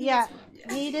 yeah,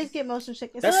 he did get motion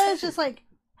sickness. So That's- it was just like,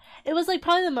 it was like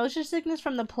probably the motion sickness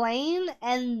from the plane,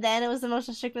 and then it was the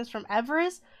motion sickness from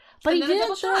Everest. But And he then a didn't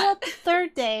double throw shot. up the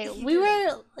third day. He We did. were.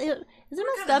 Is it We're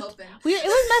messed kinda up? hoping. It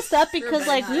was messed up We were because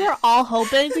very like we high. were all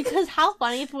hoping, because how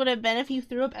funny it would have been if he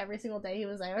threw up every single day he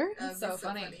was there. That'd So be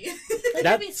funny. Like, it'd be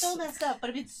That's- so messed up, but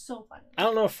it'd be so funny. I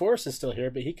don't know if Forrest is still here,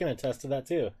 but he can attest to that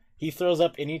too. He throws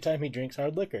up anytime he drinks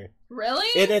hard liquor. Really?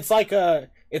 And it's like an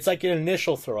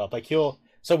initial throw up. Like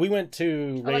so we went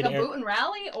to Or like raid a boot and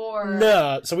rally, or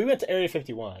No, so we went to Area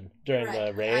 51 during Right.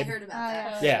 the raid. I heard about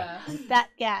that. Yeah. That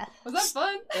yeah. Was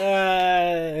that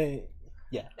fun?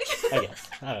 Yeah, I guess.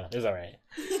 I don't know. It was alright.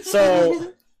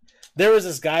 So there was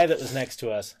this guy that was next to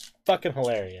us. Fucking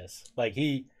hilarious. Like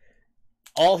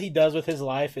all he does with his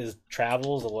life is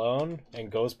travels alone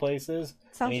and goes places.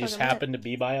 Sounds And he just fucking lit. happened to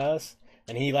be by us.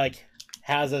 And he like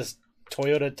has this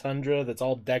Toyota Tundra that's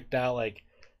all decked out like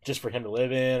just for him to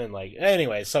live in. And like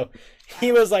anyway, so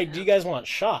he was like, do you guys want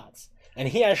shots? And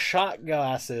he has shot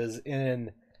glasses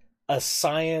in a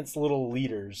science little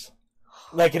liters.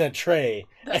 Like in a tray.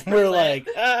 That's And we're pretty like,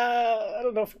 lit. I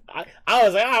don't know if I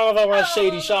was like, I don't know if I want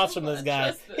shady Oh, shots from this I guy.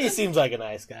 trust this. He seems like a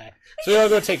nice guy. So we all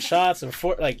go take shots, and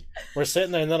we're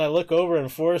sitting there, and then I look over, and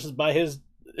Forrest is by his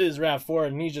RAV4,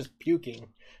 and he's just puking,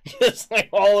 just like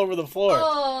all over the floor.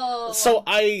 Oh. So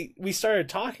we started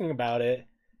talking about it,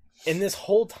 and this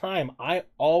whole time I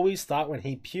always thought when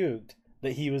he puked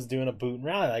that he was doing a boot and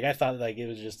rally. Like I thought like it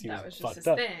was just he that was was just fucked his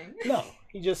up. thing. No,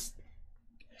 he just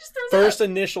Just throws first up.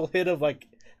 initial hit of like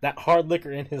that hard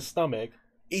liquor in his stomach,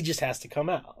 he just has to come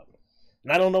out.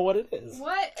 And I don't know what it is.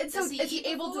 What? And so Does he is he eat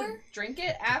able to before? drink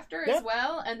it after Yeah. as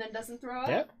well, and then doesn't throw up?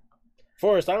 Yeah.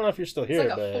 Forrest, I don't know if you're still It's here,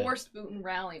 like a but forced boot and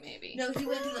rally, maybe. No, he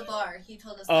went to the bar. He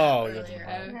told us Oh, that he went to the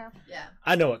earlier. bar. Yeah.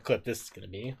 I know what clip this is going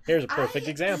to be. Here's a perfect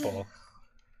example.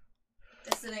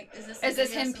 Is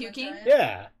this him puking?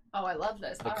 Yeah, Oh, I love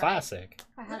this. the All right. classic.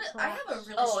 I had I have a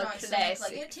really Oh, strong it's stomach.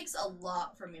 classic. Like, it takes a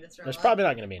lot for me to throw There's up. probably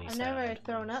not going to be any I've sound. never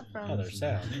thrown up Oh, from. there's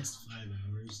sound. The next 5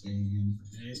 hours, and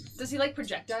Does he like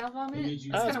projectile vomit? What made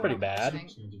you- Oh, that's kinda pretty what I'm bad. questioning.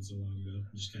 smoking so long ago,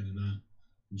 just kind of not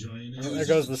enjoying it. Oh, there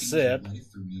goes the sip. Yeah,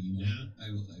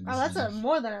 Oh, that's a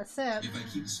more than a sip. If I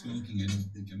keep smoking, I don't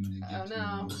think I'm gonna get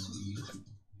Oh, no.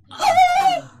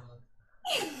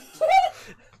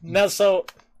 Now, so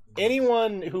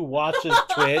anyone who watches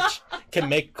Twitch can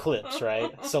make clips,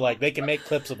 right? So, like, they can make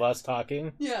clips of us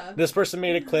talking. Yeah. This person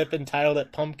made a clip entitled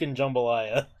it Pumpkin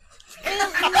Jambalaya.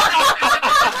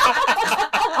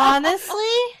 Honestly,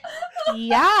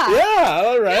 yeah. Yeah,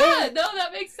 all right. Yeah, no,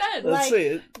 that makes sense. Let's Like- see.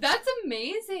 it. That's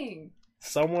amazing.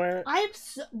 Somewhere.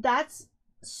 That's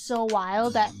so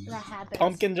wild that happens.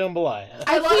 Pumpkin Jambalaya.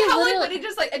 I Like, love he how like literally- when he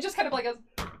just like it just kind of like goes,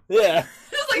 Yeah.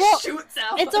 just like Well, shoots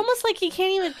out. It's almost like he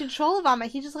can't even control the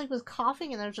vomit. He just like was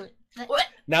coughing and there's like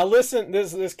Now listen,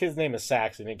 this kid's name is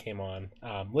Saxon. It came on.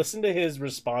 Listen to his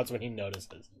response when he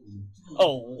notices.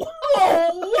 Oh.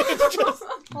 It's just,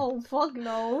 Oh fuck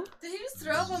no! Did he just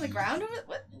throw up on the ground of it?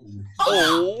 What?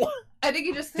 oh. I think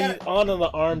you just He's on the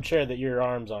armchair that your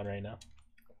arm's on right now.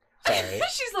 Sorry.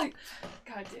 She's like,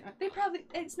 God damn it. They probably,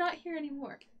 it's not here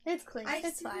anymore. It's clean.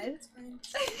 It's fine.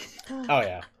 Oh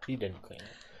yeah, he didn't clean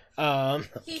it.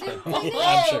 He didn't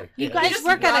I'm sure. You yeah. guys just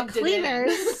work at a rubbed it in.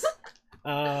 cleaners.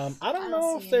 I I don't don't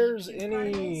know see if there's cute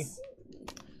any parties.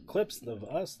 clips of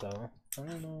us though. I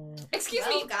don't know. Excuse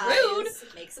Well, me, guys, rude.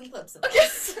 make some clips of Okay.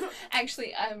 us.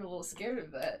 Actually, I'm a little scared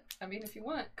of that. I mean, if you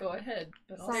want, go ahead.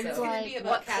 But Sounds also, It's gonna like- be about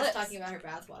what Cass clips? talking about her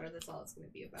bathwater. That's all it's gonna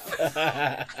be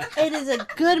about. It is a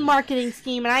good marketing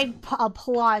scheme, and I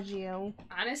applaud you.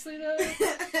 honestly though,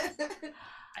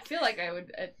 I feel like I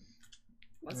would.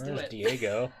 Let's do There's it.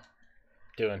 Diego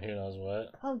doing who knows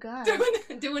what. Oh god.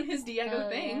 doing his Diego Oh,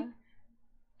 thing.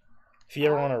 If you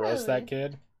ever want to roast really? that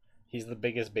kid, he's the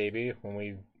biggest baby. When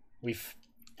we Oh,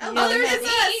 Yeah, there yeah. it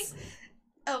is us.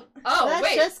 Oh, Oh That's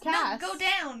wait, just no, Cass. go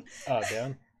down. oh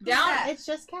down. down. It's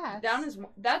just Cass. Down is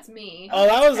that's me. Oh,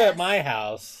 that was at Cass. my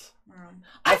house. Um,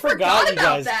 I forgot you about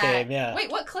guys that. came, yeah. Wait,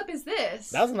 what clip is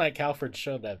this? That was the night Calford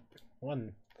showed that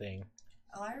one thing.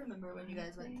 Oh, I remember when you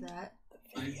guys went to that.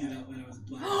 I did that when I was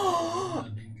black.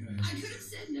 Not being good. I could have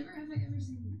said never have I ever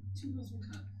seen two girls one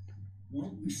cup.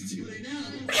 Well, it's too late now.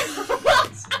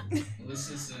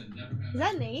 Alyssa said never have. Is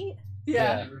that Nate?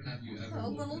 yeah. Never have you ever. Oh,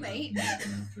 woken little up Nate.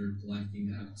 after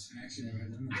blacking out. I actually never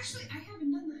had that. Actually, I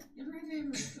haven't done that. Never have I ever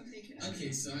woke up naked.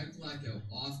 Okay, so I black out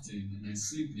often and I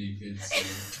sleep naked.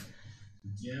 So.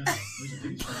 Yeah, there's a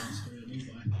big story of me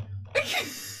blacking out.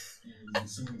 And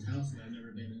someone's house that I've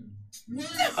never been in.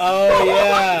 Oh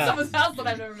yeah. Someone's house that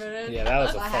I've never been in. Yeah, that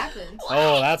was a What fuck. happened?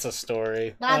 Oh, that's a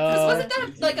story. That's- Wasn't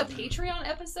that like a Patreon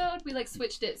episode? We like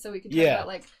switched it so we could talk Yeah. about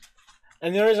like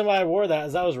And the reason why I wore that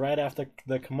is that was right after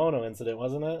the kimono incident,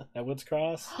 wasn't it? At Woods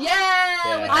Cross. yeah.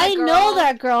 Yeah. with that I girl. know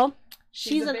that girl.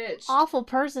 She's She's a an bitch. awful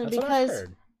person That's what I because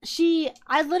heard.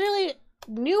 I literally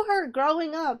knew her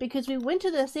growing up because we went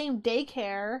to the same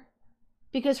daycare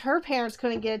because her parents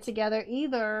couldn't get it together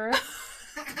either.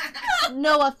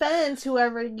 No offense,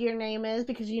 whoever your name is,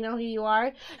 because you know who you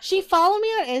are. She followed me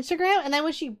on Instagram, and then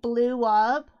when she blew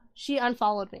up, she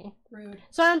unfollowed me. Rude.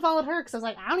 So I unfollowed her because I was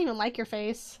like, I don't even like your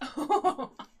face.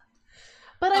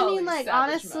 But I Holy mean, like, savage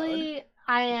honestly,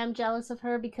 I am jealous of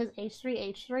her because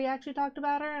H3H3 actually talked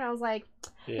about her, and I was like,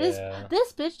 This- Yeah.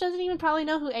 this bitch doesn't even probably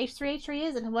know who H3H3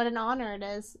 is, and what an honor it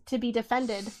is to be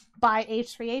defended by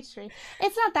H3H3.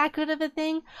 It's not that good of a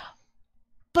thing,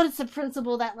 but it's the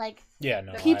principle that, like, Yeah,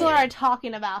 no. people I- are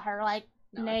talking about her, like,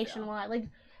 No, I feel. nationwide. Like,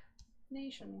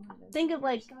 Nationwide. think of,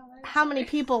 like, how many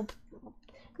people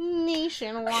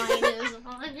nationwide is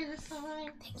on your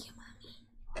side.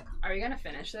 Are you gonna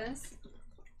finish this?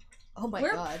 Oh my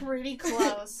We're god. pretty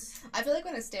close. I feel like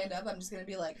when I stand up, I'm just gonna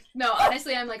be like. No,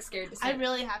 honestly, I'm like scared to say. I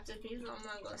really have to pee, so I'm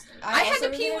gonna go stand. I had also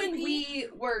to pee really when have to we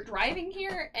were driving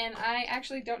here, and I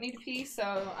actually don't need to pee,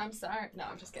 so I'm sorry. No,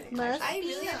 I'm just kidding. Must I be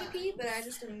really have to on. pee, but I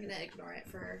just am gonna ignore it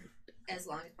for as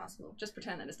long as possible. Just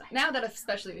pretend that it's not. Now that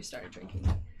especially we started drinking.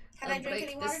 Have I drank Like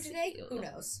any water this- today? Who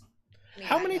knows? I mean,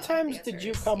 How I many know the times answer did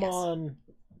you is come yes. on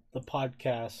the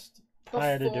podcast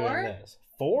prior to doing Before? this?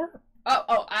 4?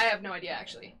 Oh, I have no idea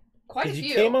actually. Quite a Because few.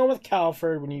 you came on with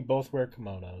Calford when you both wear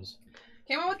kimonos.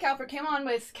 Came on with Calford. Came on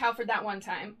with Calford that one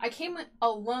time. I came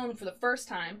alone for the first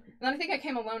time, and then I think I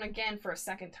came alone again for a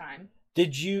second time.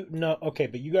 Did you no? Okay,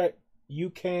 but you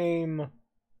came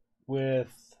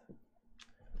with.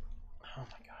 Oh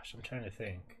my gosh, I'm trying to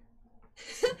think.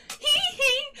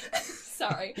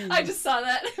 Sorry, I just saw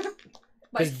that.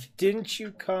 My 'Cause didn't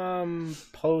you come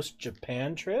post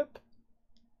Japan trip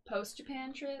post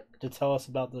Japan trip. to tell us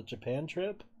about the Japan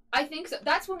trip? I think so.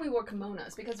 That's when we wore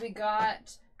kimonos because we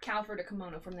got Calford a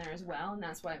kimono from there as well, and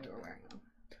that's why we were wearing them.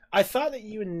 I thought that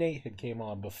you and Nate had came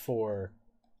on before,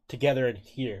 together in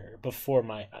here before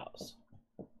my house.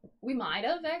 We might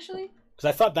have actually. Because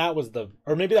I thought that was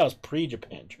or maybe that was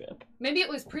pre-Japan trip. Maybe it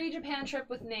was pre-Japan trip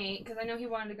with Nate because I know he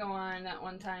wanted to go on that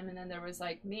one time, and then there was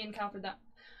like me and Calford. That.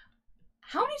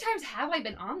 How many times have I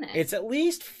been on this? It's at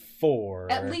least 4.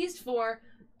 At least 4.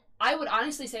 I would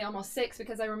honestly say almost 6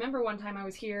 because I remember one time I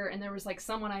was here and there was like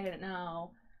someone I didn't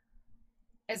know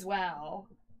as well.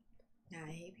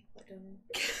 I hate people that don't know.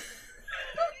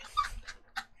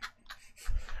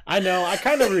 I know. I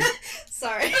kind of.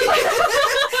 Sorry.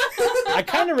 I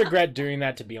kind of regret doing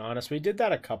that, to be honest. We did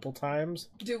that a couple times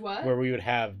Do what? where we would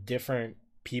have different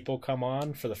people come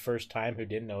on for the first time who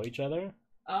didn't know each other,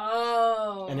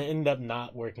 Oh. and it ended up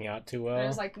not working out too well.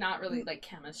 There's like not really like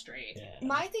chemistry. Yeah.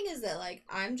 My thing is that like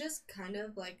I'm just kind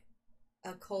of like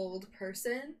a cold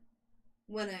person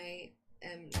when I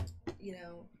am,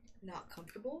 not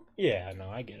comfortable. Yeah, no,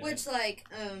 I get it. Which,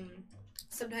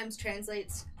 sometimes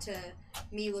translates to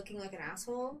me looking like an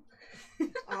asshole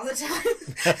all the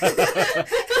time.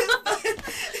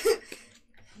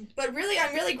 But really,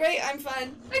 I'm really great. I'm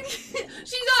fun. She's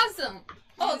awesome.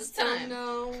 All the time.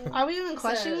 No. Are we even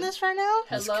questioning this right now?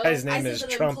 This Hello? guy's name I is said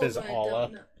that I'm Trump cold is when I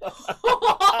Allah. don't know.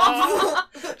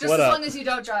 Just What as up? long as you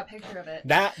don't draw a picture of it.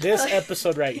 This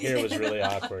episode right here was really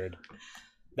awkward.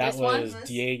 That This one? was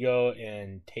Diego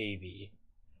and Tavy.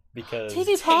 Because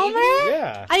T.V. Palmer?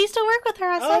 Yeah. I used to work with her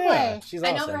on Oh, Subway. yeah. She's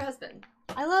I awesome. know her husband,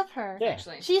 I love her. Yeah.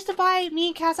 actually. She used to buy me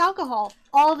and Cass alcohol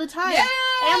all the time. Yeah!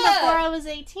 And before I was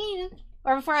 18,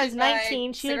 or before I was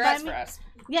 19, she would buy cigarettes me. for us.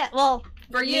 Yeah, well,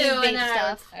 For me you, vape and then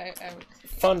stuff. I would...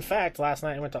 Fun fact, last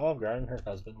night I went to Olive Garden and her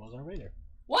husband was our waiter.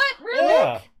 What? Really?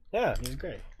 Yeah. Yeah, he was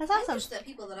great. that's I awesome. wish that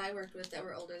people that I worked with that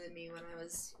were older than me when I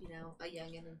was, a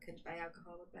youngin' and couldn't buy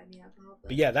alcohol would buy me alcohol.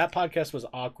 But yeah, that podcast was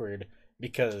awkward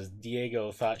because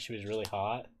Diego thought she was really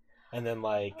hot. And then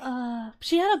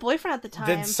She had a boyfriend at the time.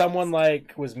 then someone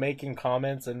was making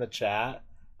comments in the chat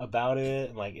about it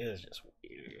and it was just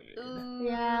weird.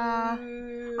 Yeah.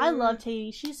 I love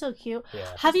Tavy. She's so cute. Yeah.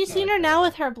 Have you she's seen like her now that.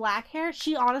 with her black hair?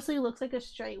 She honestly looks like a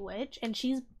straight witch, and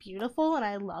she's beautiful, and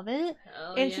I love it.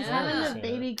 Hell And she's having Yeah. a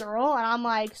baby girl, and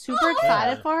I'm super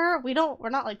excited for her. We're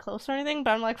not close or anything,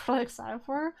 but I'm really excited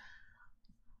for her.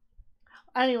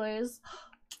 Anyways,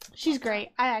 she's great.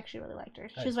 I actually really liked her.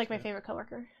 She was my favorite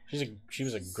coworker. She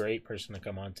was a great person to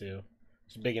come on to.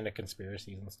 She's big into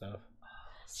conspiracies and stuff.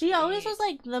 She always was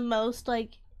the most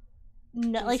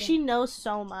she knows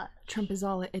so much. Trump is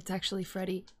all it's actually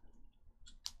Freddie.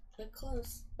 But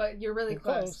close. But you're really You're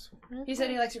close. He said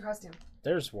he likes your costume.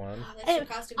 There's one. That's Hey, your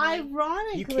costume. Mike.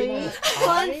 You came Ironically, on with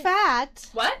fun Kai? fact.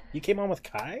 What? You came on with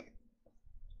Kai?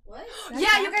 What?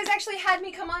 Yeah, you guys actually had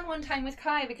me come on one time with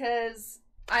Kai because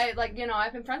I've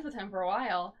been friends with him for a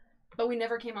while, but we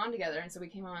never came on together, and so we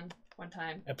came on one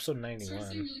time. Episode Started saying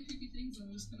 91. really creepy things.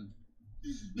 I was kind of.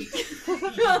 And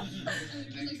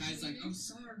Kai's like, I'm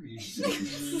sorry.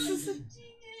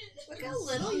 Look how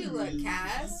little you look,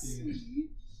 Cass.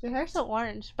 Your hair's so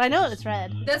orange, but I know it's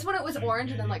red. That's when it was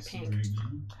orange and then pink.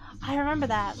 I remember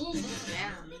that.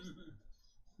 Yeah.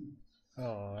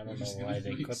 Oh, I don't know why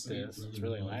they clipped this. It's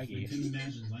really I laggy. couldn't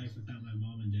imagine life without my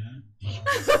mom and dad.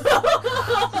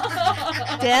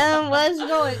 Damn, Wes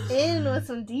going in with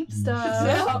some deep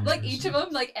stuff. Yeah, each of them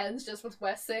ends just with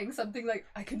Wes saying something like,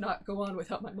 "I could not go on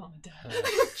without my mom and dad."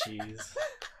 Oh, jeez.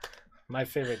 My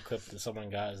favorite clip that someone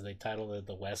got is they titled it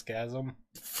the Westgasm.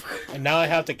 And now I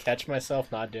have to catch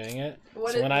myself not doing it.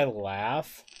 What So is- when I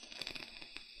laugh,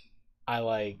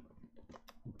 I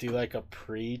do a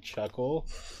pre-chuckle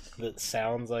that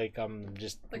sounds like I'm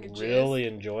just Like a jizz? really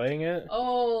enjoying it.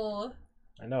 Oh.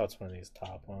 I know it's one of these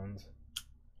top ones.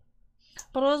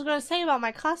 But what I was going to say about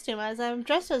my costume is I'm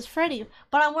dressed as Freddy,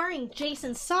 but I'm wearing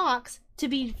Jason socks to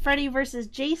be Freddy versus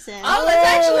Jason. Oh, that's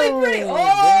actually pretty. Oh,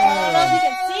 I don't know if you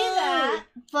can see that,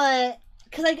 but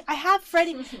because I have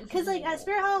Freddy, because at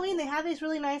Spirit Halloween they have these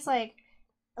really nice I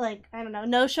don't know,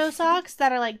 no-show socks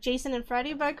that are Jason and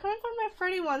Freddy, but I couldn't find my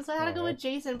Freddy one, so I had to go with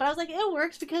Jason. But I was like, it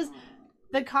works because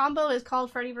the combo is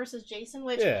called Freddy versus Jason,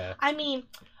 which Yeah. I mean,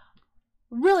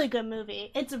 really good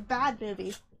movie. It's a bad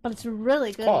movie, but it's a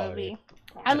really good Quality. movie.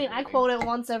 I mean, I quote it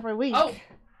once every week. Oh,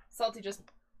 Salty just.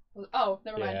 Oh,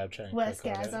 never mind. Yeah, I'm trying to click on it.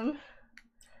 Westgasm.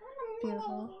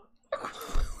 Beautiful.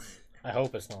 I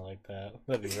hope it's not like that.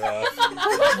 That'd be rough.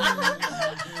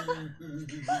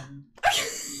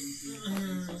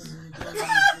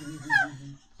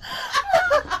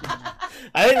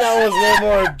 I think that was a little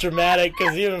more dramatic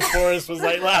because even Forrest was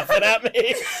laughing at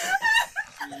me.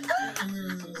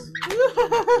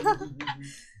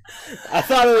 I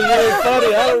thought it was really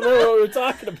funny. I don't know what we were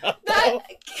talking about. though.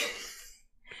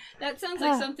 That sounds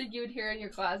like something you would hear in your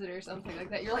closet or something like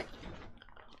that. You're like,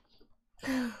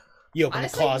 You open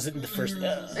Honestly- the closet and the first.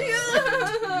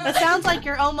 That sounds like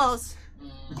you're almost.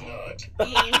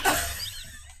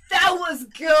 that was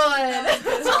good.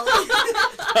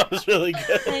 That was really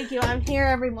good. Thank you. I'm here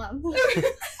every month.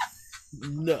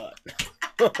 Nut.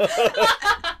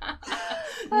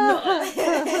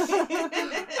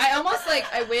 I almost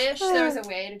I wish there was a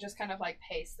way to just kind of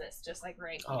paste this just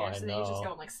right Oh, here, I so that you just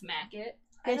know. go and smack it.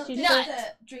 I Yes, don't you think should.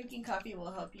 that drinking coffee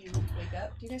will help you wake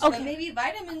up. Okay. But maybe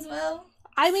vitamins will.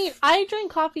 I mean, I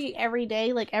drink coffee every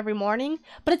day, every morning,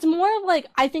 but it's more of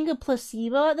I think a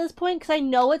placebo at this point because I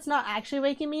know it's not actually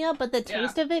waking me up, but the Yeah.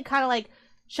 taste of it kind of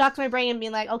shocks my brain and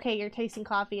being okay, you're tasting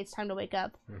coffee, it's time to wake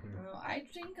up. Mhm. I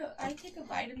take a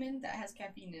vitamin that has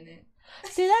caffeine in it.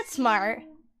 See, that's smart.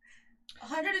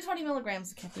 120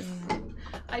 milligrams of caffeine.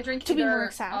 I drink To be either,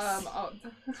 Mark's house.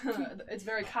 it's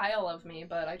very Kyle of me,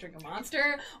 but I drink a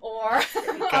Monster or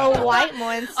A white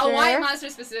monster. a white Monster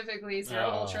specifically, Zero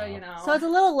Oh. Ultra, you know. So it's a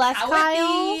little less How would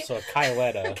Kyle. be- So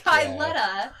Kyletta.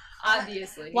 Kyletta,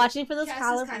 obviously. Watching for those Cass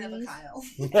Kyle is kind of a views. Kyle.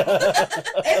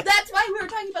 If that's why we were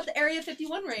talking about the Area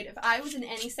 51 raid. If I was in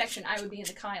any section, I would be in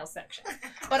the Kyle section.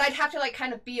 But I'd have to like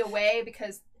kind of be away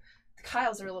because the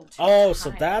Kyles are a little too Oh, so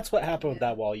high. that's what happened with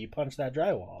that wall. You punched that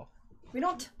drywall. We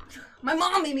don't. My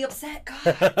mom made me upset. God.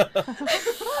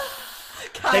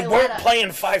 They weren't Kyletta.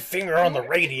 playing Five Finger on the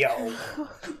radio.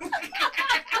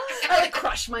 I like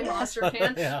crushed my monster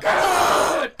can. Yeah.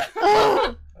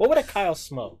 God! What would a Kyle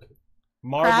smoke?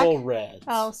 Marble Reds.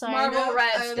 Oh, sorry. Marble No,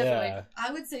 Reds, I- definitely. Yeah.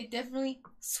 I would say definitely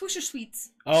Swisher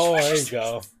Sweets. Oh, there you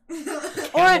go. Or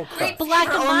Camel Crunch. Black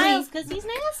and Only- Miles because he's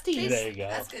nasty. There you go.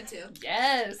 That's good too.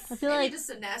 Yes. I feel Maybe like just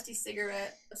a nasty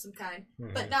cigarette of some kind,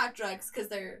 Mhm. but not drugs because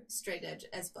they're straight edge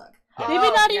as fuck. maybe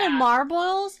Oh, not yeah. even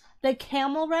Marlboros. The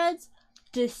Camel Reds.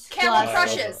 Disgusting. Camel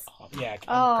Crushes. Yeah,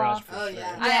 Camel Oh. Crush. For Oh, sure.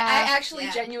 yeah. I actually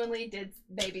Yeah. genuinely did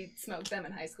maybe smoke them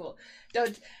in high school.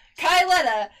 Don't.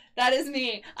 Kyletta, that is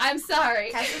me. I'm sorry.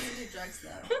 Cass doesn't do drugs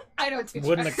though. I don't do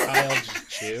Wouldn't a drugs. Kyle just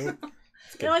chew?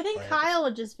 It's No, I think good. Kyle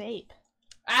would just vape.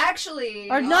 Actually.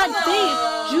 Or not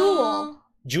oh. vape, Jewel.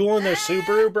 Jewel in their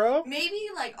Subaru, bro? Maybe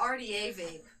like RDA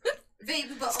vape.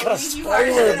 Vape, but got a only you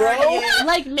spoiler, are bro. RDA.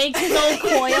 Like make his own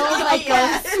coils. Like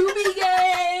Yeah. goes, Subi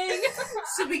gang.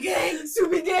 Subi gang.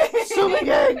 Subi gang. Subi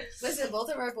gang. Listen, both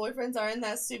of our boyfriends are in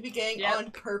that Subi gang Yep.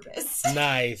 on purpose.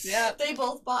 Nice. Yeah. They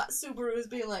both bought Subarus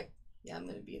being like, yeah, I'm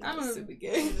gonna be in I'm the gonna Subi be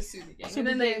gang. in the Subi gang. And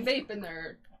then they vape in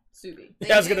their Subi. They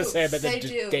Yeah, I was gonna do. say, but They they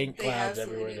just do. dank They clouds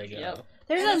absolutely everywhere they do. go. Yep.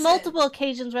 There's Innocent. been multiple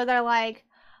occasions where they're like,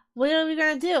 "What are we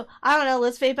gonna do? I don't know.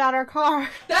 Let's vape out our car."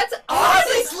 That's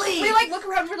Honestly. We like look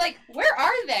around. We're like, where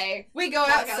are they? We go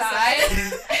Walk outside.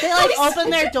 They like open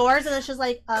their doors and it's just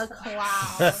like a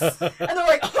cloud. And they're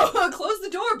like, oh, close the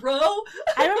door, bro.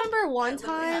 I remember one That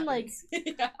literally time, like,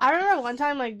 happens. Yeah. I remember one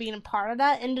time, like, being a part of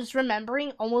that and just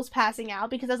remembering almost passing out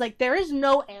because I was like, there is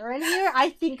no air in here. I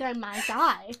think I might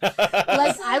die.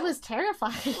 Like, I was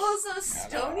terrified. Well, so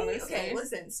Stony, honestly. okay,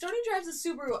 listen, Stony drives a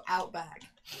Subaru Outback.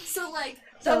 So, like,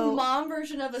 the So- mom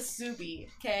version of a Subi,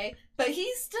 okay? But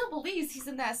he still believes he's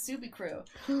in that Subi crew.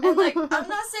 And, like, I'm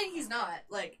not saying he's not.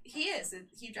 Like, he is.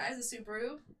 He drives a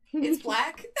Subaru. It's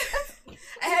black. It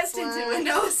has tinted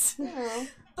windows.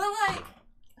 But, like,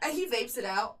 he vapes it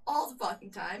out all the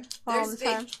fucking time. All There's the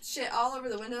vape time. shit all over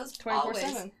the windows. 24/7.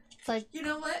 Always. It's like You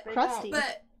know what? crusty.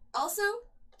 But also,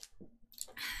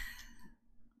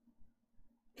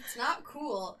 it's not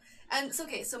cool. And it's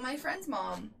okay. So my friend's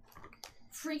mom,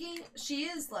 she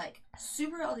is like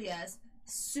super LDS.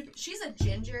 She's a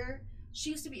ginger.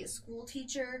 She used to be a school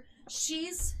teacher.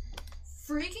 She's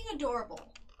freaking adorable.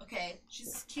 Okay,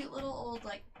 she's a cute little old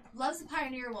like loves the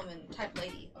pioneer woman type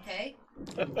lady. Okay,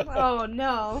 Oh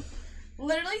no.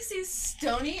 literally sees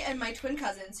Stony and my twin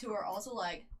cousins who are also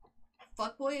like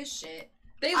fuckboy as shit.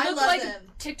 They I look love like them.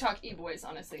 TikTok e-boys,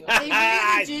 honestly. They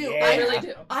really do. Yeah. I really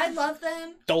do. I love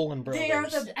them. Dolan Brothers. They are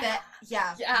the best.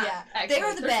 Yeah, Yeah, yeah. actually, They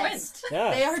are the they're best.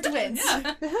 Yeah. They are twins.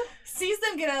 Yeah. Sees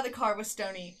them get out of the car with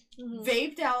Stony, Mhm.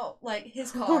 vaped out like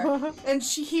his car, and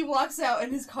he walks out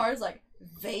and his car is like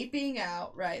vaping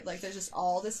out. Right, like there's just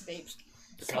all this vape.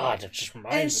 God, it just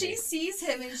reminds And she me. sees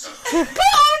him and she.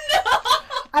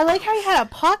 I like how you had a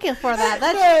pocket for that.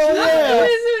 That's It Yeah.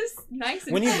 was nice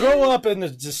and When you grow up and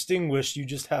it's distinguished, you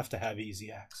just have to have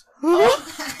easy access. Well,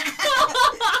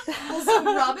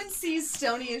 so Robin sees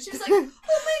Stony and she's like, "Oh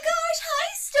my gosh,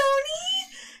 hi,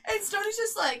 Stony!" And Stony's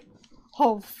just like,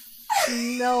 Oh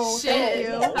no, Shit. thank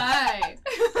you. Hi.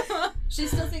 she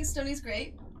still thinks Stony's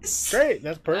great. Great,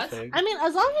 that's perfect. I mean,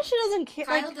 as long as she doesn't care.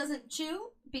 Kyle Like, doesn't chew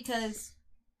because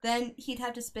then he'd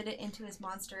have to spit it into his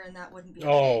monster, and that wouldn't be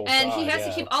Oh, okay. And he God, has yeah.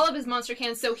 to keep all of his monster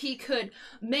cans so he could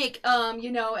make,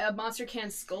 a monster can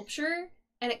sculpture,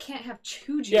 and it can't have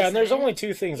chew juice. Yeah, and there's in it. only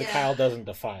two things that Yeah. Kyle doesn't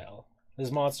defile: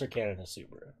 his monster can and his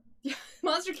Subaru.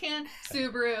 monster can,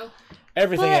 Subaru.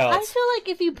 Everything but else. I feel like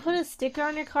if you put a sticker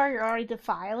on your car, you're already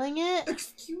defiling it.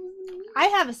 Excuse me. I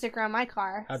have a sticker on my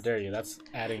car. How dare you? That's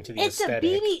adding to the It's aesthetic. a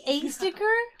BB-8 sticker,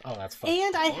 Oh, that's fun.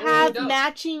 and I Oh, have dope.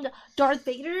 matching Darth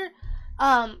Vader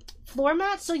floor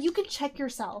mats, so you can check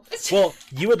yourself. Well,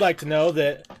 you would like to know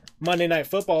that Monday Night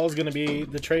Football is going to be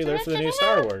the trailer for the new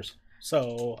Star Wars.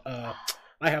 So,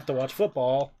 I have to watch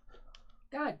football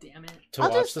God damn it. to I'll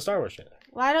watch just- the Star Wars shit.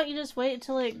 Why don't you just wait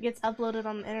until it gets uploaded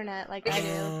on the internet like I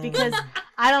do? Because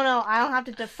I don't know. I don't have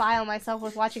to defile myself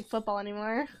with watching football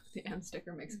anymore. The M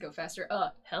sticker makes it go faster.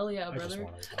 Hell yeah, I just brother.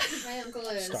 want to watch. My uncle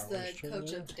is Star the Wars coach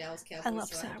trivia. of the Dallas Cowboys, I love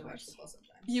so I Star have to watch Wars. football sometimes.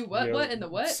 You what? Yo, What in the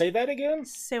what? Say that again.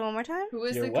 Say one more time. Who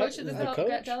is Your the what coach of is the the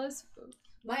coach? Dallas?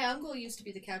 My uncle used to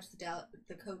be the coach of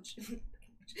the coach.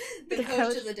 The the coach?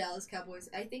 coach of the Dallas Cowboys.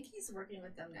 I think he's working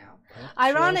with them now. What's your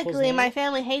uncle's Ironically, name? my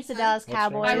family hates the Huh? Dallas What's your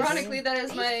Cowboys. uncle's Ironically, that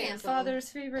is He's my canceled. father's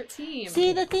favorite team.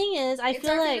 See, the thing is, I It's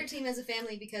feel our like favorite team as a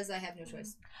family because I have no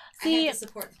choice. I See, have to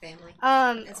support the family.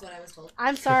 That's what I was told.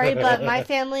 I'm sorry, but my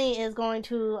family is going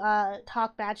to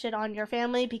talk bad shit on your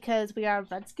family because we are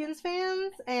Redskins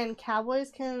fans, and Cowboys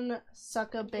can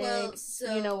suck a big, Well,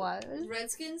 so you know what?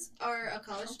 Redskins are a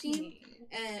college team,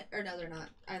 or no, they're not.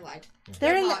 I lied.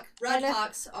 They're in Red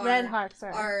Hawks are Red Hawks.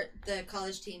 Sorry. are the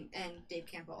college team, and Dave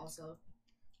Campbell also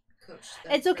coached.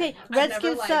 It's okay. Red Hawks. I've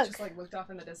never Redskins like suck. just like looked off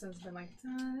in the distance and been like.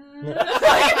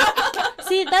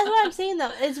 See, that's what I'm saying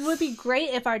though. It would be great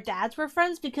if our dads were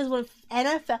friends because when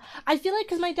NFL, I feel like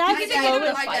because my dad.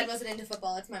 My dad wasn't into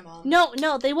football. It's my mom.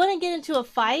 No, they wouldn't get into a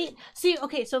fight. See,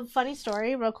 okay, so funny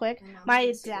story, real quick. mom My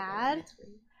plays Super Bowl, dad, that's great.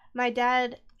 my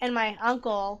dad, and my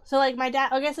uncle. So like my dad,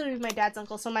 I guess it would be my dad's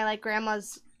uncle. So my like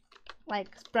grandma's like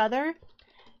brother.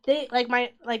 They like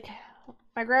my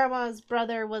grandma's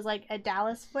brother was like a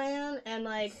Dallas fan and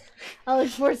like LA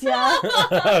Sports, yeah.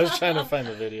 I was trying to find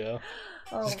the video.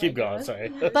 Oh Just my keep going. God. Sorry.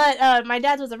 But my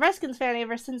dad was a Redskins fan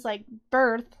ever since like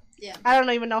birth. Yeah. I don't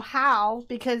even know how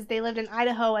because they lived in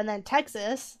Idaho and then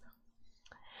Texas.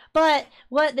 But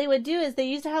what they would do is they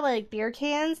used to have like beer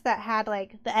cans that had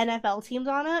like the NFL teams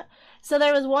on it. So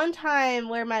there was one time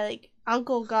where my like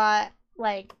uncle got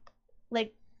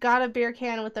got a beer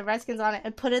can with the Redskins on it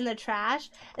and put it in the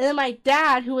trash. And then my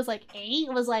dad, who was like 8,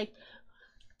 was like,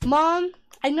 "Mom,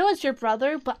 I know it's your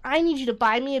brother, but I need you to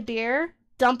buy me a beer,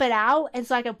 dump it out, and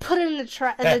so I can put it in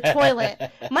the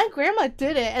toilet." My grandma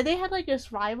did it, and they had like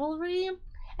this rivalry.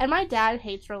 And my dad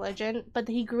hates religion, but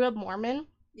he grew up Mormon.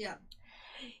 Yeah.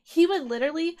 He would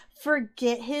literally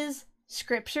forget his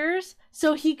scriptures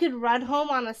so he could run home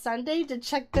on a Sunday to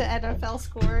check the NFL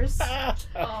scores.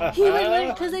 He would,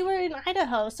 because they were in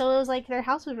Idaho, so it was like their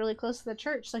house was really close to the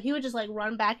church. So he would just like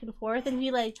run back and forth, and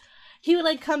he would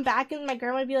like come back, and my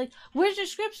grandma would be like, "Where's your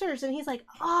scriptures?" And he's like,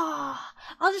 "Oh,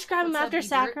 I'll just grab them What's up, after B-Bert?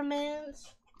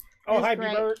 sacraments." Oh, It's hi, great.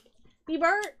 B-Bert.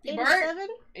 B-Bert? B-Bert? 87?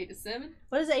 8 to 7.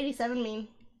 What does 87 mean?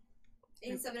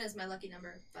 87 is my lucky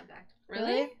number. Fun fact.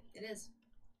 Really? It is.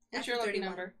 What's After your lucky 31.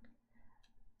 number?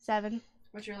 7.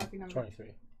 What's your lucky number?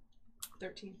 23.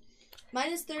 13.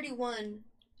 Mine is 31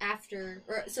 after,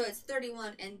 or so it's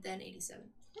 31 and then 87.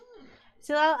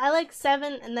 So I like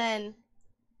 7 and then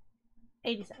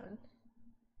 87.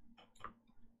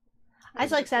 I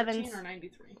just like 7s. 13 or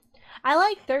 93. I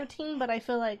like 13, but I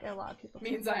feel like a lot of people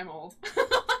Means I'm old. Were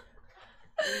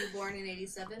you born in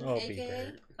 87, Oh, aka?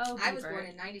 B-Bird. Oh, I was B-Bird. born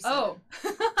in 97. Oh.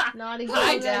 Naughty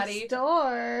Hi, girl Daddy. next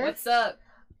door. What's up?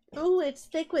 Ooh, it's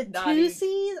thick with Naughty 2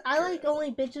 C's. I like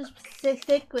only bitches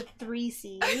thick with 3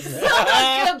 C's.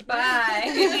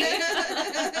 Goodbye.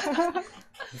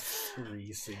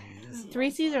 3 C's. 3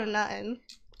 C's or nothing.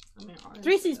 I mean,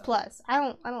 3 C's plus. I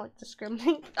don't like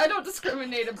discriminate. I don't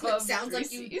discriminate above. Sounds like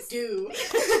 3 you Cs. do.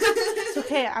 It's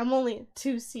okay. I'm only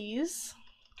 2 C's.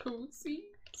 2 Cs.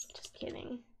 Just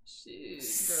kidding.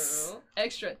 Shit, girl.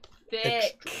 Extra thick.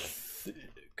 Extra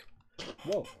thick.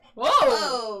 Whoa. Whoa.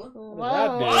 Whoa.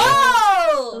 What did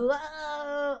Whoa. Whoa!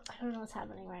 I don't know what's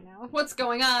happening right now. What's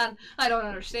going on? I don't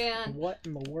understand. What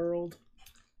in the world?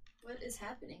 What is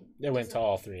happening? It went to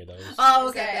all 3 of those. Oh,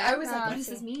 Is that okay. bad? I was like, Oh, what I does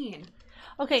see. this mean?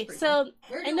 Okay, Pretty so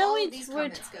Where I do know all we- of these we're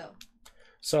comments go?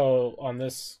 So on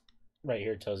this right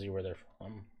here tells you where they're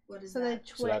from. What is so that?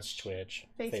 the So that's Twitch.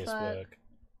 Twitch, Facebook.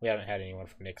 We haven't had anyone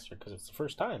from Mixer because it's the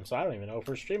first time, so I don't even know if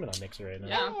we're streaming on Mixer right now.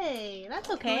 Yeah. Hey, that's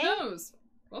Who okay. knows?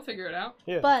 We'll figure it out.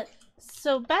 Yeah. But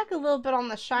so back a little bit on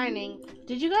The Shining.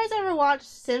 Did you guys ever watch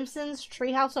Simpsons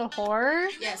Treehouse of Horror?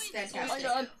 Yes, Oh my fantastic.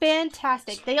 god.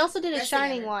 Fantastic. They also did a Best thing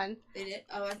Shining ever. one. They did?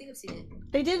 Oh, I think I've seen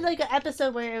it. They did like an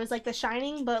episode where it was like The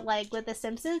Shining, but like with The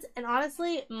Simpsons, and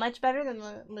honestly, much better than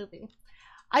the movie.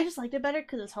 I just liked it better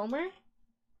because it's Homer.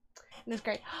 And it's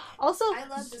great. Also, I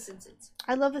love The Simpsons.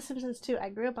 I love The Simpsons too. I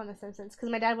grew up on The Simpsons because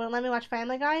my dad wouldn't let me watch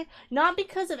Family Guy. Not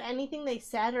because of anything they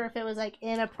said or if it was like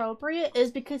inappropriate. It was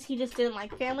because he just didn't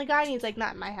like Family Guy and he's like,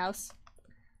 not in my house.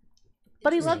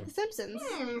 But he loved The Simpsons.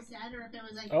 Said, or if it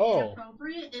was like Oh.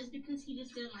 inappropriate, is because he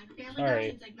just didn't like Family All Guy.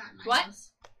 right. He's like not in my What? house.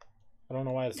 I don't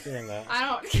know why it's doing that. I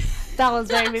don't. That was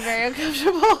very, very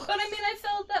uncomfortable. But I mean, I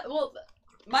felt that. Well,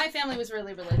 my family was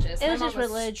really religious. It My was mom just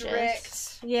religious.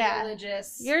 Strict, Yeah.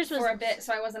 religious. Yours was- for a bit,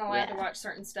 so I wasn't allowed to yeah. watch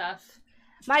certain stuff.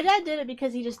 My dad did it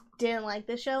because he just didn't like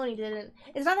the show, and he didn't.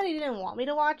 It's not that he didn't want me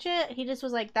to watch it. He just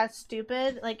was like, "That's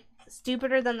stupid. Like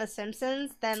stupider than The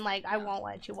Simpsons." Then like, I won't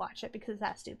let you watch it because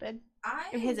that's stupid,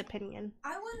 in his opinion.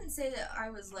 I wouldn't say that I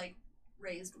was like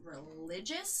raised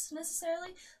religious necessarily.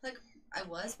 Like I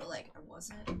was, but like I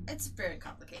wasn't. It's very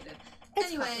complicated. It's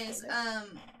Anyways,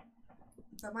 complicated.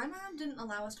 but my mom didn't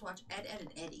allow us to watch Ed, Ed, and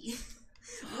Eddie.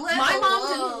 My mom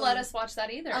didn't let us watch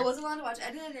that either. I wasn't allowed to watch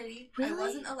Ed, Ed, and Eddie. Really? I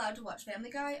wasn't allowed to watch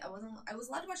Family Guy. I was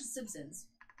allowed to watch The Simpsons.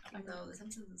 Even though The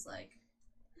Simpsons is like,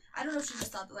 I don't know if she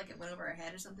just thought that like it went over her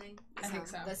head or something. I think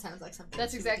so. That sounds like something.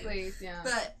 That's she would do. exactly, yeah.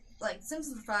 But like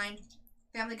Simpsons were fine.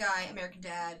 Family Guy, American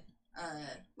Dad.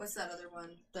 What's that other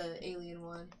one? The alien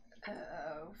one.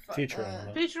 Oh, fuck.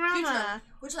 Futurama. Futurama.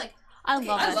 Which like I okay,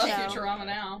 love I that love show. Futurama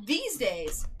now. these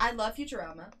days, I love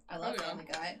Futurama. I love Oh, yeah. Family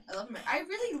Guy. I love I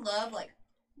really love like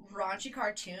raunchy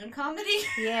cartoon comedy.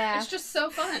 Yeah. It's just so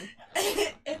fun.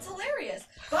 It's hilarious.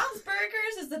 Bob's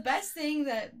Burgers is the best thing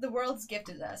that the world's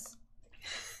gifted us.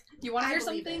 You want to I hear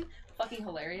believe something fucking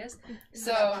hilarious? Is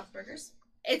So- it about Bob's Burgers?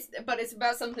 It's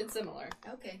about something similar.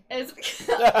 Okay. It's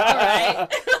alright.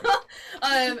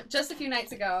 Just a few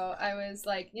nights ago, I was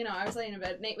like, I was laying in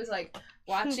bed. Nate was like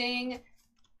watching,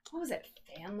 what was it?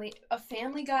 A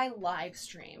Family Guy live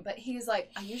stream. But he's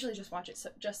like, I usually just watch it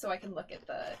just so I can look at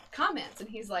the comments. And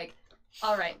he's like,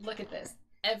 all right, look at this.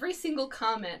 Every single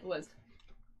comment was,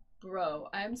 bro,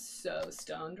 I'm so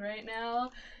stoned right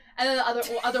now. And then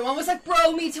the other one was like,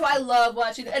 bro, me too, I love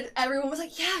watching it. And everyone was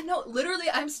like, yeah, no, literally,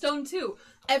 I'm stoned too.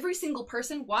 Every single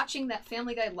person watching that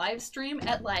Family Guy live stream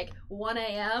at like 1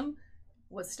 a.m.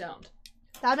 was stoned.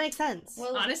 That makes sense.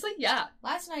 Well, Honestly, yeah.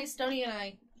 last night, Stoney and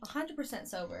I, 100%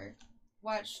 sober,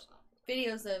 watched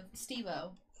videos of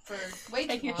Steve-O for way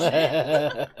too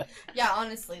long. Yeah,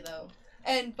 honestly, though.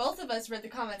 And both of us read the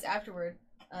comments afterward.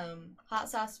 Hot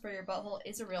Sauce for Your Butthole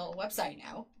is a real website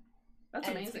now. That's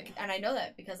And amazing. And I know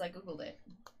that because I Googled it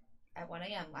at 1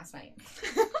 a.m. last night.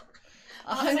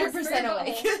 Hot Sauce for 100% Your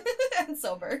awake and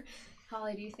sober.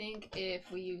 Holly, do you think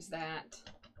if we use that,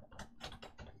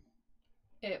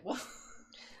 it will...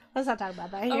 Let's not talk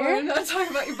about that Oh, here. we're not talking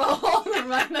about your butthole. Never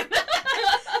mind.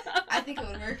 I think it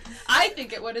would work. I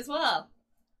think it would as well.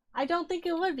 I don't think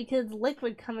it would because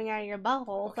liquid coming out of your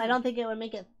butthole. So I don't think it would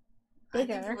make it I think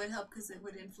bigger. it would help because it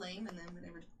would inflame and then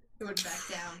whenever It would back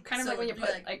down. Kind of So like when you it'd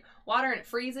be put like water and it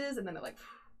freezes and then it like...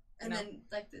 and know. then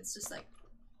like it's just like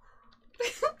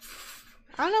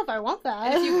I don't know if I want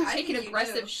that. And if you I take an think you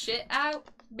aggressive do. shit out,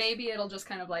 maybe it'll just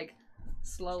kind of like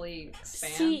slowly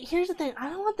expand. See, here's the thing. I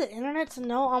don't want the internet to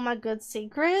know all my good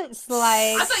secrets. Like,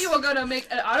 I thought you were gonna make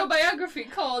an autobiography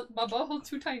called "My Butthole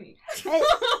Too Tiny."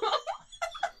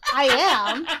 I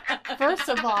am, first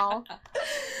of all,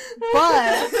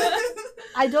 but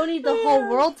I don't need the whole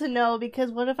world to know because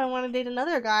what if I want to date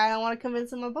another guy and I want to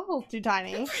convince him my butthole's too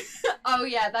tiny? Oh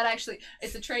yeah, that actually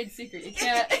it's a trade secret. You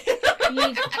can't.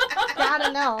 You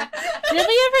gotta know. Did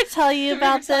we ever tell you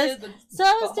about this? So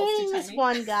I was dating this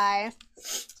one guy.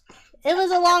 It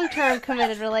was a long-term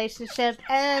committed relationship,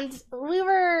 and we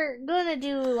were gonna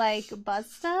do like butt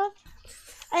stuff,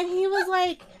 and he was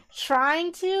like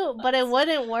trying to, but it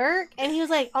wouldn't work, and he was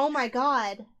like, "Oh my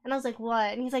god," and I was like,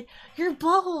 "What?" And he's like, "Your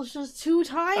butthole's just too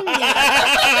tiny," and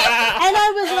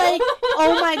I was like,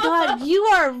 "Oh my god, you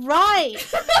are right,"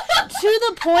 to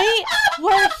the point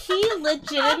where he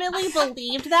legitimately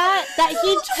believed that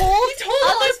he told all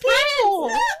other his people.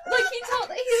 Like he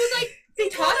was like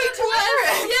talking to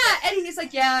us. Yeah, and he's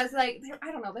like, yeah, it's like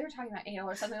I don't know, they were talking about anal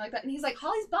or something like that, and he's like,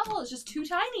 Holly's butthole is just too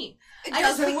tiny. it I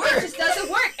just doesn't think work. it just doesn't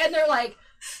work, and they're like,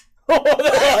 Like,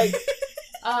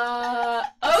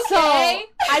 okay. So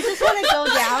I just want to go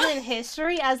down in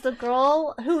history as the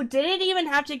girl who didn't even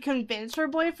have to convince her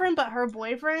boyfriend, but her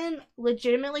boyfriend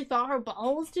legitimately thought her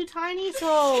butthole was too tiny.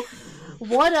 So,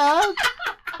 what up?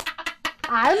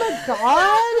 I'm a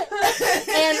god,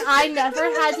 and I never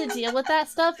had to deal with that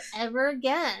stuff ever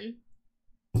again.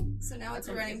 So now it's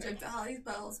That's running amazing. to Holly's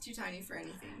butthole's too tiny for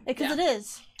anything. Because Yeah. it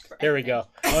is. there we go.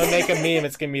 I'm gonna make a meme.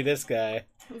 It's gonna be this guy.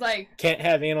 Like, Can't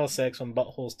have anal sex when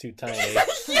butthole's too tiny.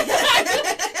 can't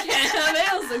have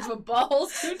anal sex with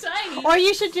butthole's too tiny. Or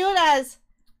you should do it as,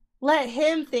 let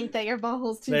him think that your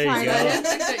butthole's too There you tiny. go. I didn't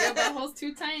think that your butthole's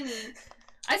too tiny.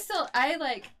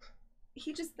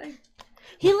 He just like,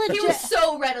 He he legit. was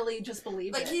so readily just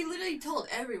believed Like it. he literally told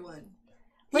everyone.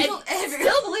 Like, He told everyone.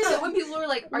 still believe it when people were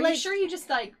like, "Are you Like- sure you just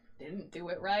like didn't do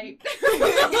it right?"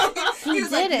 He was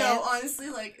did like, no, it. honestly,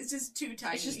 like it's just too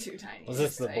tiny. It's just too tiny. Was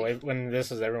this the Like- boy when this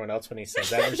was everyone else when he said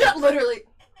that? Or Yeah, literally.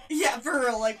 Yeah, for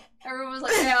real. Like Everyone was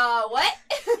like, what?"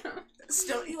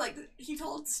 Stony, like he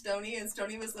told Stony, and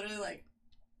Stony was literally like,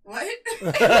 "What?"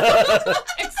 something?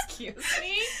 Excuse me. And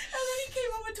then he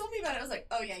came home and told me about it. I was like,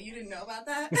 oh yeah, you didn't know about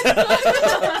that?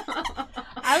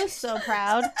 I was so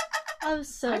proud. I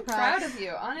was so I'm proud of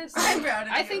you, honestly. I'm proud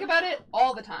of I you. think about it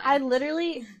all the time. I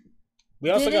literally. We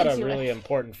also got a Didn't do really it.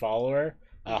 important follower.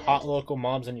 Hot local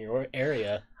moms in your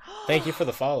area. Thank you for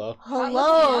the follow. Hot Hello.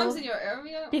 local moms in your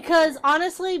area? Because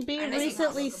honestly, being I know some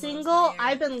hot recently local moms in single, my area.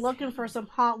 I've been looking for some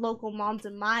hot local moms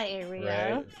in my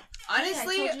area. Right.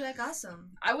 Honestly, I told you I got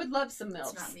some. I would love some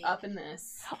It's milfs not me. up in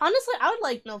this. Honestly, I would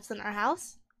like MILFs in our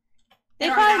house. They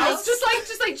In our probably house,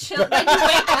 just like chill. Like you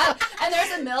wake up and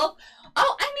there's a milf.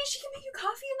 Oh, I mean, she can make you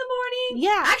coffee in the morning.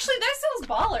 Yeah. Actually, that sounds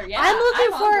baller. Yeah, I'm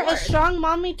looking on for a board. strong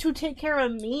mommy to take care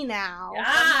of me now. The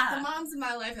Yeah. moms in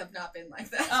my life have not been like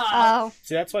that. Oh,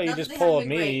 See, that's why you Not just that they pull a haven't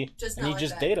been me great, just and not you like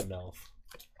just that. date a MILF.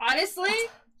 Honestly, That's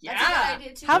a good yeah.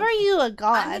 idea too. how are you a I'm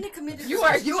god? gonna commit to You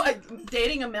are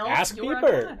dating a milf. Ask You are a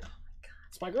Bieber. god.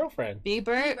 It's my girlfriend.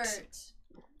 Bieber. Bert.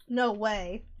 No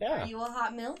way. Yeah. Are you a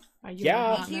hot milf? Are you Yeah.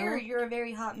 a We hot hear milf? you're a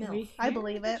very hot milf. We I hear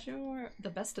believe that it. You're the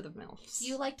best of the milfs. Do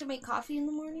you like to make coffee in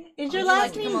the morning? Is Would your you last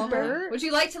like to name come over? Bert? Would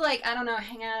you like to I don't know,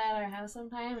 hang out at our house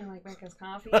sometime and make us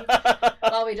coffee That's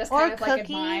while we just Or kind of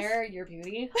cookies. admire your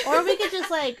beauty? Or we could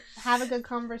just have a good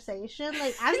conversation.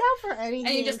 I'm down for anything.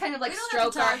 And you just kind of We don't have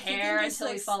stroke to our talk, you can hair just,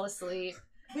 until we fall asleep.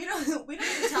 We don't need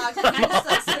to talk. We can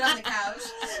just sit on the couch.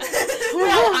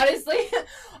 No, honestly,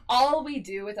 all we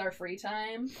do with our free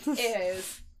time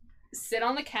is sit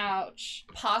on the couch,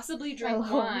 possibly drink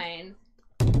Oh. wine,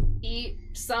 eat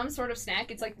some sort of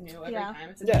snack. It's new every Yeah. time.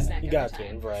 It's a new yeah, snack you every got to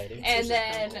time. variety. And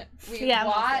then we Yeah,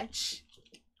 watch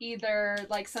either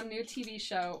some new TV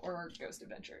show or Ghost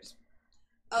Adventures.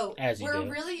 Oh, As you we're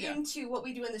do. really Yeah. into What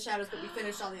We Do in the Shadows, but we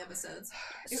finished all the episodes.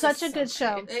 It Such was a good so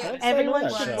show. great. Yeah. I Everyone know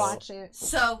that should show. watch it.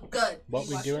 So good. What You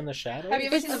we watched do it? in the shadows? Have you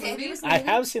ever It's- seen the Okay, movie? have you I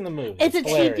have seen the movie. It's a TV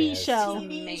hilarious. show.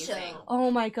 TV Amazing. show.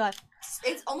 Oh my god.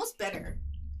 It's almost better.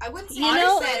 I wouldn't say You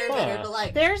know- better, Huh.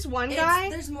 but There's one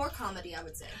guy. there's more comedy, I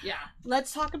would say. Yeah.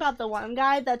 Let's talk about the one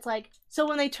guy that's so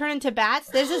when they turn into bats,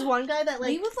 there's this one guy that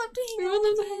we would love to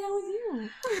hang out with you.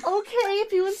 okay,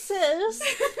 if you insist.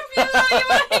 If you want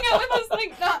to hang out with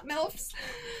us, not MILFs.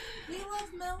 We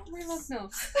love milk. We love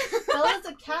MILFs. Bella is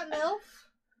a cat milf.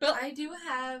 I do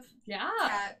have Yeah.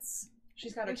 cats.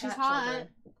 She's got her And she's cat hot. children.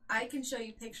 I can show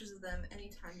you pictures of them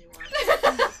anytime you want.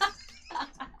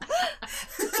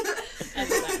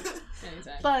 Anytime.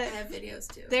 Anytime. I But have videos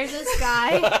too. there's this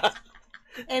guy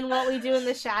in What We Do in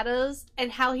the Shadows,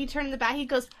 and how he turned the bat. He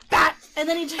goes bat, and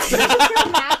then he turns into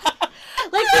a bat.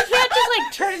 He can't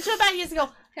just turn into a bat. He has to go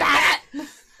bat.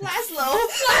 Laszlo.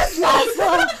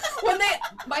 When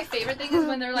my favorite thing is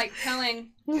when they're telling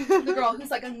the girl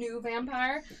who's a new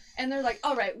vampire, and they're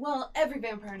all right, well, every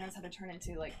vampire knows how to turn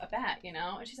into a bat,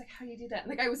 and she's like, how do you do that?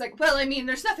 And the guy was like, well, I mean,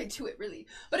 there's nothing to it really,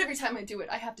 but every time I do it,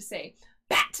 I have to say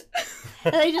bat,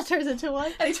 And then he just turns into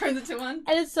one. and he turns into one.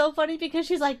 And it's so funny because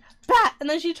she's like bat, and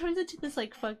then she turns into this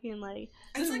fucking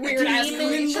This like a weird ass demon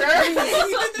creature.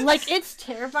 it's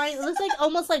terrifying. It looks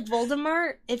almost like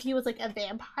Voldemort if he was a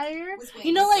vampire. With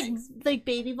You know, wings.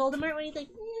 baby Voldemort when he's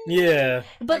Yeah.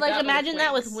 but Like that, but imagine with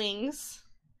that with wings. wings.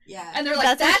 Yeah. And they're That's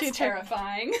what that's she turned-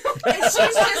 terrifying. And she's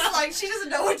just she doesn't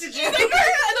know what to do. and they're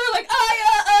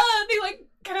they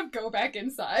kind of go back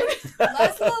inside.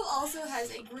 Laszlo also has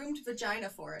a groomed vagina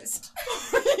forest.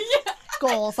 Yeah.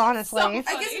 Goals, honestly. So- I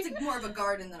guess it's more of a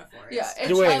garden than a forest. Yeah,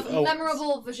 it's Wait, of oh.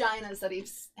 memorable vaginas that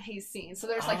he's seen. So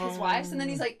there's his wife's, and then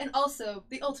he's and also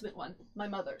the ultimate one, my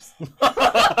mother's.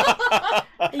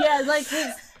 Yeah,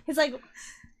 his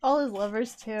all his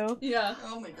lovers too. Yeah.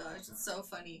 Oh my gosh, it's so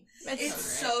funny. It's It's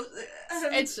so so.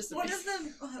 It's just what is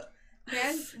the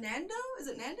Nando? Is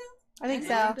it Nando? I think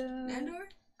so. Nandor?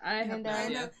 I have no Nando.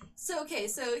 idea. So okay,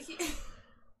 so he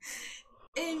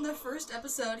in the first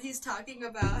episode he's talking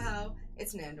about how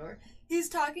it's Nandor. He's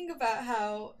talking about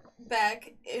how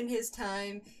back in his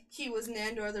time he was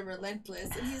Nandor the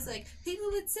Relentless, and he's like, people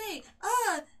would say,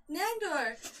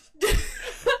 Nandor,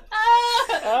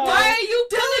 Why are you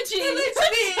pillaging?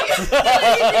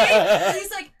 and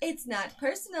he's like, it's not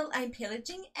personal, I'm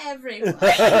pillaging everyone.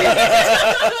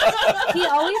 He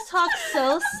always talks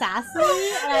so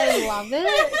sassily, and I love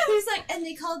it. He's like, and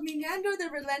they called me Nandor the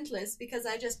Relentless because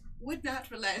I just would not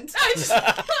relent. I just...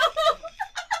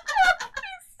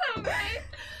 so great.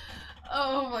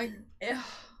 Oh my. Ew.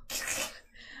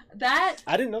 That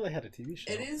I didn't know they had a TV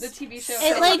show. It is the TV show.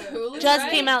 It, from like, Hulu, Just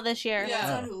right? came out this year. Yeah,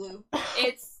 Oh. it's on Hulu.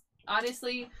 It's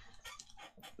honestly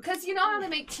because you know how they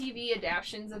make TV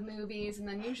adaptations of movies, and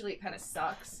then usually it kind of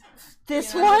sucks.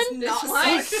 This You know, one, this not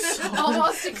one sucks.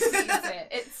 almost exceeds it.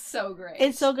 It's so great.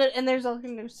 it's so good, and there's also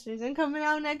a new season coming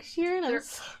out next year. And I'm There-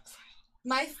 so-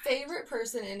 My favorite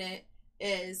person in it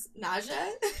is Naja.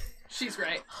 She's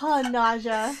great. Oh,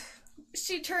 nausea.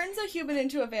 She turns a human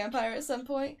into a vampire at some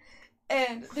point,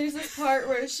 and there's this part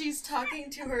where she's talking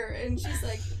to her, and she's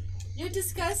like, "You're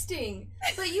disgusting,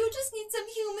 but you just need some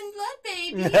human blood,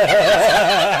 baby.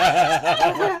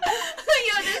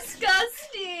 You're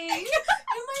disgusting.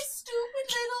 You're my stupid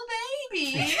little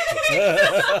baby."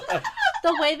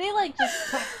 The way they like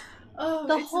just Oh,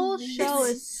 the it's whole amazing. show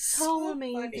is so so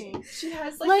funny. amazing. She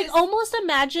has Like this almost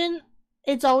imagine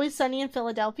It's Always Sunny in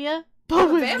Philadelphia,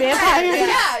 but with vampires.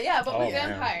 vampires. Yeah, but Oh, with man.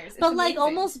 vampires. It's But like amazing.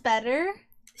 almost better,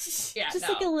 Yeah, just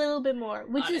no. like a little bit more,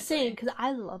 which is Honestly. insane because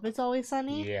I love It's Always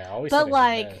Sunny. Yeah, always. But, said it was the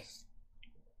like, best.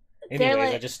 they're Anyways,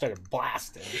 I like- just started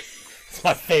blasting. It's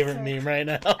my favorite meme right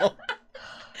now.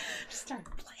 Just start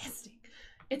blasting.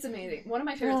 It's amazing. One of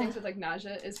my favorite things with like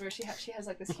Nausea is where she has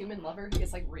like this human lover who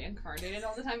gets like reincarnated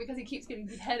all the time because he keeps getting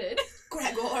beheaded.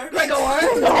 Gregor.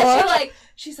 And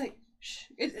she's like, shh,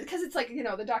 because it's like, you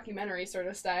know, the documentary sort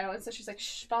of style, and so she's like,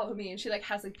 shh, follow me, and she like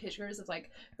has like pictures of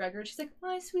like Gregor, and she's like,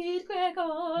 my sweet Gregor,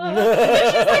 and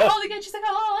then she's like holding it, she's like,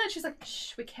 oh, and she's like,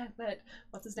 shh, we can't let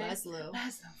what's his name, Laszlo.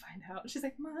 find out. And she's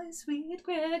like, my sweet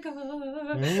Gregor,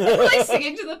 like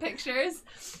singing to the pictures.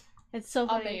 It's so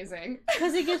funny Amazing.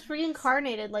 because he gets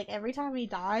reincarnated like every time he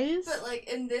dies. But like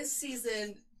in this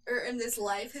season or in this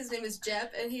life, his name is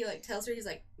Jeff, and he like tells her, he's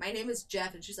like, "My name is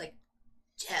Jeff," and she's like,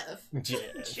 "Jeff,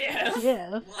 Yeah.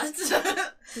 Yeah. what?" She like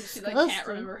can't Disgusting.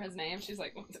 remember his name. She's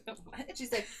like, what? And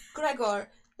she's like, "Gregor,"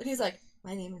 and he's like,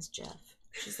 "My name is Jeff."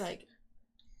 She's like,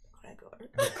 "Gregor."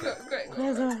 Great.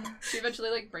 She eventually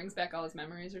like brings back all his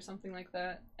memories or something like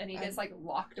that, and he gets like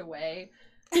locked away.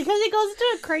 Because he goes into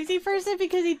a crazy person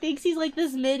because he thinks he's like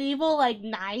this medieval like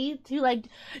knight who like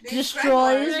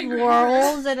destroys Gregor.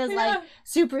 worlds and is Yeah. like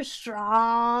super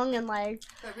strong and like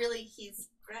But really, he's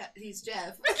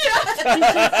Jeff.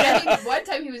 I think one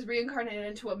time he was reincarnated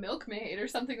into a milkmaid or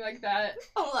something like that.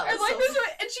 Oh, that And was like so this,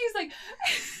 and she's like,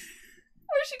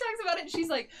 where she talks about it, and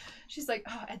she's like,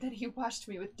 oh, and then he washed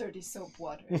me with dirty soap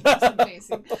water. It was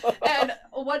amazing. And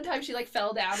one time she like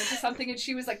fell down into something, and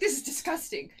she was like, this is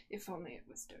disgusting. If only it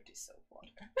was dirty soap water.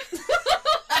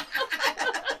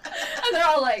 And they're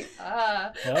all like,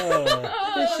 Oh.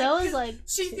 the show is like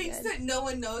She too thinks good. that no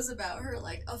one knows about her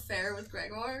like affair with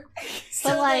Gregor.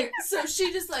 But, like- so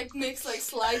she just like makes like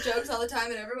sly jokes all the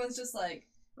time, and everyone's just like,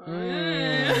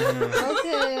 Mm.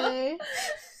 okay.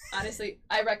 Honestly,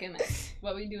 I recommend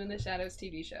What We Do in the Shadows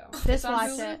TV show. Just It's on watch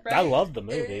Hulu, it. right? I love the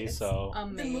movie, It's so the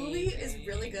movie is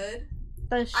really good.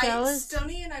 The show is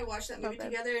Stony and I watched that movie Okay.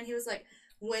 together, and he was like,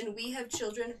 "When we have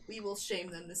children, we will shame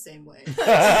them the same way."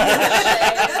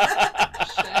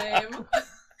 Shame.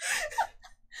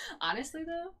 Honestly,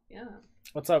 though, yeah.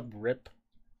 What's up, Rip?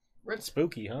 Rip,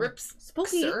 Spooky, huh? Rips,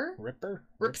 spooky. Ripper?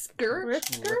 Ripsker,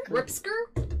 Ripsker?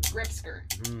 Ripsker.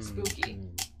 Mm. Spooky.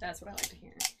 That's what I like to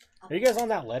hear. Are you guys on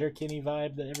that Letterkenny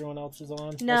vibe that everyone else is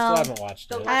on? No. I still haven't watched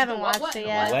The it. I haven't What? watched it What?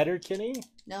 yet. Letterkenny?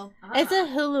 No, It's Ah. a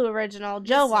Hulu original.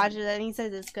 Joe Listen. watches it and he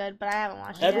says it's good, but I haven't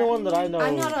watched it Everyone that I know,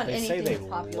 I'm not on they say anything they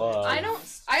popular. love. I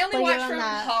only But watch you're on from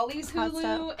that Holly's hot Hulu,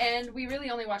 stuff. and we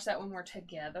really only watch that when we're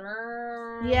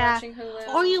together. Yeah. Watching Hulu. yet.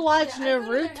 Or you watch Yeah, I go to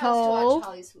their house to watch Naruto.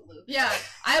 Holly's Hulu. Yeah,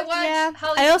 I watch. Yeah.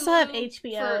 Holly's I also have Hulu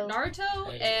HBO. for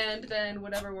Naruto, and then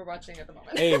whatever we're watching at the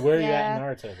moment. Hey, where are you Yeah. at in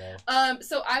Naruto though?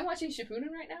 So I'm watching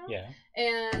Shippuden right now. Yeah.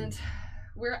 And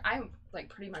I'm like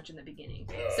pretty much in the beginning.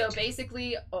 So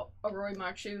basically,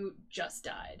 Orochimaru just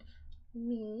died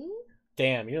Me?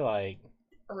 Damn, you're like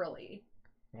early.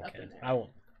 Up okay. in there. I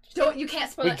won't. You can't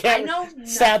spoil We it. can't. I know.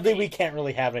 Sadly, nothing. we can't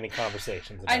really have any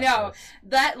conversations. About I know. this.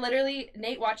 That literally,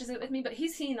 Nate watches it with me, but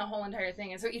he's seen the whole entire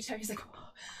thing, and so each time he's like,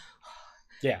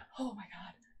 Yeah. oh my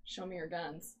god, show me your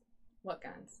guns. What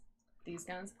guns? These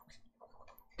guns?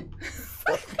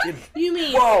 You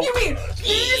mean Whoa. You mean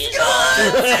these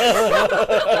guns?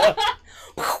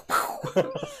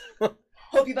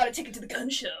 Hope you bought a ticket to the gun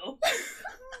show.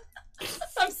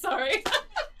 I'm sorry.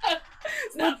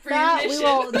 It's not free that? We admission.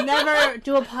 will never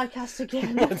do a podcast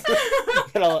again.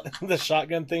 The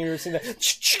shotgun thing you were seeing.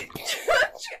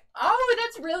 Oh,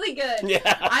 that's really good.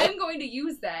 Yeah. I'm going to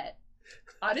use that.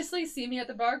 Honestly, see me at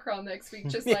the bar crawl next week,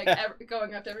 just like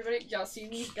going up to everybody. Y'all see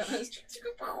me? Guns.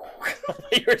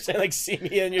 You were saying like, see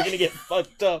me and you're gonna get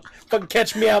fucked up. Fucking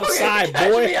catch me outside,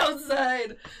 Catch boy. me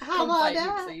outside. How Come about fight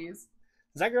that? me, please.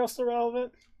 Is that girl still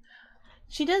relevant?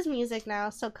 She does music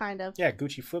now, so kind of. Yeah,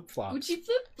 Gucci flip flops. Gucci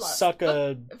flip flops. Suck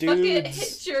a Fucking dude's.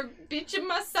 hit your bitch in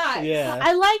my side. Yeah.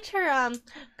 I liked her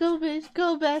go bitch,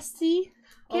 go bestie.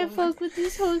 Can't Oh, fuck with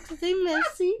these hoes 'cause they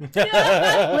messy.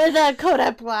 Yeah. With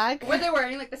Kodak Black. Where they're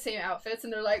wearing like the same outfits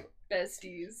and they're like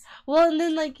besties. Well, and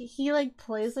then like he like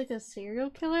plays like a serial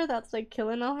killer that's like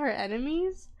killing all her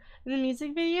enemies in the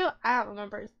music video. I don't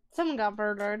remember Someone got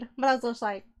murdered, but I was just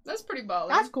like, That's pretty baller.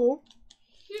 that's cool.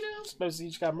 You know. Suppose he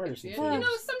just got murdered. Yeah, some you fools.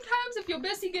 know, sometimes if your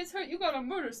bestie gets hurt, you gotta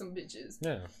murder some bitches.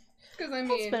 Yeah. Because I What's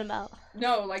mean, been about?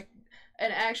 no, like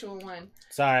an actual one.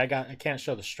 Sorry, I can't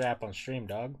show the strap on stream,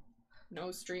 dog. No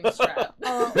stream strap.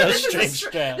 Oh. No This is stream a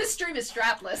strap. This stream is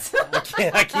strapless.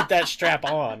 I keep that strap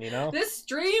on, you know. This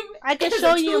stream. I can is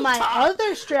show a you tube my top.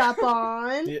 other strap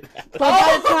on, Yeah. but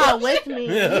that's not with me.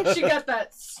 Yeah. She got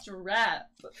that strap.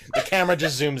 The camera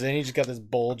just zooms in. You just got this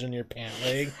bulge in your pant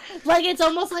leg. Like it's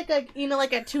almost like a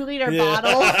like a 2-liter Yeah.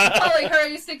 bottle. Oh, like her,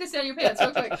 you stick this down your pants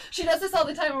real quick. She does this all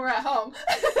the time when we're at home,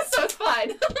 so it's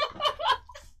fine.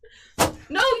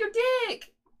 No, your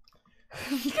dick.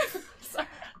 Sorry.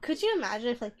 Could you imagine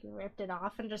if like you ripped it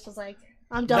off and just was like,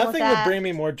 I'm done with Nothing that? would bring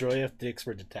me more joy if dicks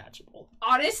were detachable.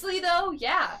 Honestly, though,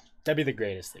 yeah. That'd be the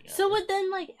greatest thing ever. So would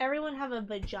then like everyone have a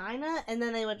vagina and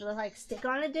then they would just like stick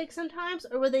on a dick sometimes,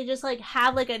 or would they just like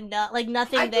have like a nut, like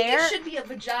nothing I think there? it should be a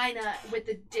vagina with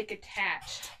the dick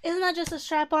attached. Isn't that just a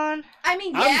strap on? I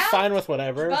mean, I'm yeah, fine with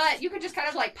whatever. but you could just kind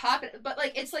of like pop it. But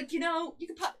like, it's like, you know, you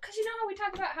can pop, because you know how we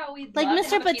talk about how we Like love to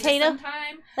Mr. have a penis Potato?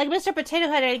 sometime? Like Mr. Potato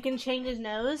Head, he can change his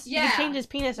nose. He Yeah. can change his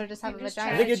penis or just have You a just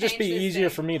vagina. I think it'd just be easier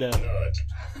for me to.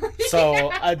 So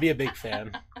I'd be a big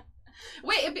fan.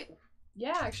 Wait,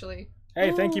 yeah, actually.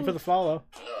 Hey, thank you for the follow.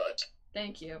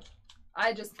 Thank you.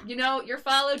 I just, you know, your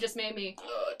follow just made me.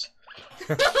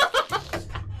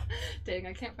 Dang,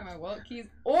 I can't find my wallet keys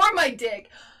or my dick.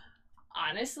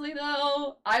 Honestly,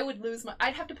 though, I would lose my.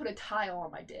 I'd have to put a tile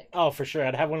on my dick. Oh, for sure.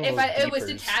 I'd have one of If those. it was beepers.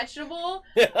 detachable,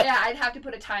 Yeah. yeah, I'd have to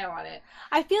put a tile on it.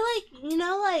 I feel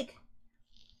like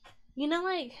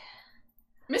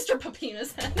Mr.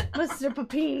 Papina's head. Mr.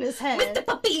 Papina's head. Mr.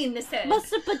 Papina's head.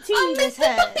 Mr. Oh, Patina's Mr.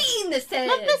 head. Papina's head.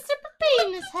 Mr.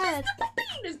 Papina's head.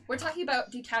 Papina's. We're talking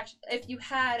about detached. If you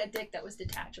had a dick that was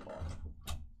detachable,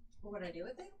 What would I do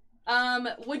with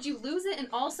it? would you lose it? And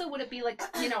also, would it be like,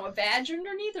 you know, a vag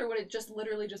underneath, or would it just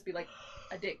literally just be like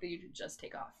a dick that you could just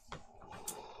take off?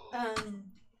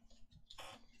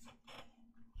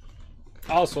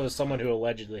 Also, as someone who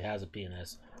allegedly has a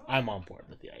penis, I'm on board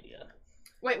with the idea.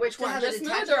 Wait, which To one? have a Just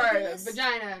smooth detachable or penis?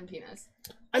 vagina and penis?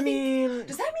 I mean,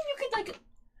 Does that mean you could like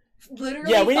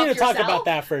literally? yeah, we need fuck to talk yourself? about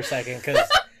that for a second because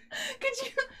Could you?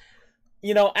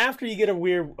 you know, after you get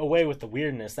away with the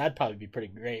weirdness, that'd probably be pretty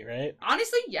great, right?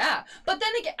 Honestly, yeah. But then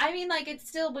again, I mean, like, it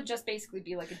still would just basically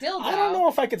be like a dildo. I don't know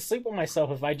if I could sleep with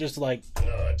myself if I just like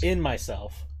in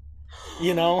myself.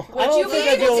 You know, Would I don't you think be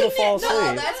I'd be able able to to fall knit? asleep.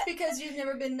 No, that's because you've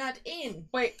never been nut in.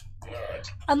 Wait.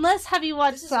 Unless, have you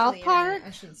watched This is on South the Park? internet.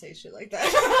 I shouldn't say shit like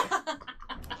that.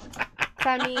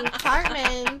 I mean,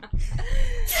 Cartman.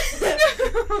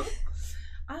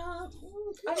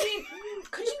 I mean,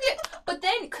 could you get? But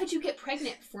then, could you get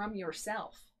pregnant from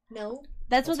yourself? No.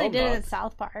 That's what Let's they hope did not. in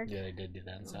South Park. Yeah, they did do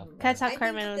that in South Park. That's how I think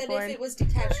Cartman was that born. if it was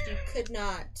detached, you could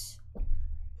not.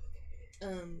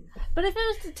 But if it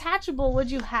was detachable, would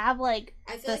you have like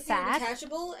I feel the like they were sack?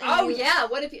 detachable. And Oh you- yeah.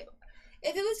 What if you?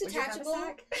 If it was Would you have a detachable,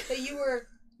 sack? but you were,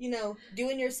 you know,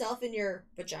 doing yourself in your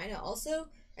vagina also,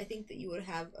 I think that you would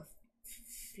have a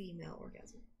female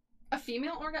orgasm. A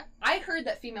female orgasm? I heard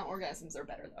that female orgasms are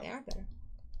better though. They are better.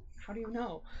 How do you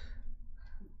know?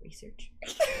 Research.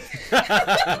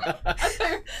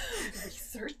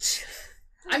 Research.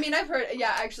 I mean, I've heard.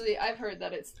 Yeah, actually, I've heard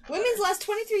that it's Women's last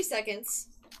 23 seconds,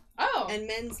 Oh. and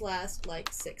men's last like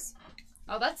 6.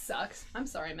 Oh, that sucks. I'm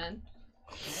sorry, men.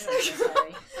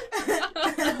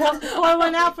 Pour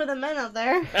one out for the men out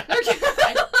there.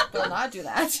 Will not do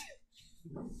that.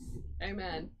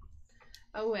 Amen.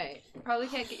 Oh wait, probably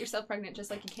can't get yourself pregnant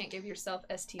just like you can't give yourself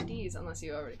STDs unless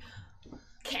you already.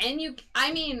 Can you?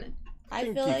 I mean, I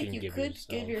think feel you like can you give could yourself-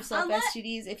 give yourself Unless-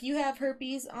 STDs. If you have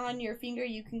herpes on your finger,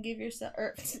 you can give yourself.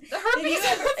 Or, the herpes.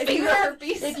 if you finger have-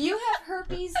 herpes. if you have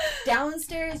herpes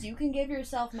downstairs, you can give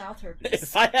yourself mouth herpes.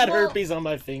 If I had Well- herpes on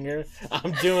my finger,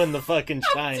 I'm doing the fucking Do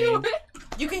shining. it.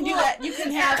 You can do that. You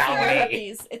can have finger Tony.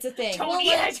 herpes. It's a thing. Tony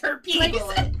has herpes.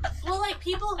 Well, like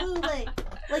people who like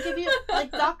if you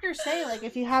like doctors say like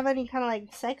if you have any kind of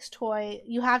like sex toy,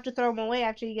 you have to throw them away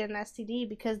after you get an STD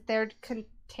because they're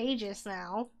contagious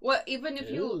now. What? Even if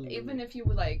Ooh. you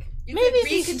would like. You Maybe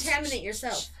could if you- recontaminate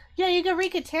yourself. Yeah, you could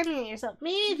recontaminate yourself.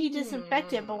 Maybe if you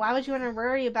disinfect it, but why would you want to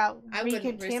worry about I wouldn't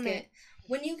risk recontaminate? it.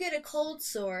 When you get a cold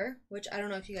sore, which I don't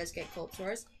know if you guys get cold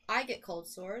sores, I get cold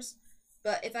sores.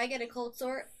 But if I get a cold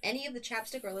sore, any of the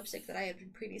chapstick or lipstick that I have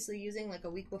been previously using, like a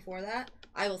week before that,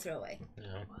 I will throw away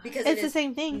Yeah. because It's it the is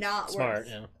same thing. not Smart, worth.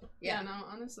 yeah. Yeah. No,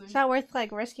 honestly. It's not worth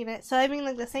like risking it. So I mean,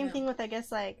 like the same Yeah. thing with I guess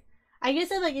that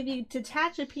like if you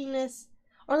detach a penis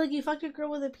Or like you fucked a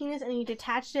girl with a penis and you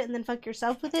detached it and then fuck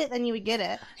yourself with it, then you would get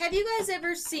it. Have you guys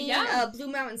ever seen Yeah. Blue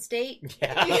Mountain State?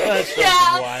 Yeah, that's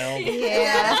Yeah. wild.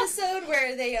 That episode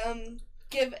where they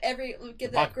give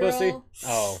that Pocket girl. pussy?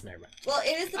 Oh, never mind. Well,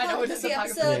 it is the I know pocket it is pussy the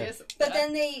pocket episode. pussy. But Yeah.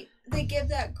 then they give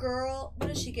that girl, what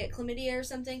does she get, chlamydia or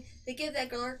something? They give that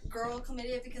girl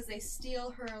chlamydia because they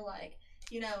steal her, like,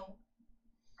 you know,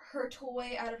 her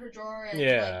toy out of her drawer. And, like,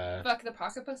 Yeah. Fuck the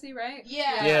pocket pussy, right?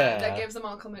 Yeah. Yeah. That gives them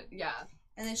all yeah.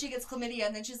 and then she gets chlamydia,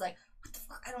 and then she's like, what the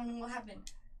fuck, I don't know what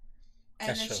happened. And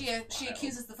That then show's she wild.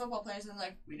 accuses the football players and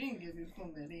like, we didn't give you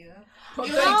chlamydia. But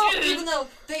Even they though, did. even though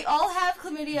they all have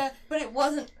chlamydia, but it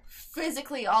wasn't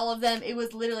physically all of them. It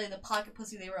was literally the pocket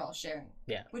pussy they were all sharing.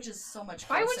 Yeah. Which is so much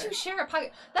Why would grosser. you share a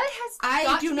pocket? That has I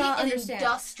got do to be not an understand.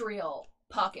 industrial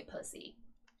pocket pussy.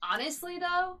 Honestly,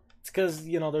 though, It's because,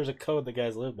 you know, there's a code that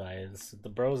guys live by. Is if the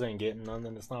bros ain't getting none,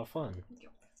 then it's not fun.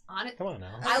 Come on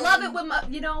now. I love it when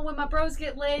when my bros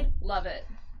get laid. Love it.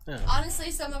 Yeah.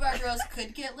 Honestly, some of our girls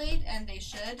could get laid, and they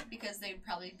should, because they'd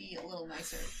probably be a little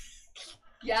nicer.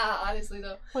 Yeah, honestly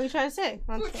though, What are you trying to say?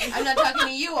 I'm sorry. I'm not talking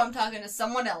to you, I'm talking to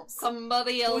someone else.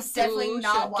 somebody else Who's definitely who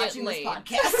not should watching get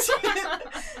this laid.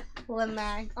 podcast.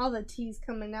 Lemag. All the teas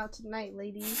coming out tonight,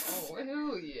 ladies. Oh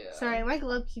hell yeah! Sorry, my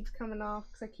glove keeps coming off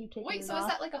because I keep taking Wait, it so off. is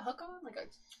that like a hook on? Like a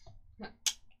What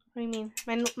do you mean?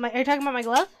 Are you talking about my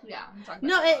glove? yeah? I'm talking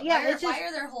No, about yeah, why, it's just why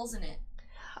are there holes in it?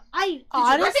 I you rip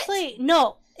honestly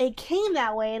no. It came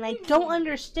that way, and I don't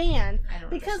understand I don't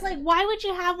because like understand. why would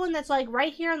you have one that's like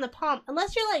right here on the palm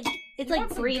unless you're like it's You like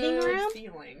want some breathing good room?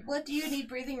 feeling. What do you need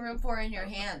breathing room for in your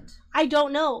hand? I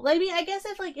don't know. Maybe I guess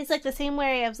if like it's like the same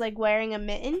way as like wearing a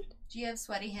mitten. Do you have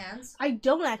sweaty hands? I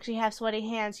don't actually have sweaty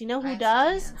hands. You know I who have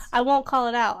sweaty does? hands. I won't call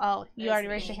it out. Oh, you It's already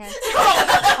raised me. your hand.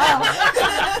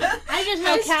 Oh. I just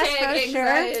know Casper for sure.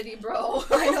 anxiety, bro.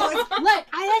 I know. Like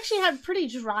I actually have pretty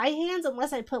dry hands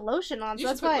unless I put lotion on. So You should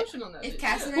that's put why. lotion on that. If bitch.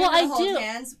 Cass and I Well, were to I hold do.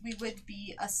 hands, we would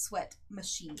be a sweat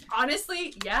machine.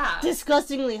 Honestly, yeah.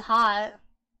 Disgustingly hot.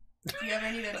 If you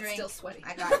ever need a But drink, still sweaty.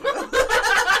 I got you.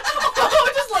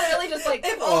 Oh, just literally just like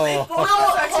If Oh. only both we'll of us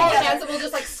are hold together. hands and we'll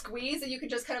just like squeeze and you can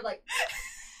just kind of like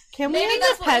Can we Maybe end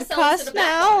that's the what we'll sell to podcast the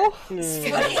now?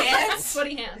 Sweaty hands.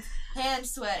 sweaty hands. Hand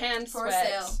sweat. Hand for sweat.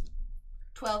 sale.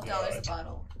 $12 a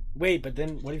bottle. Wait, but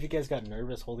then what if you guys got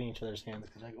nervous holding each other's hands?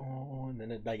 Because like, oh, and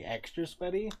then it like extra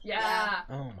sweaty? Yeah.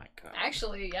 Oh my god.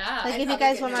 Actually, yeah. Like I'd if you probably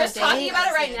guys get went on a nervous. Just talking date. about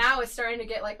it right Yeah. now is starting to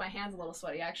get like my hands a little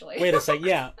sweaty actually. Wait a sec,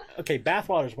 yeah. Okay,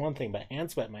 bathwater's one thing, but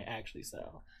hand sweat might actually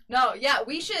sell. No, yeah,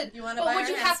 we should. You want to But buy would our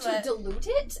you hand have sweat? to dilute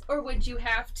it or would you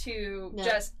have to No.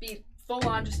 just be full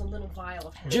on just a little vial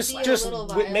of hand? Just be a just little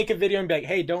vial. make a video and be like,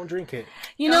 hey, don't drink it.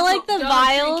 You know, like the Don't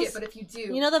vials. drink it, but if you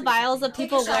do, You know the please vials let of me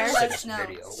people Take a shot, wear. let us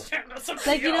know.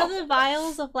 Like you know the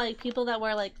vials of like people that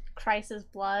wear like Christ's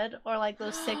blood, or like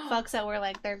those sick fucks that wear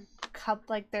like their cup,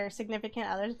 like their significant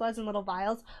other's bloods in little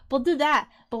vials. We'll do that,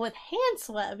 but with hand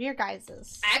sweat of your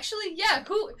guys's. Actually, yeah.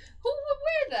 Who would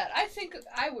wear that? I think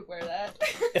I would wear that.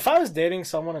 If I was dating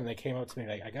someone and they came up to me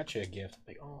like, I got you a gift, I'm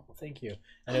like, oh, well, thank you,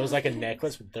 and it was like a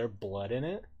necklace with their blood in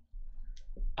it,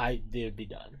 it would be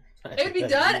done. It would be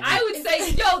done. I would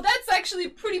say, yo, that's actually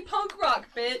pretty punk rock,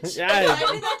 bitch. Yeah, If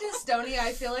I did that to Stoney,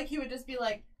 I feel like he would just be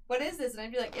like, what is this? And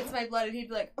I'd be like, it's my blood. And he'd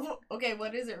be like, oh, okay,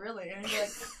 what is it really? And he'd be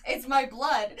like, it's my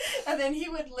blood. And then he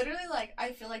would literally, like,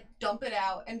 I feel like, dump it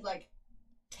out and, like,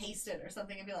 taste it or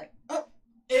something and be like, oh,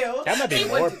 ew. that might be He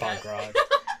would more do punk that. rock.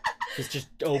 Just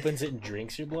opens it and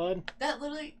drinks your blood. That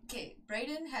literally, okay,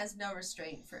 Brayden has no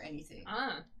restraint for anything.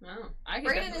 No. I could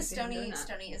Brayden definitely is see him doing Stoney, that.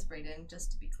 Stoney is Brayden,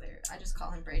 just to be clear. I just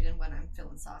call him Brayden when I'm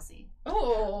feeling saucy.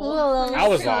 Oh. I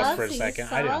was lost for a Saucy, second.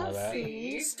 I didn't know that.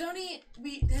 saucy. Stoney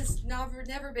has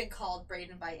never been called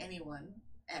Brayden by anyone,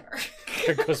 ever.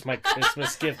 There goes my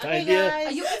Christmas gift Hey idea.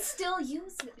 guys. You can still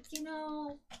use it, you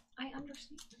know. I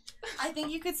understand. I think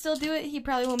you could still do it. He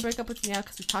probably won't break up with you now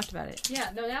because we talked about it.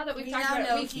 Yeah, no, now that we've We talked now about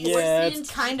know it, we've he's Yeah, forced it's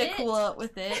into kind of it. cool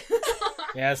with it.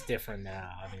 Yeah, it's different now.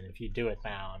 I mean, if you do it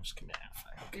now, I'm just gonna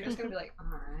You're just gonna be like,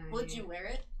 alright. Would you wear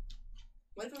it?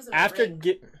 What if it was a after ring?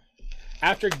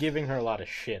 after giving her a lot of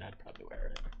shit, I'd probably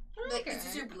wear it. Like, Okay. is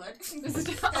this your blood? This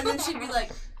is- And then she'd be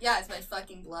like, yeah, it's my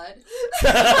fucking blood.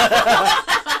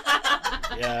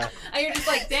 Yeah, And you're just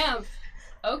like, damn.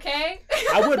 Okay.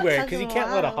 I would wear it because Fucking you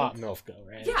can't let a wild. hot MILF go,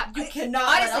 right? Yeah, You cannot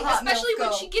let a honestly, hot especially milk when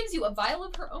go. she gives you a vial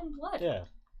of her own blood. Yeah.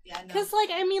 Yeah, no. Cause like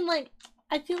I mean like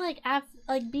I feel like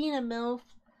like being a MILF,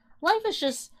 life is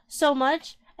just so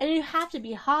much, and you have to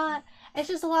be hot. It's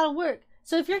just a lot of work.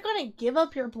 So if you're gonna give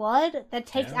up your blood that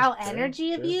takes Yeah, out true,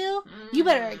 energy of true. you, you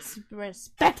better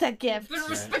respect that gift. Better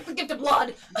respect the gift of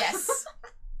blood. Yes.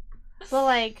 But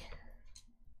like,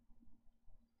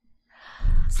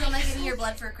 So So am I getting your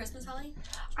blood for Christmas, Holly?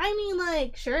 I mean,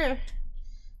 like, sure.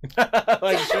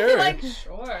 Like, sure. Like,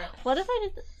 sure. What if I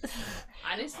did?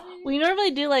 Honestly. We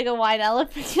normally do like a white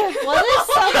elephant. What if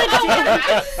someone did?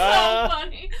 That's so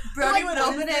funny. Brody would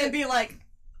open it and be like,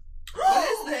 "What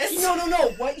is this?" No.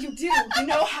 What you do? You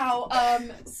know how?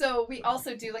 So we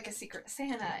also do like a Secret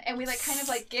Santa, and we like kind of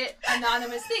like get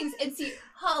anonymous things. And see,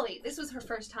 Holly, this was her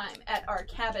first time at our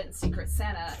cabin Secret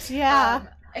Santa. Yeah.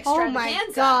 Oh my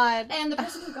extravaganza. god. And the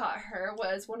person who got her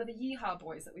was one of the Yeehaw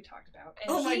boys that we talked about.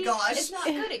 And Oh my he gosh. is not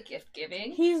good at gift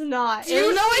giving. He's not. Do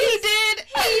you know what he did?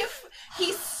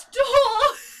 He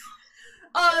stole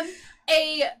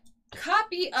a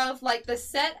copy of like the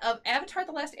set of Avatar: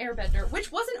 The Last Airbender, which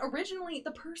wasn't originally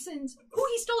the person's who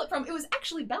he stole it from. It was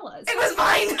actually Bella's. It was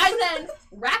mine. And then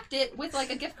wrapped it with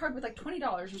like a gift card with like $20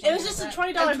 or something. It was just a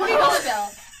 $20 $20 bill. bill,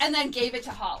 and then gave it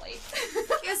to Holly.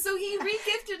 Yeah, so he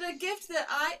re-gifted a gift that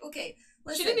okay.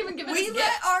 Listen, She didn't even give us we a let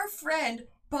gift. our friend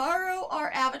borrow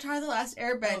our Avatar: The Last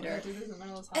Airbender.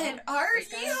 And our This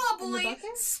guy Yeehaw in the boy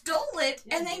bucket? stole it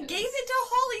Yeah, and he then did. gave it to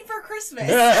Holly for Christmas.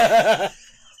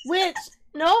 Which,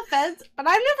 no offense, but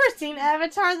I've never seen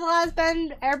Avatar: The Last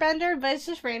Airbender, but it's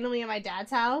just randomly at my dad's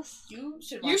house. You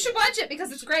should You should watch it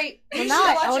because it's great. Well, You now should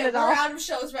I watch own it. it We're all. out of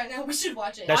shows right now. We should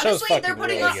watch it. That show's Honestly, they're fucking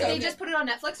putting really on. good. They just put it on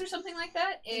Netflix or something like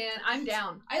that, and I'm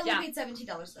down. I only Yeah. paid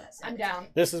 $17 for that. So I'm down.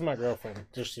 This is my girlfriend,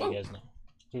 just so you guys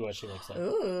know what she looks like.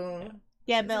 Ooh.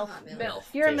 Yeah, It's a Bill. hot Milf.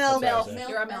 You're a Yeah, MILF. that's Milf. what I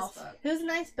You're a as MILF. fuck. Who's a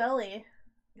nice belly?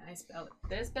 Nice belly.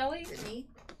 This belly? Brittany?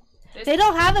 This They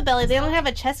don't have a belly. They only have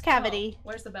a chest cavity. Oh,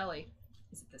 where's the belly?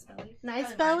 Is it this belly?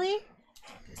 Nice Probably belly?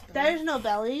 This belly? There's no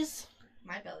bellies.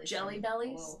 My belly. Jelly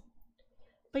bellies? Whoa.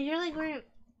 But you're like wearing.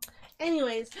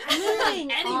 Anyways,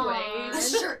 moving Anyways. A on.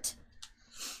 shirt.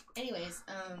 Anyways,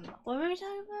 What were we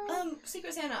talking about?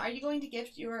 Secret Santa, are you going to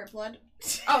gift your blood?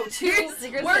 Oh, Secret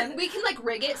Santa. we can like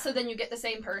rig it so then you get the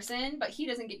same person, but he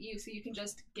doesn't get you, so you can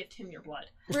just gift him your blood.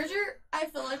 Bridger, I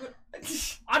feel like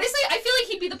Honestly, I feel like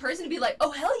he'd be the person to be like,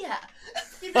 "Oh hell yeah!"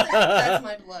 he'd be like, that's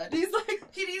my blood. He's like,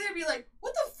 He'd either be like,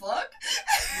 what the fuck?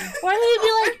 Or he'd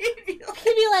be like, Or he'd be like,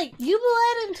 he'd be like, you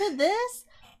bled into this?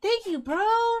 Thank you, bro.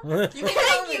 you can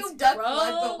tell Thank it's you, duck bro.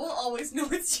 blood, but we'll always know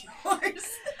it's yours.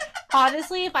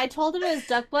 Honestly, if I told him it was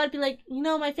duck blood, I'd be like, you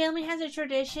know, my family has a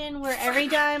tradition where every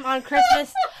time on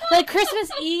Christmas, like Christmas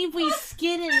Eve, we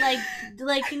skin and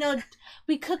like you know,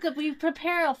 we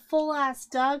prepare a full ass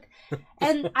duck,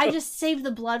 and I just save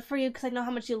the blood for you because I know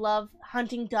how much you love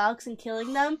hunting ducks and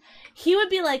killing them. He would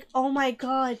be like, oh my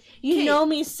god, you Okay. know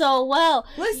me so well.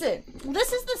 Listen,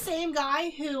 This is the same guy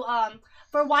who,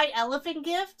 for White Elephant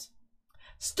gift,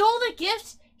 stole the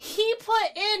gift he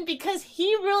put in because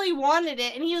he really wanted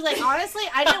it, and he was like, honestly,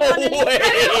 I didn't want any. Wait. I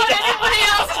didn't want anybody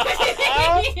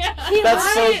else. He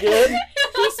That's so wanted- good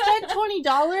He spent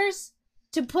 $20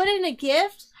 to put in a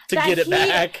gift to that get it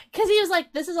back. because he was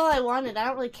like, this is all I wanted. I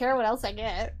don't really care what else I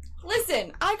get.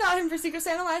 listen, I got him for Secret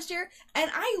Santa last year,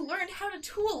 and I learned how to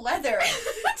tool leather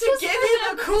to give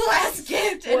him a cool ass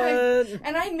gift.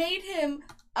 And I made him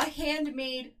a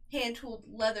handmade, hand tooled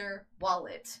leather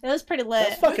wallet. It was pretty lit.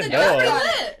 That's fucking With a duck dope. on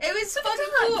it. It was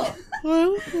fucking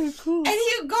cool. cool. And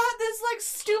he got this like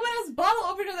stupid ass bottle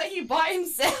opener that he bought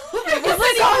himself. It was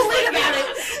like, so lit about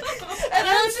it. And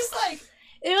I was just like,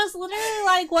 It was literally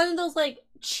like one of those like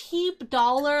cheap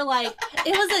dollar like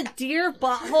it was a deer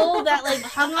butthole that like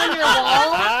hung on your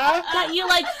wall that you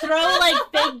like throw like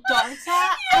big darts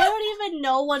at. I don't even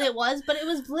know what it was, but it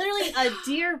was literally a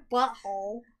deer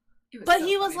butthole. But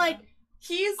he was like,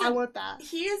 I want that.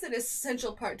 he is an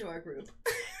essential part to our group.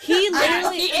 He Yeah,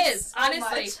 literally he is, so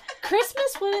honestly. much.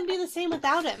 Christmas wouldn't be the same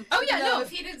without him. Oh yeah, no, if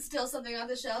he didn't steal something off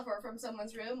the shelf or from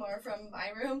someone's room or from my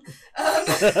room,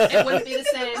 it wouldn't be the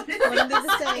same. Wouldn't be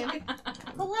the same.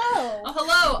 Hello. Oh,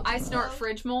 hello, I snort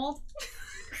fridge mold.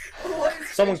 What is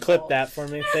Someone fridge clip mold? that for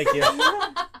me. Thank you.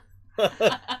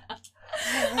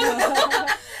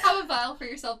 Have a vial for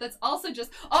yourself that's also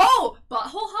just butthole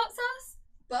hot sauce.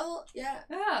 Well, yeah.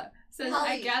 Yeah. Says Holly,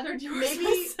 I gathered yours maybe-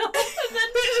 myself and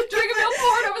then drink a milk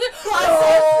pour it over there.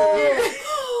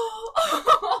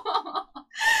 Oh.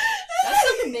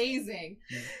 That's amazing.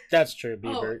 That's true,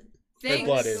 Beaver. Thanks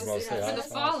blood is for mostly for hot the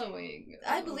sauce. following.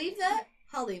 I believe that.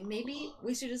 Holly, maybe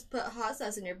we should just put hot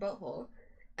sauce in your butthole.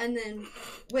 And then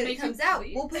when Make it comes you out,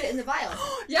 bleed? we'll put it in the vial.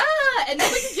 Yeah, and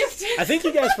then we can gift it. I think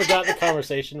you guys forgot the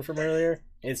conversation from earlier.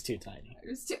 It's too tiny. It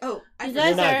was too- Oh, I You forgot. guys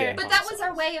You're not are- getting but hot that was sauce.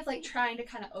 our way of like trying to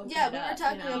kind of open Yeah, it we were up,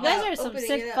 talking you know? You guys about are some opening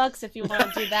sick it up. fucks if you want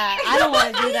to do that. I don't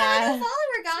want to do I'm a that.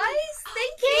 follower, guys.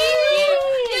 Thank you.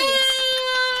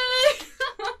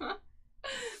 Yay!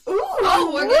 Ooh,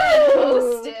 Oh, we're getting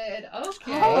hosted.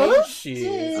 Okay. Oh,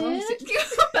 shit.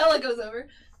 Hosted. Bella goes over.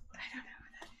 I don't know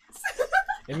what that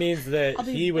is. It means that I'll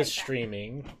be he was right back.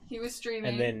 streaming, He was streaming.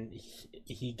 and then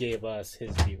he gave us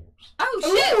his viewers. Oh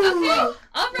shit! Ooh. Okay.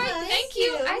 All right. Nice. Thank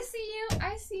you. I see you.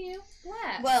 I see you.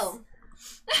 Bless. Well,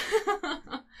 Who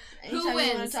anytime you want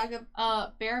wins? to talk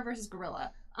about, Bear versus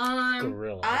gorilla.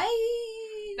 Gorilla.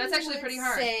 That's actually would pretty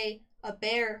hard. Say a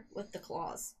bear with the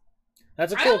claws.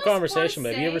 That's a I cool almost wanna conversation,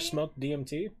 but have you ever say- smoked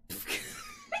DMT?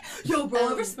 Yo, bro,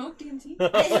 Um, ever smoked DMT?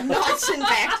 I have not, in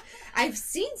fact. I've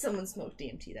seen someone smoke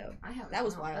DMT though. I have. That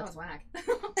was oh, wild. That was whack. we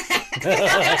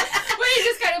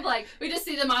just kind of like we just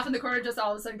see them off in the corner, just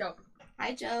all of a sudden go,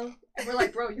 Hi, Joe. and we're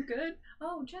like, bro, you good?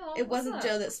 Oh, Joe. It what's wasn't up?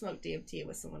 Joe that smoked DMT. It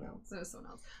was someone else. So it was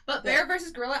someone else. But bear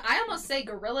versus gorilla, I almost say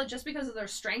gorilla just because of their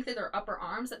strength in their upper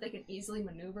arms that they can easily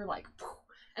maneuver like,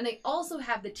 and they also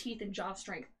have the teeth and jaw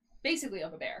strength, basically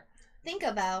of a bear. Think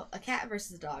about a cat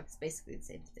versus a dog. It's basically the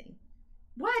same thing.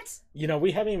 What? You know,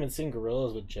 we haven't even seen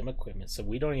gorillas with gym equipment, so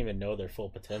we don't even know their full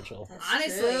potential. That's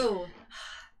Honestly, true.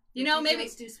 You know, maybe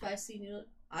Let's do spicy noodle.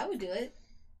 I would do it.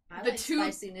 I The like two-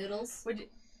 spicy noodles. would you,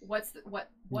 what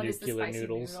is the Nuclear spicy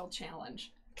noodles. noodle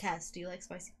challenge? Cass, do you like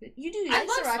spicy food? You do. You I like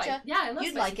love sriracha. spicy. Yeah, I love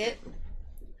You'd spicy like food. it.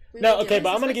 We No, would do okay, it. but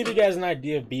I'm gonna Spicy give you guys an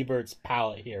idea of B-Bird's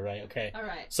palette here, right? Okay. All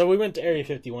right. So we went to Area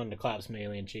 51 to clap some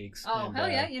alien cheeks. Oh and, hell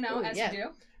yeah, you know, ooh, as yeah. you do.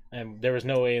 And there was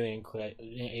no alien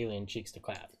cheeks to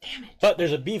clap. Damn it. But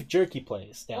there's a beef jerky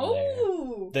place down there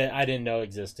Oh. that I didn't know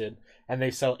existed, and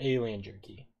they sell alien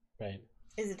jerky, right?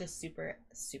 Is it just super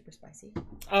spicy?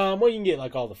 Well, you can get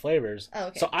like all the flavors. Oh,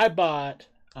 okay. So I bought,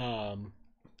 it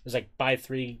was like buy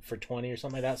 3 for 20 or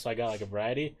something like that. So I got like a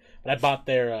variety. But I bought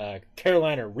their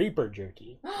Carolina Reaper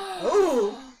jerky,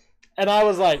 Ooh. and I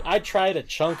was like, I tried a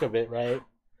chunk of it, right?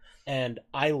 And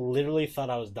I literally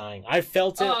thought I was dying. I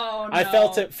felt it. Oh, no. I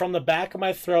felt it from the back of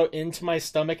my throat into my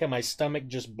stomach, and my stomach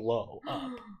just blow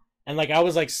up. And like I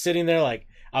was like sitting there, like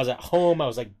I was at home. I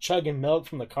was like chugging milk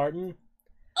from the carton.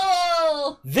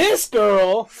 Oh. This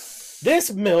girl,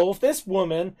 this MILF, this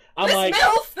woman. I'm This like,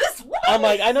 MILF, this woman. I'm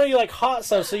like, I know you like hot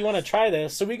stuff, so you want to try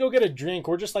this. So we go get a drink.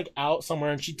 We're just like out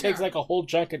somewhere, and she takes Yeah. like a whole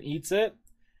chunk and eats it.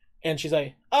 And she's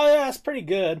like, "Oh yeah, it's pretty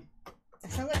good."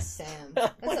 That sounds like Sam.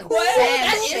 Like, That's some what? Sam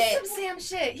That is shit. some Sam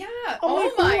shit. Yeah. I'm Oh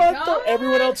like, my "What god. the-"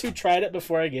 Everyone else who tried it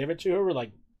before I gave it to her were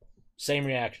like, same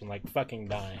reaction, like fucking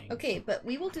dying. Okay, but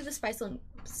we will do the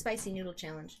spicy noodle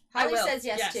challenge. I Holly will, says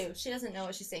yes, yes. too. She doesn't know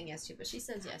what she's saying yes to, but she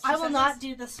says yes. I She will says not yes.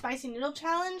 do the spicy noodle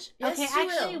challenge. Yes, okay, you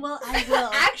actually, will. well, I will.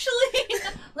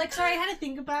 Actually. Like, sorry, I had to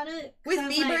think about it. 'cause With I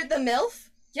was Bieber like, the MILF?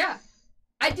 Yeah.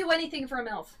 I'd do anything for a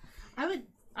MILF. I would.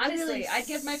 Honestly, Literally I'd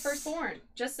give my firstborn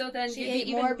just so then She you'd be ate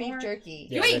even more beef jerky.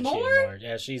 You that ate she more?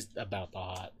 Yeah, she's about the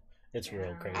hot. It's real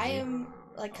Yeah. crazy. I am,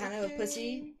 like, kind of a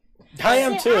pussy. I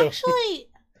am See, too. Actually,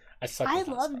 I suck. I with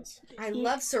hot love- sauce. I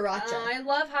love sriracha. I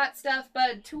love hot stuff,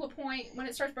 but to a point when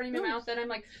it starts burning my mouth, then I'm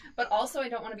like, but also I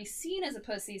don't want to be seen as a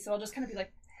pussy, so I'll just kind of be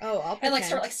like, Oh, I'll and like pretend.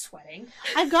 start like sweating.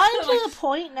 I've gotten Like- to the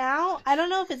point now. I don't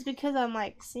know if it's because I'm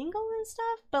like single and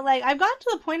stuff, but like I've gotten to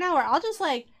the point now where I'll just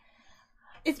like.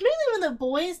 It's mainly when the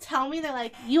boys tell me they're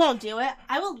like, "You won't do it."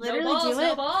 I will literally no balls, do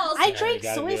no it. balls. I Yeah, drank you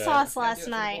gotta soy do that. sauce Gotta last do it for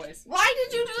the night. boys. Why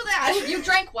did you do that? You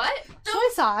drank what? Soy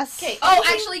sauce. Okay. Oh,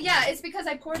 actually, yeah, it's because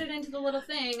I poured it into the little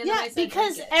thing, and then I Yeah, said,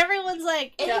 because drink it. everyone's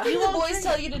like, Anything "You the won't boys drink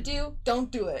tell it." you to do,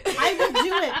 don't do it. I will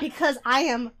do it because I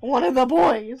am one of the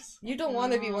boys. You don't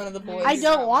want to be one of the boys. I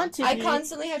don't want to I be.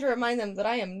 constantly have to remind them that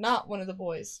I am not one of the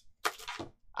boys.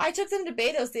 I took them to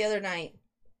Beto's the other night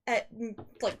at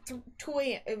like 2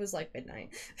 a.m. It was like midnight.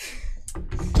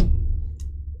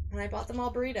 And I bought them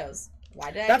all burritos.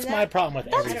 Why did I That's do that? my problem with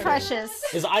That's everything. precious.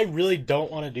 Is I really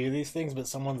don't want to do these things, but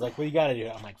someone's like, "Well, you got to do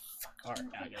it." I'm like, "Fuck, all right,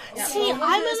 I get it." Yeah, See, well, we'll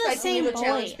I'm do in the spicy same noodle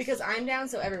challenge boat. because I'm down,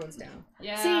 so everyone's down.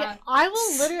 Yeah. See, I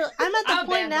will literally. I'm at the I'm a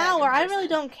point now where I bandwagon really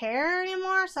person. don't care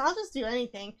anymore, so I'll just do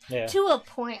anything. Yeah. To a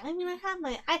point. I mean,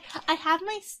 I have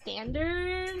my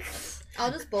standards.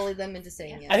 I'll just bully them into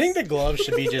saying yes. I think the gloves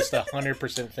should be just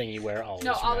 100% thing you wear always.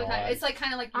 no, from all the now time. on. It's like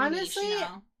kind of like your Honestly, niche, you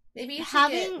know? maybe you should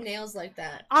having- get nails like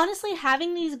that. Honestly,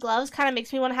 having these gloves kind of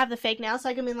makes me want to have the fake nails, so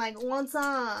I can be like, "What's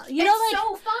up?" You know, It's like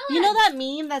so fun. you know that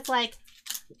meme that's like,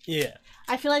 Yeah.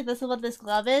 I feel like this is what this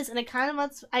glove is, and it kind of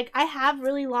lets like I have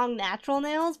really long natural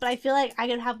nails, but I feel like I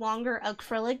could have longer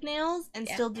acrylic nails and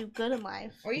Yeah. still do good in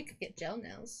life. Or you could get gel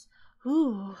nails.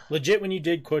 Ooh. Legit, when you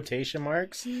did quotation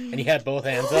marks and you had both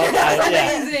hands up,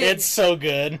 yeah, amazing. it's so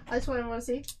good. I just want to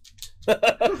see.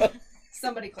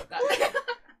 Somebody clip that.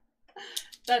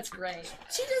 That's great.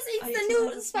 She just eats I the do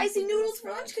noodles, spicy noodles for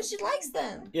lunch because she likes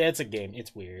them. Yeah, it's a game.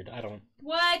 It's weird. I don't.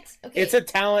 What? Okay. It's a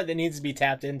talent that needs to be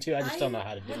tapped into. I just don't know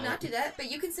how to do would it. not do that,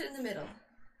 but you can sit in the middle.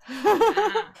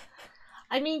 Ah.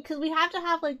 I mean, because we have to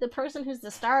have like the person who's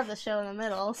the star of the show in the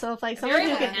middle. So if like If you're someone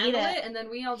who able to can eat handle it, and then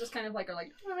we all just kind of like are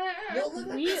like. You'll look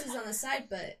like We- pieces on the side,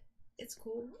 but it's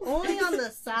cool. only on the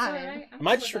It's side. alright, I'm Am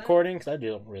I cool just with that. recording? Because I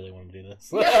don't really want to do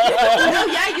this. No,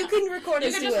 yeah, you can record You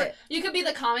us could do just it. you could be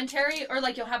the commentary, or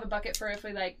like you'll have a bucket for if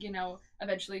we like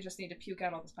eventually just need to puke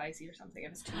out all the spicy or something.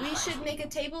 If it's too We hot. should make a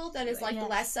table that is like Yes. the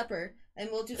Last Supper, and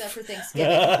we'll do that for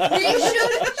Thanksgiving. We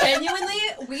should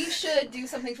genuinely. We should do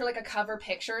something for like a cover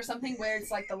picture or something where it's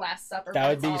like the Last Supper.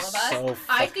 That but would it's be all of us. so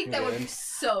I think that would fucking be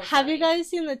so. Have you funny. guys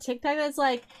seen the TikTok that's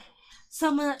like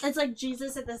someone? It's like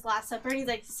Jesus at this Last Supper, and he's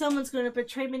like, "Someone's going to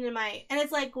betray me tonight," and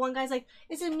it's like one guy's like,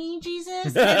 "Is it me, Jesus?"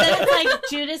 And then it's like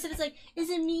Judas, and it's like, "Is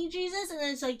it me, Jesus?" And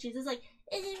then it's like Jesus, like,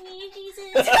 "Is it me,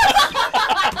 Jesus?"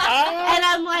 And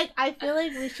I'm like, I feel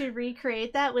like we should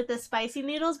recreate that with the spicy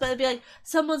noodles, but it'd be like,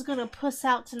 someone's gonna puss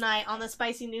out tonight on the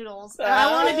spicy noodles. And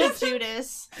I want to be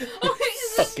Judas.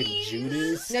 Fucking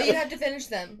Judas. No, you have to finish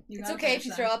them. You It's gotta okay if finish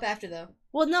you them. throw up after, though.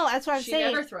 Well, no, that's what I'm She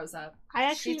saying. never throws up. I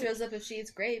actually She throws up if she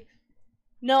eats grape.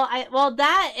 well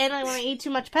that and I want to eat too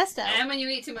much pesto. And when you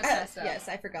eat too much pesto. Yes,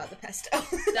 I forgot the pesto.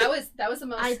 That was the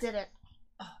most. I did it.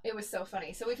 Oh, it was so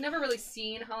funny. So we've never really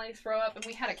seen Holly throw up, and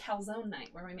we had a calzone night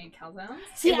where we made calzones.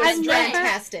 See, It was I've never.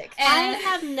 fantastic. I And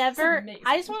have never. amazing.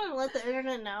 I just want to let the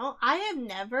internet know I have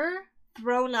never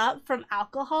thrown up from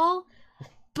alcohol,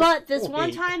 but this one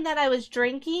Wait. time that I was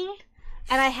drinking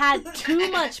and I had too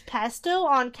much pesto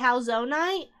on calzone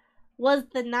night was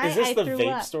the night Is this I the threw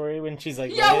vape up. story when she's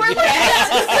like, Yeah, we're "What like is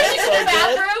this?" sitting in So the good.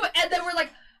 bathroom, and then we're like,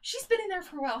 she's been in there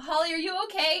for a while. Holly, are you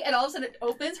okay? And all of a sudden it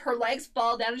opens, her legs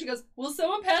fall down, and she goes, "Will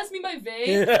someone pass me my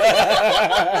vape?"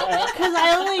 Because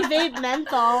I only vape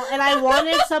menthol and I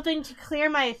wanted something to clear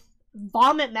my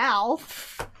vomit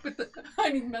mouth. I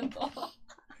need menthol.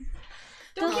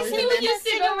 Don't Don't you you see see with with your the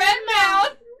cigarette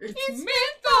mouth? It's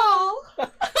menthol.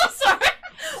 I'm sorry.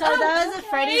 So that was a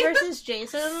Freddy versus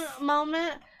Jason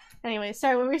moment. Anyway,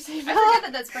 sorry, what were you saying? I forget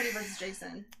that that's Freddy versus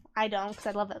Jason. I don't, because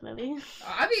I love that movie.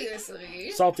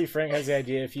 Obviously. Salty Frank has the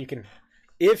idea if you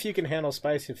can handle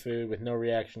spicy food with no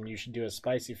reaction, you should do a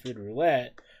spicy food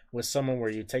roulette with someone where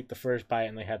you take the first bite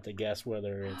and they have to guess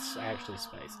whether it's actually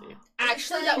spicy.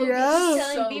 Actually, that would Yeah. be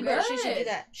Telling so Bieber good. she should do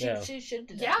that. Yeah. She should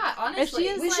do that. Yeah, honestly.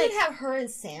 If she is We like- should have her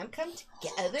and Sam come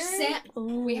together. Sam,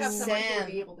 we have someone who Sam.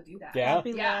 would be able to do that. Yeah?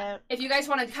 Be Yeah. lit. If you guys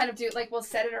want to kind of do like, we'll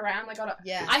set it around like on a.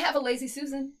 Yeah. I have a lazy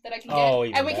Susan that I can get, Oh,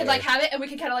 even and we could better. like have it, and we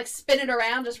could kind of like spin it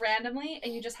around just randomly,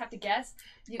 and you just have to guess.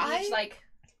 You each like.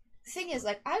 Thing is,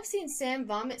 like, I've seen Sam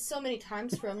vomit so many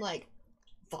times from like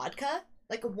vodka,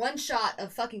 like one shot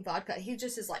of fucking vodka. He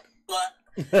just is like,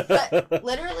 but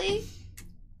literally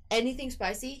anything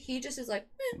spicy, he just is like,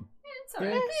 It's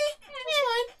alright.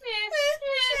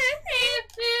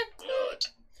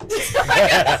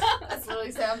 That's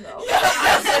literally Sam though.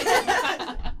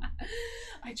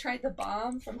 I tried the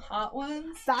bomb from Hot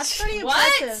Ones. That's pretty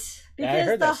What? impressive. Yeah, I Because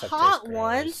heard the that stuff hot tastes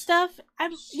one gross. stuff,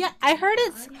 I heard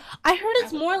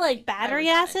it's more like battery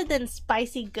I would acid than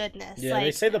spicy goodness. Yeah, like,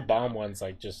 they say the bomb ones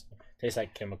like just taste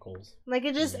like chemicals. like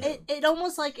it just it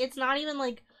almost like it's not even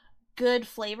like good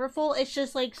flavorful. It's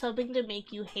just like something to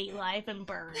make you hate life and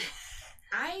burn.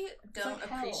 I don't like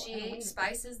hell. I appreciate hate it.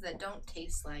 spices that don't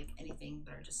taste like anything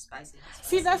but are just spicy.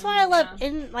 See, that's why I love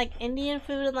Yeah. Indian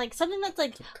food and like something that's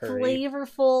like Curry.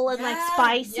 flavorful and like Yeah,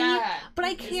 spicy. Yeah. But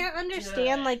I It's can't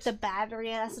understand good. like the battery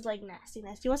acid like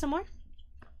nastiness. Do you want some more?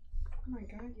 Oh my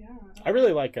god, yeah. I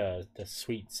really like the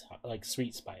sweet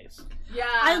spice. Yeah.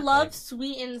 I love Like-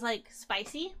 sweet and like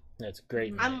spicy. It's a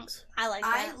great I'm- mix. I like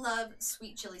I that. love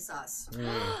sweet chili sauce.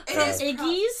 Mm. It From is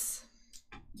Iggy's.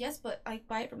 yes, but I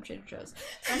buy it from Trader Joe's.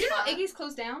 Did you know Iggy's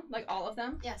closed down? Like all of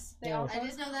them? Yes, They Yeah. all I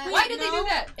closed? did know that. Why did they do No.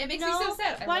 that? It makes me so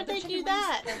sad. I Why'd love their they chicken do wings.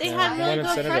 that? They're They Yeah, had the really one in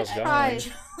good Centerville's French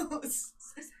gone. fries.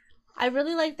 I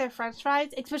really like their French fries,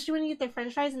 especially when you get their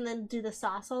French fries and then do the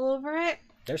sauce all over it.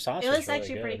 Their sauce It is was really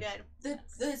actually good. pretty good.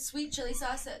 The sweet chili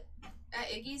sauce at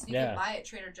Iggy's you Yeah. can buy at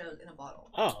Trader Joe's in a bottle.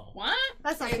 Oh, What?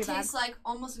 That's not too It bad. tastes like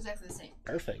almost exactly the same.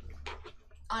 perfect.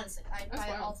 Honestly, I That's buy it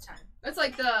wild. all the time. It's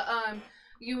like the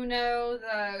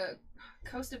the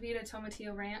Costa Vida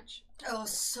Tomatillo Ranch. Oh,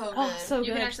 so good. Oh, so You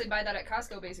good. can actually buy that at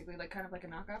Costco, basically, like kind of like a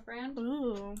knockoff brand.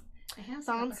 Ooh. I have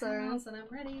some at the Sounds house, and I'm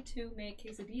ready to make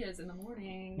quesadillas in the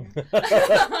morning.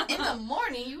 In the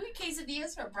morning, you eat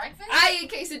quesadillas for breakfast? I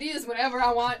eat quesadillas whenever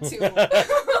I want to,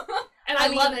 and I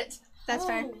mean, love it. That's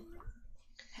fair. Oh.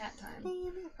 Hat time.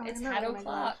 Oh, It's no, hat oh my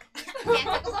God. o'clock. 8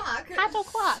 o'clock. Hat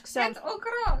o'clock. So Hat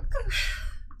o'clock.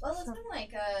 Well, it's been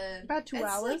like about 2 it's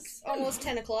hours. like Almost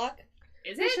 10 o'clock.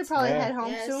 Is We it? should probably Yeah. head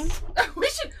home Yes. soon. we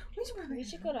should. We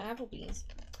should go to Applebee's.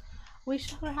 We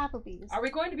should go to Applebee's. Are we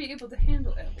going to be able to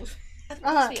handle it? Of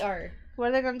Uh, course we are. What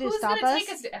are they gonna do? Who's Stop gonna us? take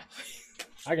us to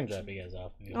I can drop you guys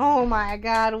off. if you Oh want. my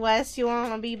God, Wes, you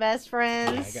want to be best Yeah,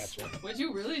 friends? I got you. Would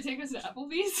you really take us to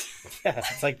Applebee's? Yeah,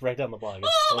 it's like right down the block. It's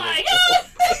Oh totally my god!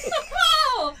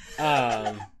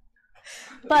 cool.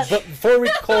 But But before we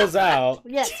close out,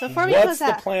 yes, before we what's close the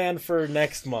out, plan for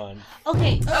next month?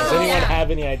 okay, Does Oh, anyone yeah.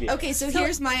 have any idea? Okay, so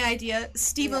here's my idea: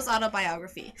 Steve-O's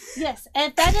autobiography. yes.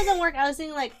 If that doesn't work, I was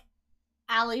thinking like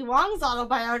Ali Wong's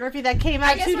autobiography that came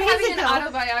I out guess 2 we're days having ago. an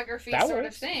autobiography That sort of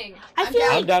works. thing. I I'm feel down.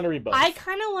 like I'm down to read both. I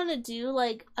kind of want to do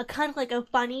like a kind of like a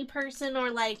funny person or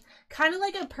like kind of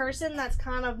like a person that's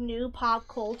kind of new pop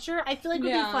culture. I feel like would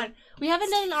Yeah. be fun. We haven't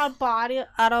done an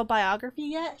autobiography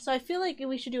yet, so I feel like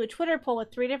we should do a Twitter poll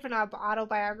with 3 different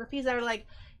autobiographies that are like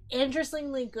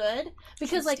interestingly good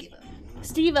because like Steve-O.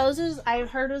 Steve O's I've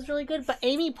heard was really good, but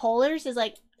Amy Poehler's is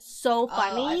like so Oh,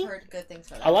 funny. I've heard good things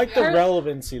for that. I like the Her-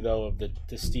 relevancy though of the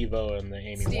Steve-O and the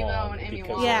Amy Steve-O Wong and Amy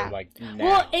because Wong. Yeah. they're like now.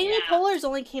 Well, Amy Yeah. Poehler's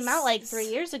only came out like 3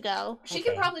 years ago. She Okay.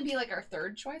 could probably be like our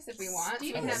third choice if we want.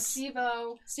 Steve We can have is-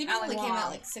 Steve-O. Steve-O Ali only came Wong. out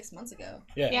like 6 months ago.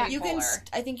 yeah. Yeah. You can, Poehler.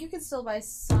 I think you can still buy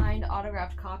signed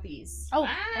autographed copies Oh,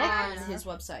 Ah. on his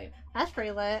website. that's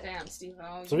pretty lit. Damn,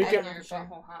 Steve-O. So we You can- your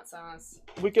butthole hot sauce.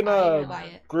 We can I will buy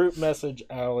it. group message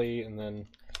Allie and then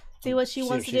See what she see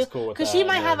wants if to she's do. cool with Because that, she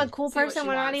might and have a then- cool See what person she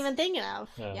we're not wants. even thinking of.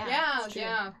 Yeah. Yeah, it's true.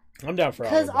 yeah. I'm down for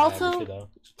 'Cause autobiography, also- though.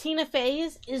 Tina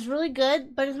Fey's is really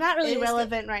good, but it's not really It is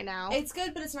relevant right now. It's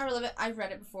good, but it's not relevant. I've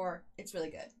read it before. It's really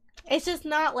good. It's just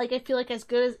not like I feel like as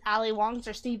good as Ali Wong's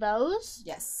or Steve O's.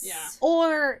 Yes. Yeah.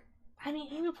 Or I mean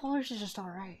Amy Poehler's is just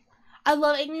alright. I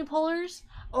love Amy Poehler's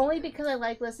only because I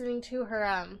like listening to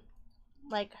her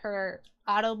like her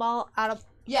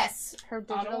Yes. her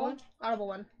digital Audible? one. Audible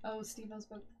one. Oh, Steve-O's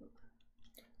book.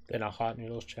 Then a hot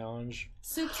noodles challenge.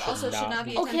 Soups Should also should not not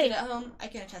be- be attempted Okay. at home. I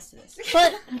can attest to this.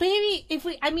 But maybe if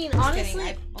we I mean Just honestly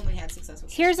kidding. I've only had success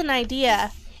with here's an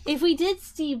idea. If we did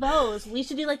Steve O's, we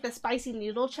should do like the spicy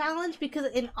noodle challenge because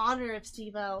in honor of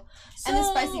Steve O. and the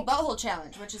spicy butthole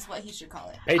challenge, which is what he should call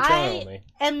it. Patreon I- only.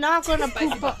 am not gonna Spicy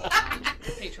poop. butthole challenge.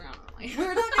 Patreon only.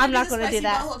 We're not. I'm not do the gonna do spicy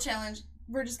that. Butthole challenge.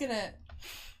 We're just gonna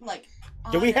like.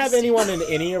 Do we honor have Steve- anyone in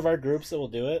any of our groups that will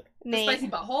do it? The Nate. spicy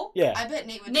butthole? Yeah. I bet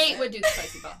Nate would. Nate do would it. do the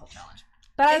spicy butthole challenge.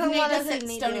 But I If don't Nate want to does see it,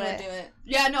 Nate Stony do would it. do it.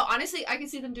 Yeah, no, honestly, I can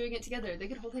see them doing it together. They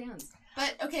could hold hands.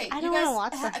 But okay, I you don't guys. wanna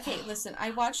watch that. Okay, listen.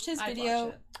 I watched his I'd video.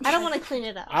 watch it. I don't want to clean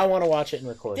it up. I want to watch it and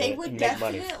record They it would and make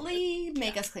money. definitely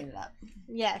make us clean it up.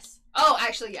 Yes. Oh,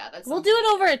 actually, yeah, that's. We'll do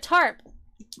it over a tarp.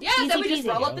 Yeah, Easy then we just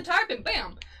peasy. roll up the tarp and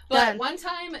bam. But Done. one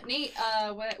time, Nate,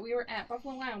 we were at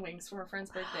Buffalo Wild Wings for a friend's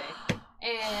birthday,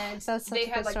 and That's such they a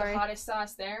had good like story. the hottest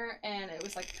sauce there, and it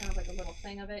was like kind of like a little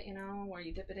thing of it, you know, where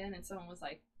you dip it in, and someone was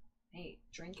like, "Hey,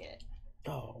 drink it."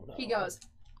 Oh no. He goes,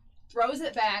 throws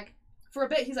it back. For a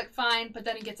bit, he's like, fine, but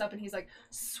then he gets up and he's like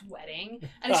sweating.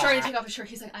 And he's starting to take off his shirt.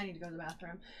 He's like, I need to go to the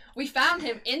bathroom. We found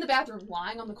him in the bathroom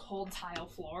lying on the cold tile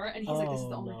floor. And he's like, this is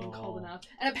the Oh, only thing cold no. enough.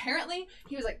 And apparently,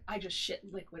 he was like, I just shit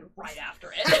liquid right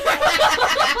after it.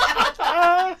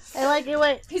 I like it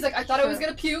went. He's like, I thought I was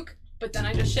going to puke, but then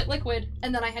I just shit liquid.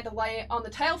 And then I had to lie on the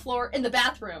tile floor in the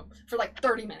bathroom for like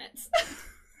 30 minutes.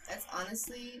 That's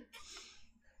honestly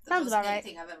the Sounds most about Nate right.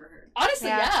 thing I've ever heard. Honestly,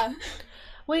 yeah.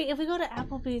 Wait, if we go to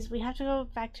Applebee's, we have to go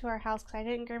back to our house because I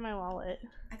didn't grab my wallet.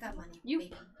 I got money. You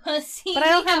baby. pussy. But I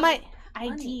don't have my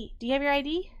money. ID. Do you have your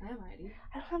ID? I have my ID.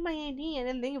 I don't have my ID. I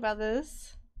didn't think about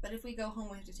this. But if we go home,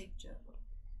 we have to take Joe.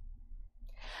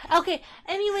 Okay,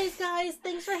 anyways, guys,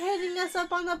 thanks for hitting us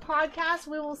up on the podcast.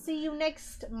 We will see you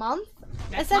next month,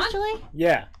 Next month? essentially.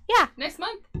 Yeah. Next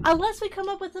month. Unless we come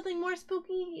up with something more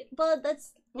spooky, but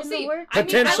that's We'll in see. the works. I mean,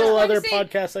 Potential I was other going to say,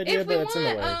 podcast idea, if we but it's in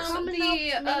the want, works. Coming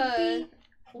the up, maybe.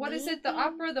 what is it? The Maybe.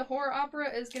 opera, the horror opera,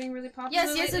 is getting really popular.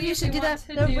 Yes, yes, lately. you should If we do want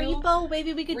that. The to do repo,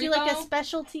 maybe we could do like a Repo?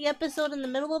 specialty episode in the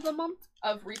middle of the month.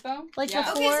 of repo. Like yeah.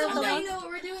 before Okay, so the we'll let month. you know what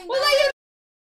we're doing. We'll let you